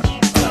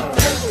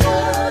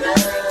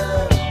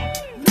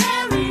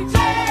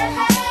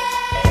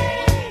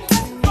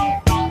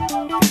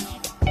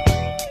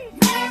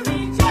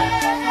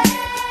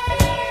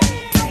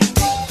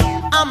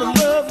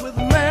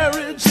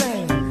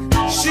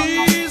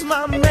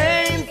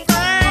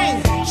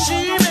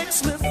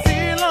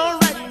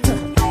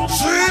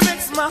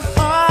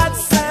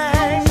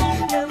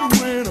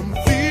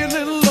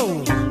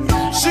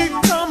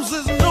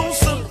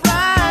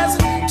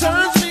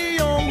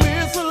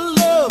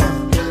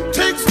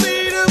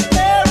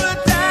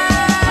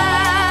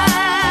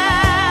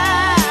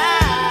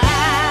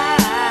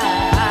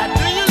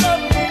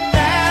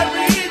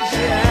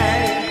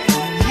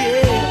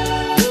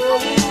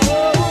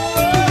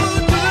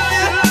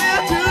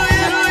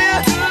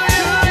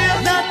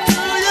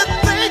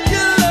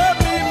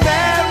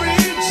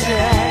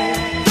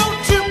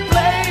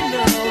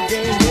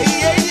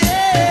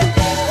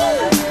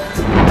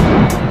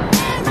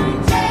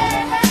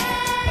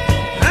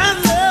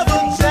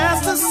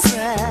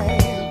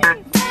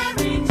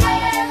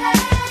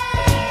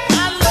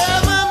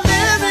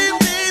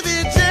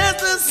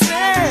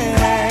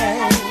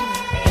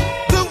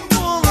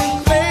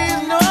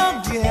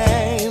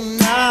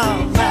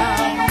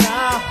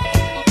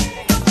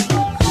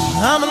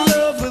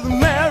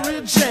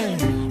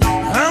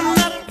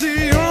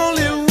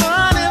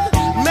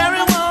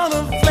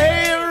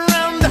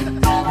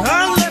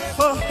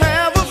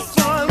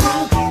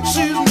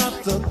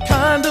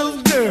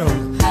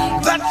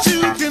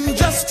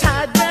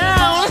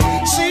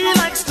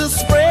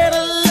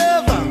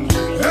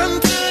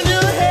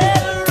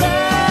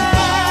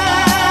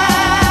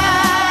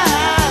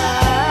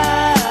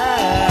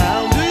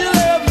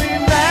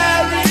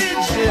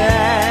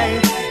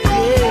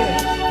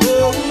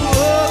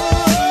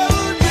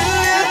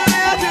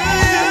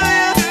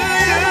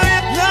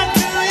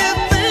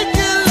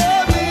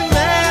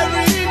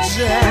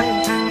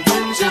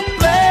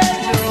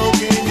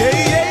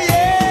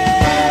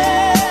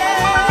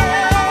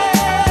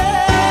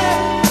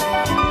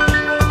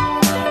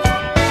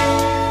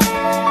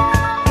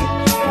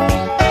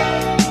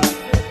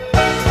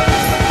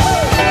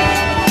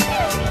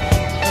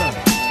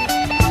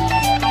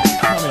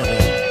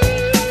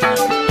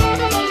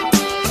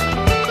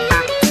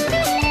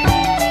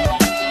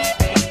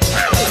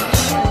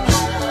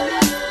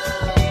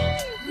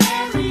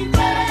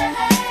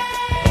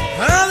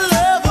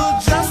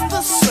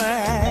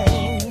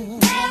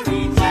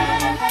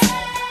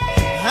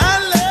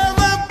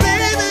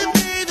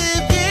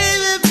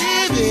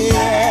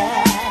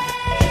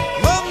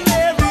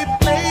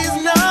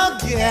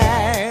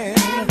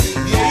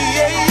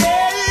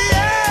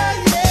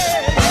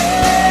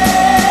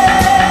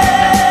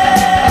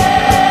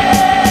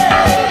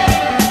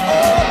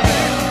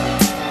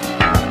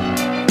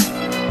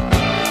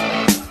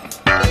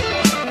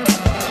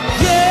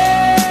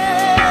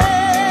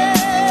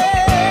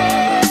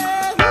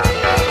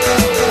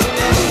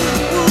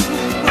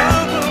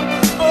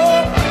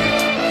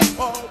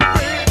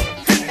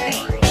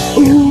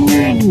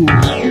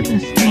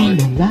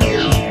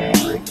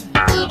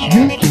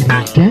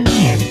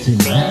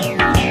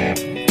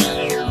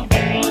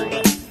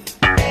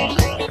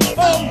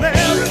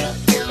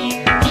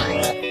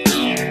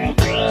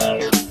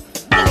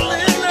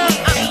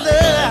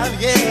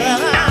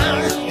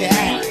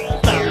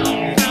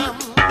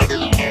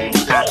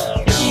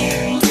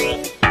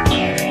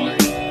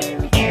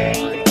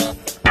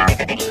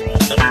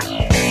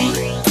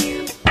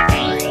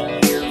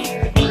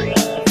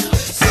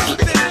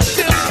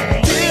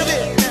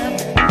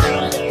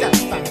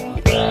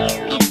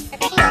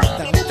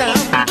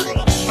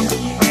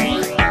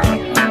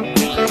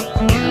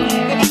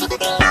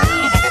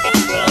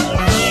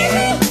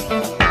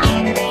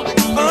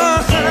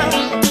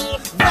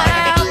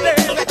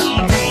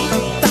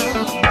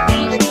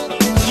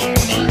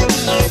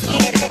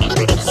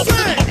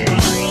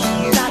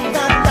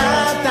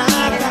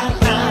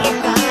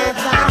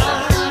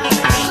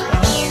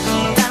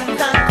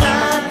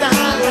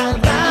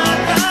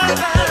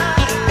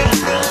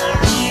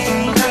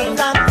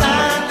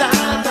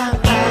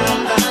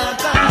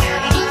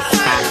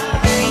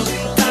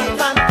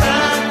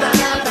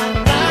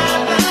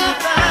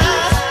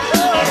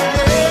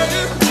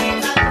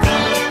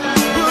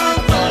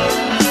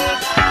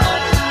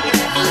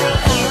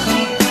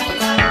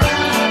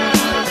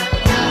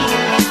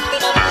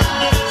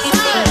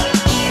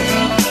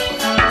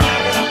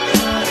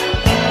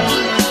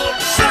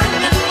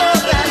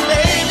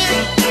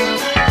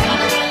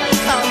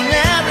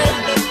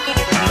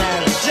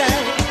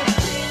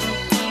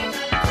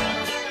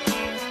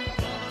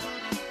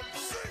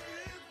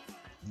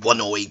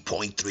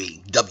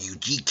 108.3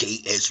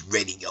 WGKS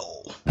Radio.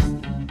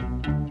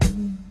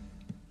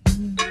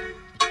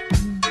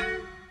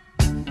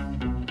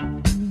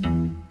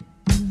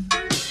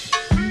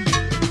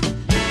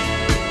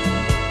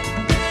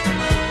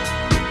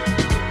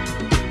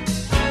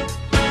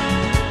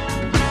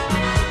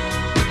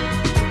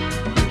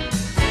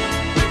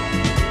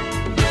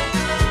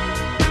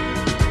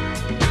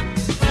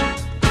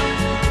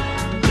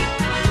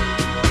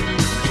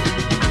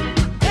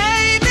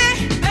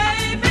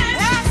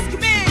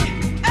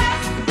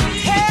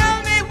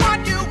 Tell me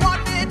what you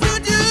want me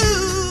to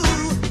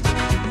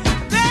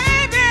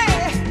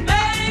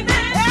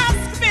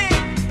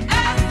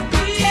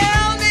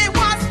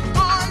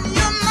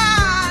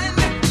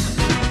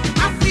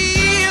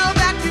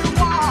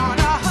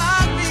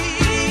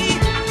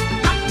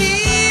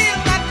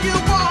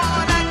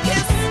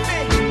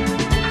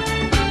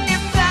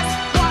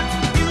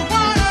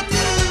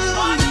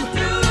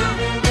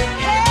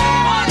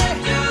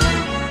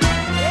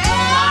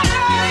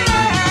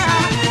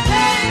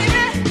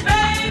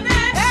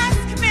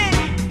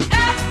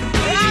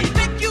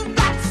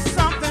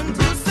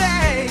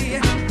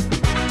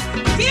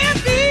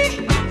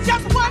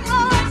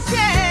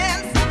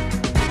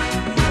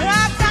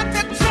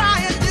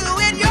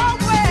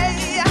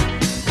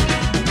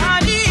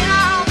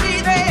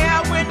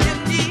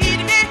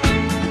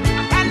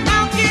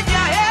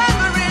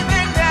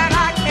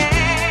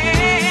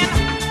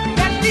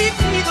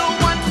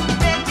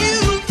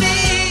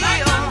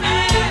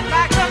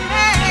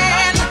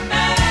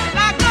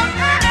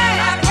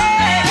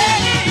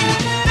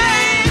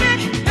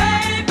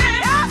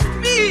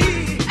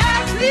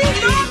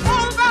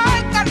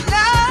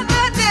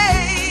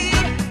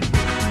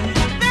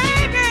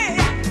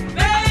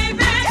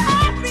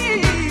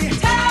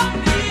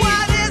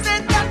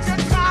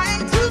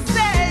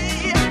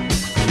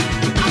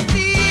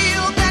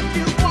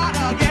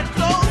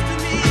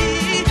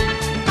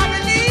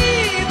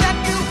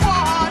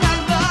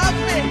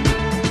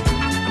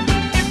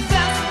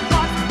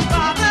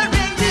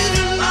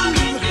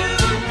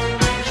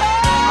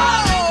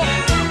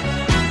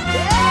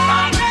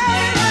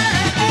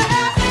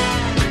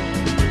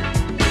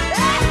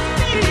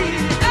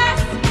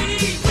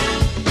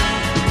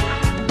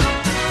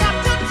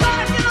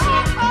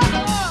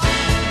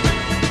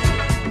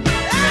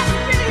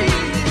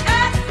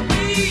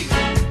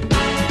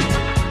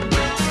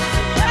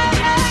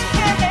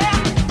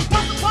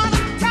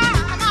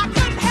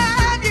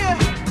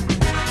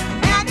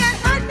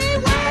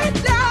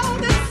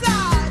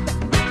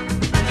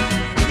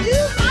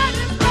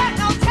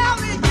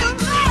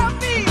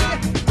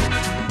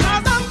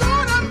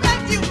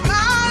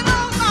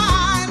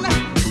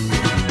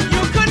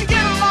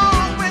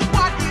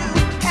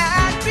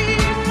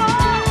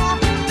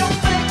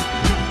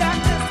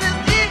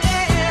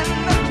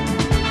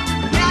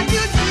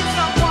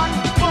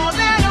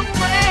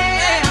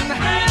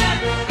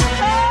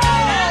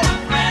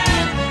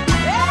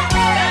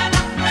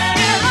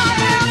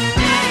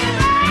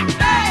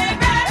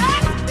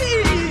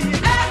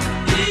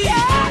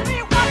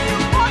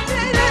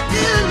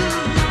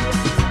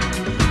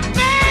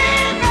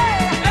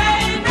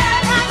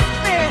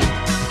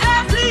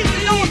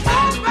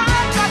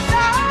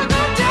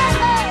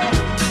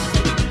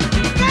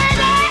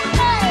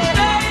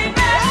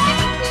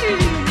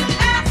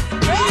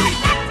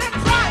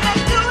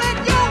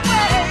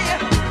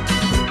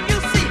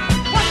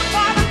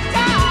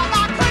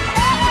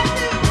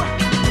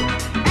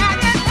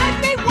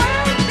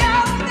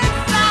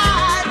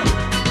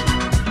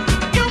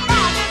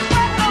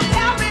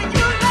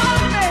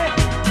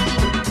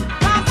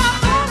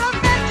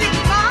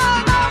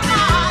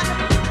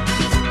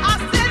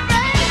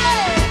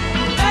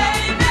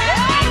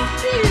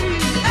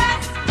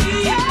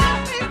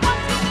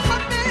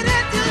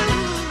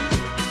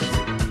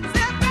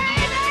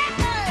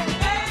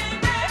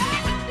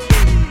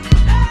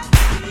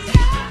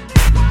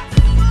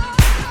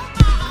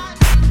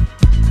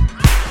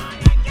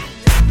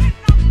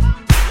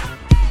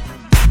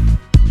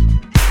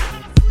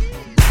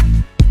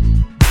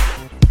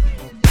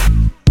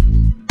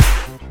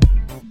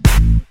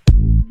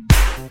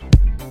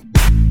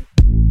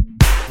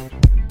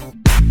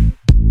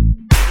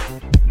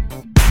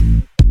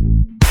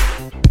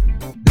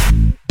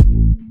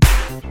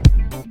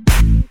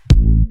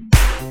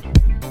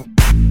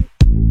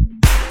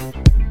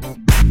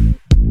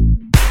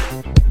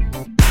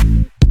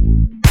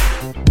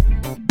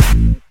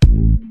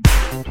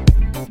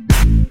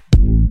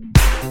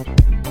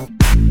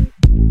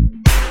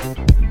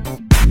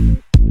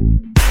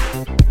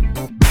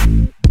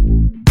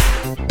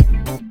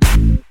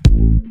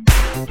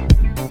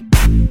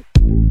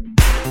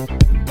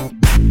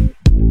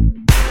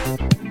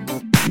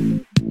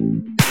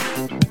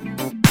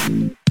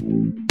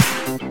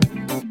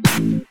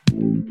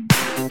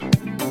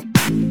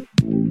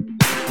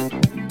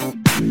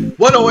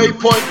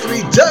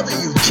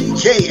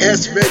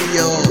WGKS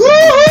Radio.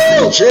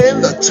 Woo-hoo!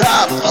 Reaching the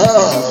top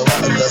of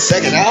the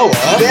second hour.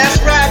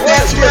 That's right,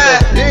 that's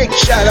right. Big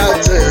shout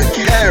out to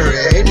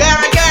Karen.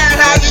 Karen,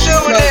 how What you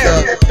doing there?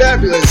 Another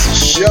fabulous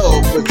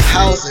show with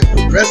house and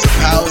progressive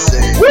house,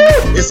 and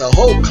it's a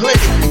whole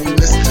clinic when you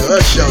listen to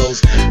her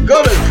shows.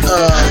 Go to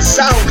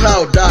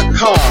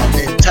SoundCloud.com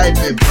and type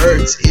in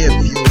Bird's Ear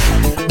View.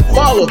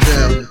 Follow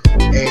them,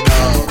 and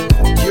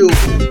you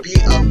will be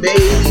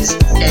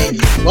amazed, and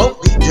you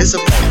won't be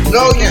disappointed.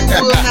 No, you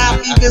will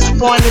not be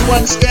disappointed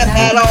one step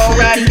at all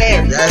right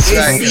there. That's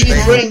right. She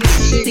brings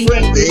the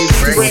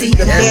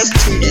best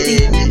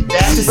TV.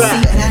 That's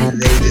right.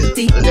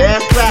 They do.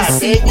 That's right.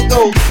 There you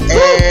go.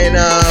 And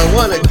I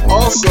want to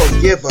also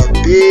give a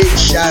big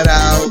shout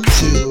out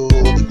to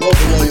the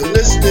Global Loyal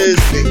listeners,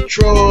 Big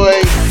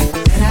Troy,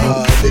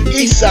 the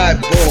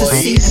Eastside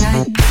Boys,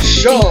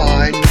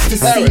 Sean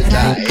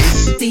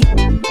Paradise,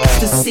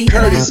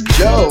 Curtis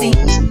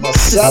Jones,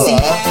 Marcella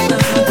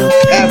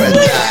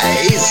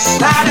Paradise,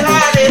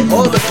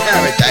 all the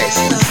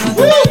Paradises,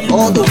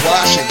 all the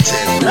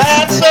Washington,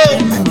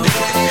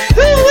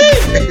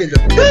 and the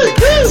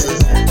Pilligrims,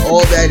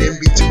 all that in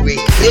between.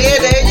 Yeah,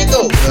 there you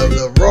go.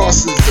 The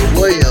Rosses, the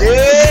Williams. There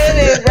it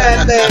is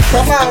right there.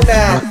 Come on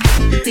now.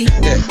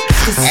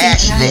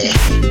 Ashley.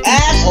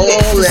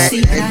 All that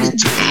in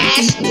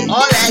between.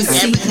 All that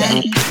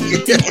everything.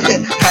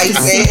 How you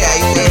say?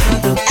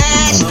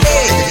 Ashley.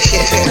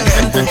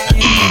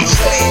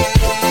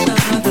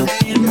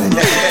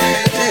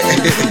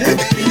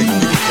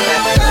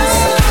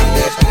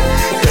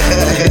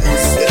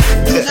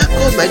 Do not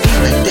call my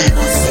name like that.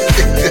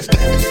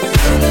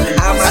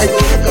 How am I I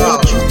supposed to don't call?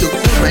 want you to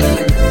call my name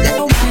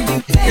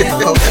like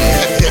that.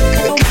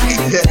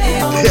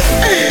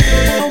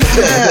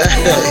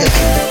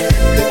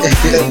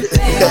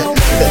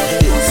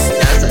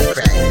 That's a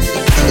crack.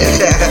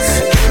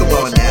 Come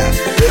on now.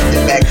 Let's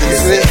get back to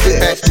this. Let's get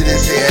back to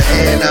this here.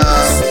 And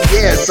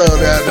yeah, so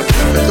the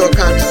Plymouth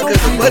Conscious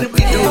Cousin, what did we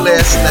do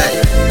last night?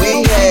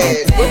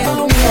 What did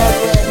we have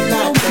last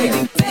night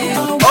there?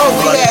 Oh,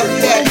 we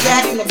had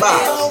Jack in the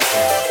Box.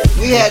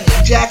 We had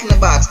the Jack in the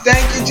Box.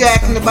 Thank you,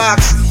 Jack in the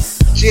Box.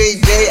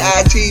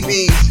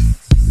 JJITB.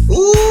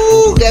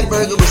 Ooh, that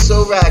burger was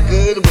so right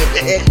good with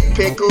the extra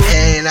pickles.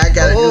 And I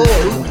got a new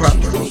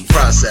food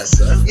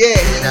processor. Yeah,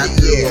 And I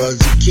threw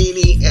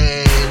zucchini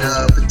and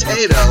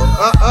potato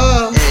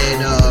and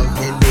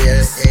in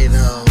there,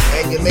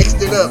 and you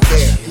mixed it up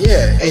there.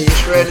 yeah, And you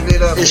shredded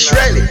it up. it's and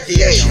all shredded. that.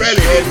 Yeah, you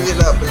shredded. shredded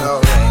it up and all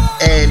that.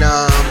 And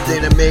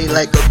then I made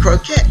like a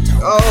croquette.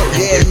 Oh,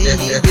 yeah, he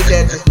did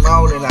that this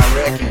morning, I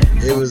reckon.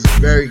 It was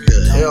very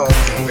good. Yeah,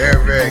 okay.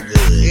 Very, very good.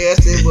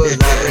 Yes, it was,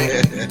 I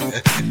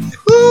reckon.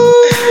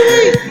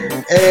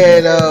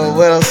 And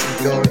what else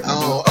is going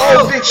on?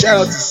 Oh, big shout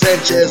out to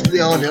Sanchez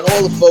Leon and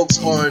all the folks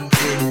in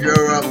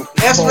Europe.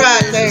 That's Poland,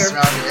 right and there.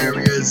 surrounding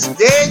areas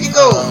There you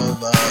go. of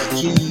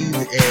Kyiv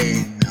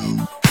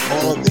and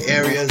all of the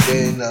areas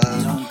in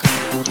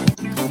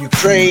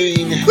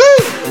Ukraine.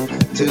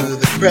 To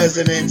the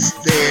presidents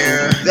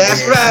there.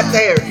 That's and, right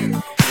there.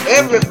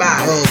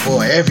 Everybody. Oh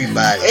boy,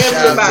 everybody. Shout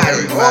out to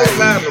Everybody. All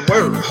around the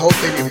world.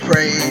 Hoping and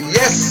praying.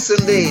 Yes,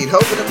 indeed.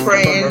 Hoping and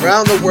praying. From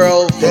around the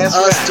world, from That's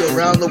us right. to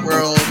around the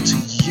world, to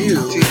you.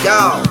 To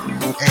y'all.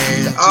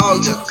 And to all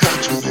to you.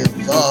 countries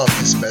involved,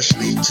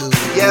 especially to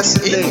Yes,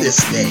 in indeed. this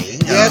thing.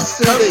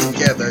 Yes, come indeed.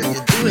 together. You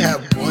do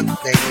have one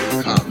thing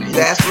in common.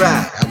 That's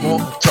right. I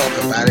won't talk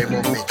about it,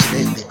 won't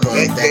mention it because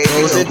There that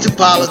you goes go. into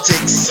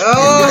politics.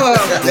 Oh,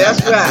 that's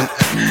right.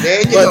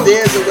 There you But go.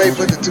 there's a way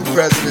for the two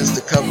presidents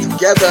to come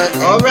together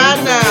and All right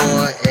do now.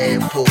 more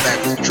and pull back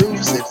the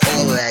troops and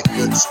all of that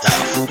good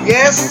stuff.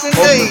 Yes,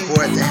 Hoping indeed.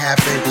 for it to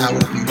happen, I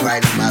will be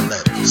writing my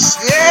letters.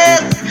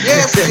 Yes,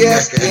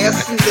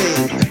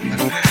 indeed.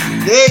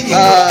 There you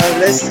go.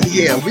 Let's see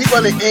here. We're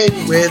gonna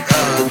end with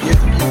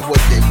giving you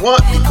what they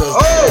want because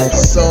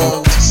it's a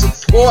song to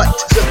support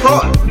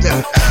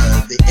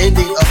the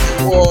ending of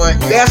the war.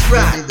 And That's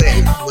right.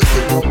 giving them what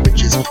they want,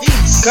 which is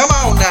peace. Come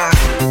on now.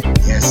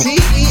 Yes.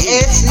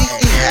 P-E-S-E-E.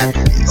 And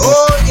happiness.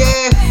 Oh,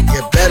 yeah.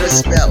 You better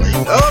spell it.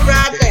 All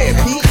right there.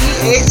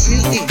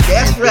 P-E-S-E-E.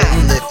 That's right.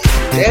 Live it.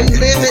 Then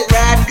live it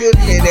right good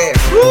in there.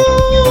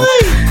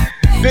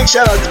 Woo-wee. Big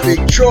shout out to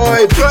Big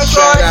Troy. Big Troy,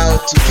 shout Troy.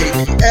 out to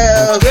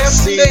KPF.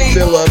 Yes, C. indeed.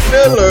 Philip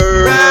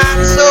Miller.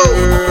 Right, so.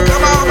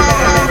 Come on.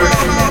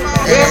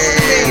 Yes,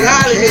 indeed.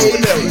 Holly, Mr.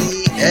 Miller.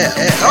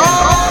 KPF.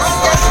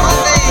 Oh,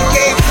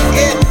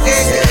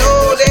 yes,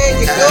 indeed. There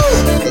you go.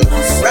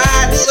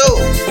 Right, so.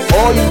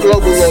 All you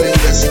global loyal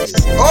listeners.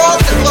 All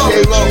the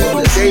global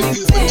loyal Thank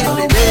you for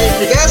tuning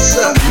in. Yes,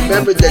 sir.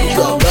 Remember that you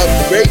are loved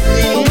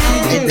greatly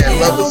and that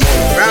love is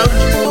all around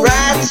you.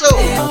 Right, so.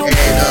 And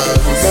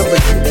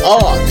remember, you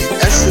are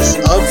the essence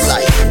of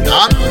life.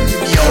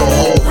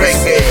 Namyo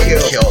Renge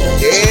Kyo.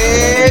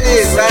 There it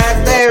is, right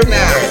there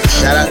now.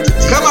 Shout out to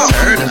Tina Come on.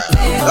 Turner.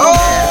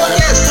 Oh,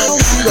 yes,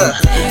 sir.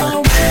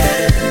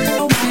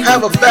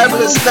 Have a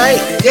fabulous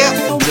night.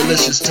 Yep.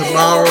 Delicious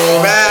tomorrow.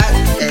 Right.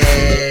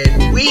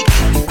 And week.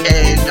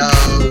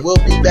 And we'll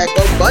be back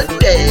on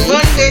Monday.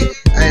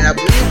 And I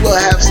believe we'll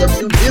have some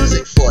new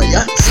music for you.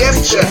 So Yes,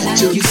 make sure sir. you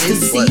tune in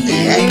for the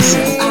next.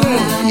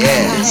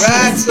 Yeah. mix.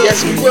 Right, so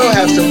Yes, we will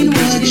have some new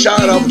music.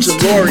 Shout out to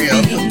L'Oreal.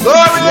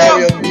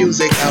 L'Oreal. L'Oreal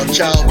Music, our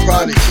child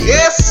prodigy.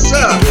 Yes,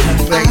 sir. We'll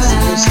be playing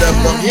some new stuff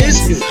from his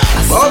new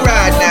album. All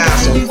right now.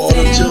 Some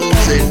auto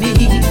tunes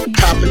and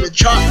topping the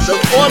charts of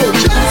auto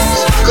tunes.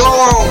 Go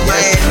on,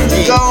 man.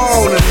 Go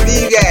on and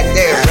leave that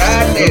there,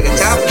 right there, the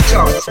top of the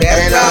charts. That's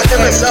And right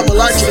there. MSL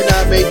Malachi and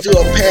I may do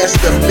a pass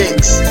the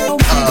mix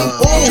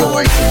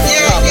joint.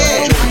 Yeah, pop-up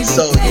yeah. joint.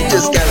 So you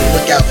just gotta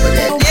look out for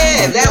that.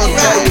 Yeah, that's I'll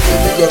tell right. you when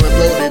we're gonna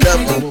load it up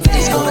and when we're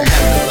just gonna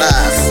have it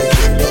live. We'll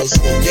get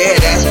posted. Yeah,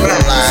 that's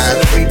right. Live.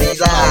 We be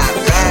live,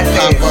 right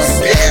there. Pop up,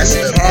 pass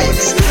the Having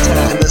mix. a good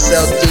time.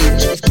 MSL do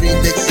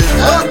 2-3 mixes.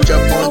 I'll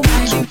jump on do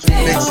 2-3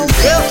 mixes.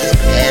 Yep. Just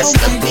pass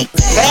the mix.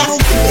 Pass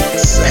the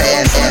mix.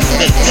 Pass the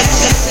mix.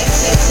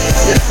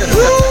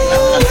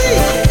 Woo-wee.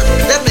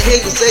 Let me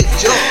hear you say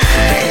joy.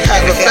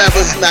 Have a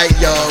fabulous night,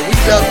 y'all. We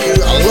love you.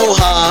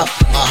 Aloha.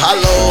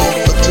 Mahalo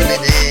for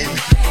tuning in.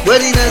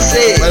 What he done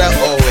said? What I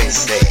always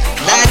say.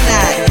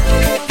 Night-night.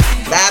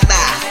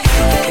 Bye-bye.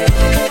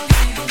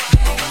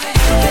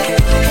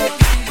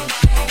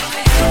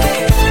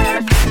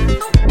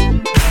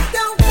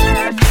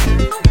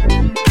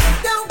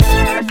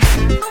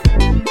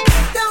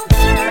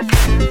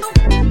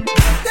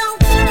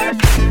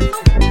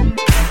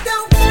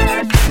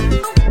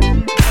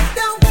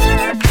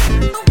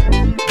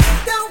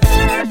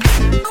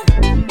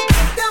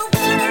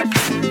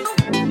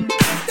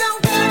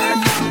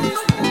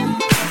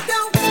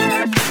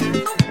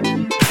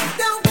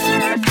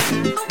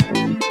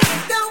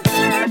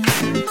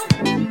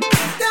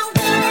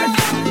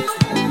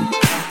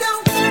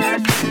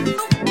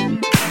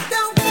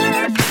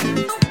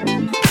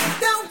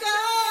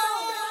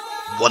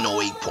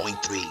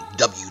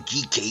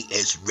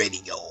 WGKS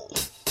Radio.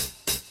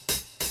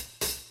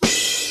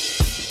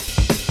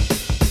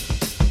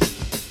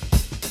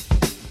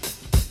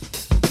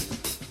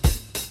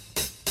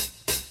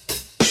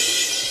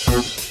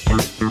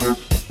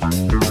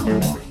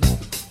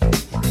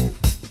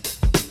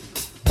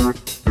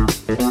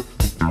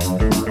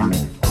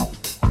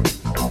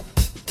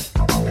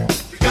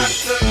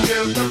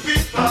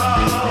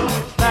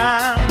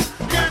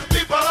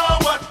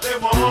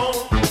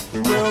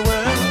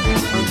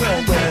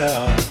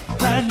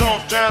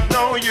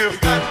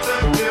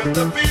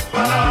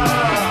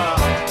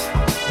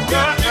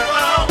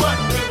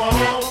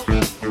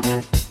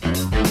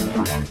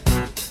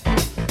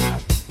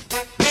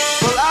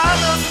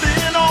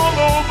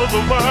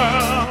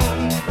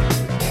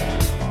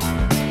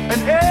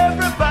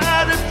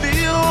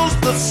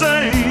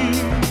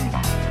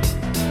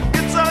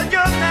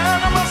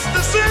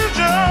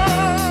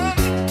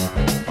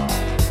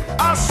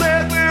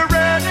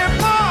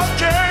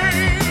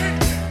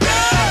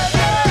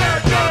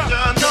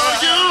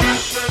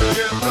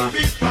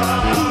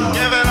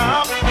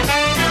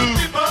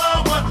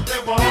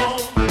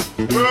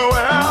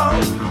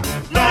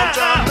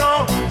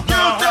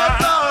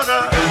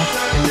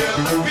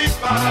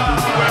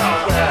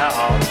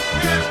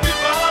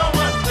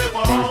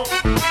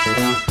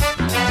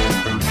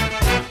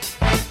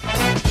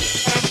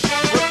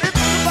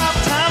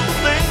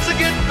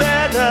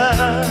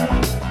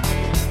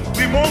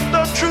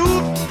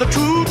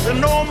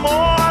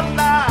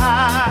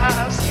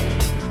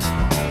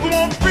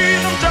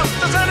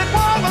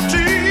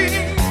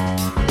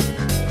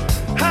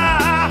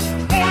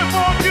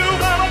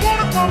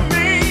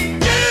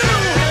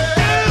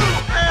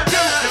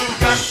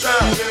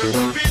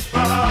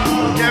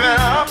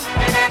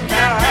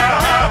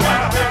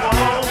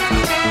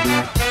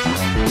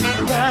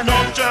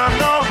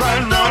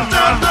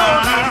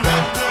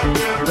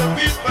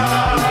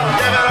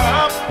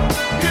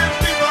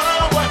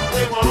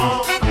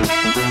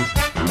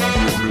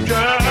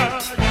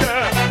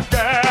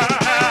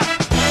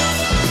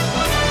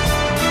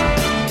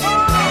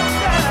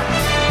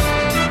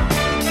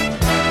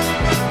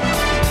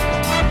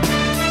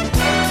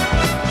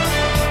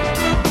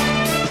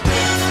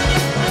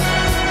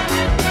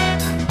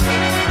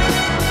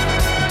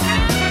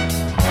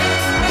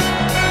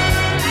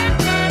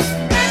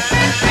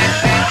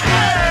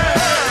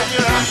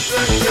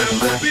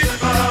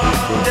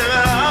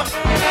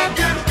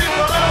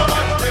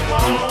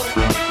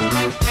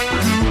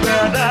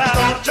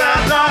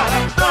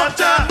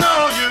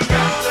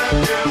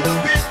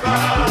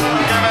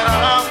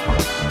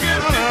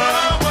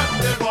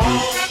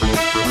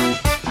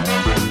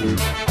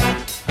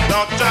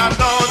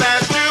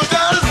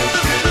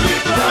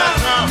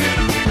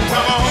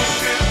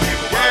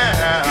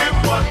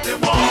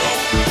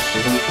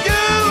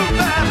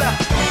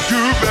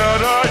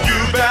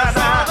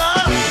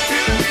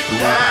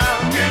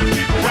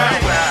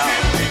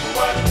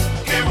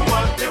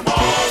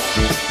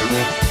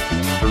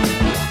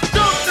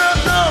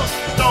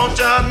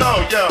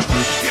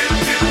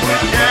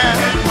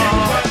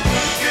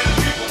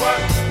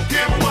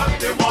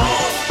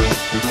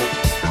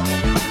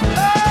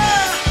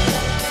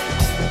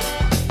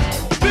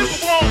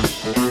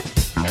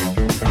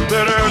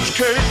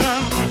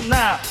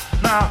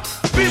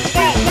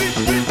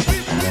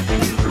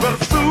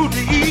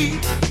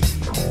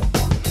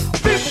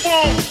 People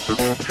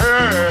want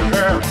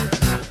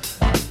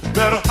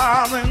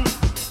something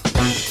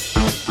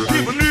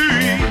people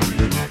need.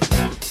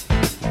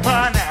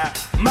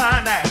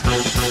 Money.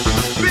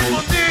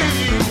 People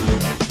need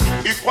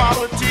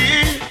equality.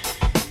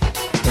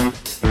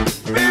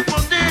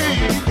 People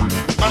need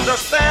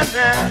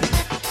understanding.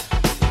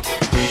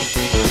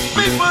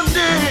 People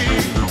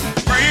need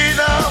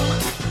freedom.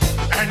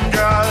 And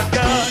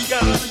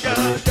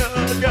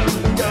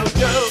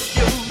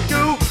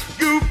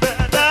you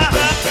better go.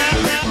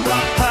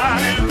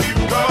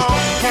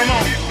 Come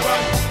on.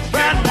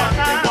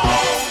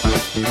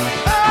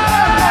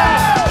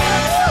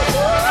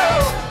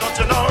 Don't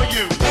you know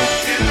you?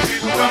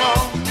 Come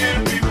on. Give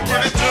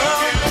it to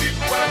them.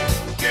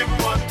 Give them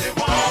what they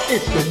want.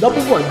 It's the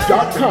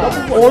 #1.com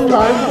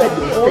online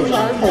radio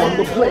station on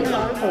the play.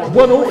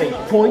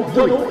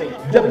 108.3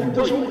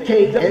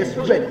 WGKS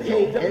Radio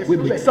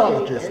with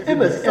mixologist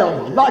MSL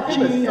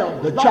Malachi,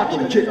 the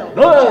chocolate chip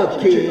love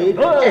kid,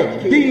 and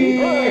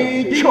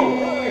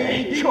Detroit.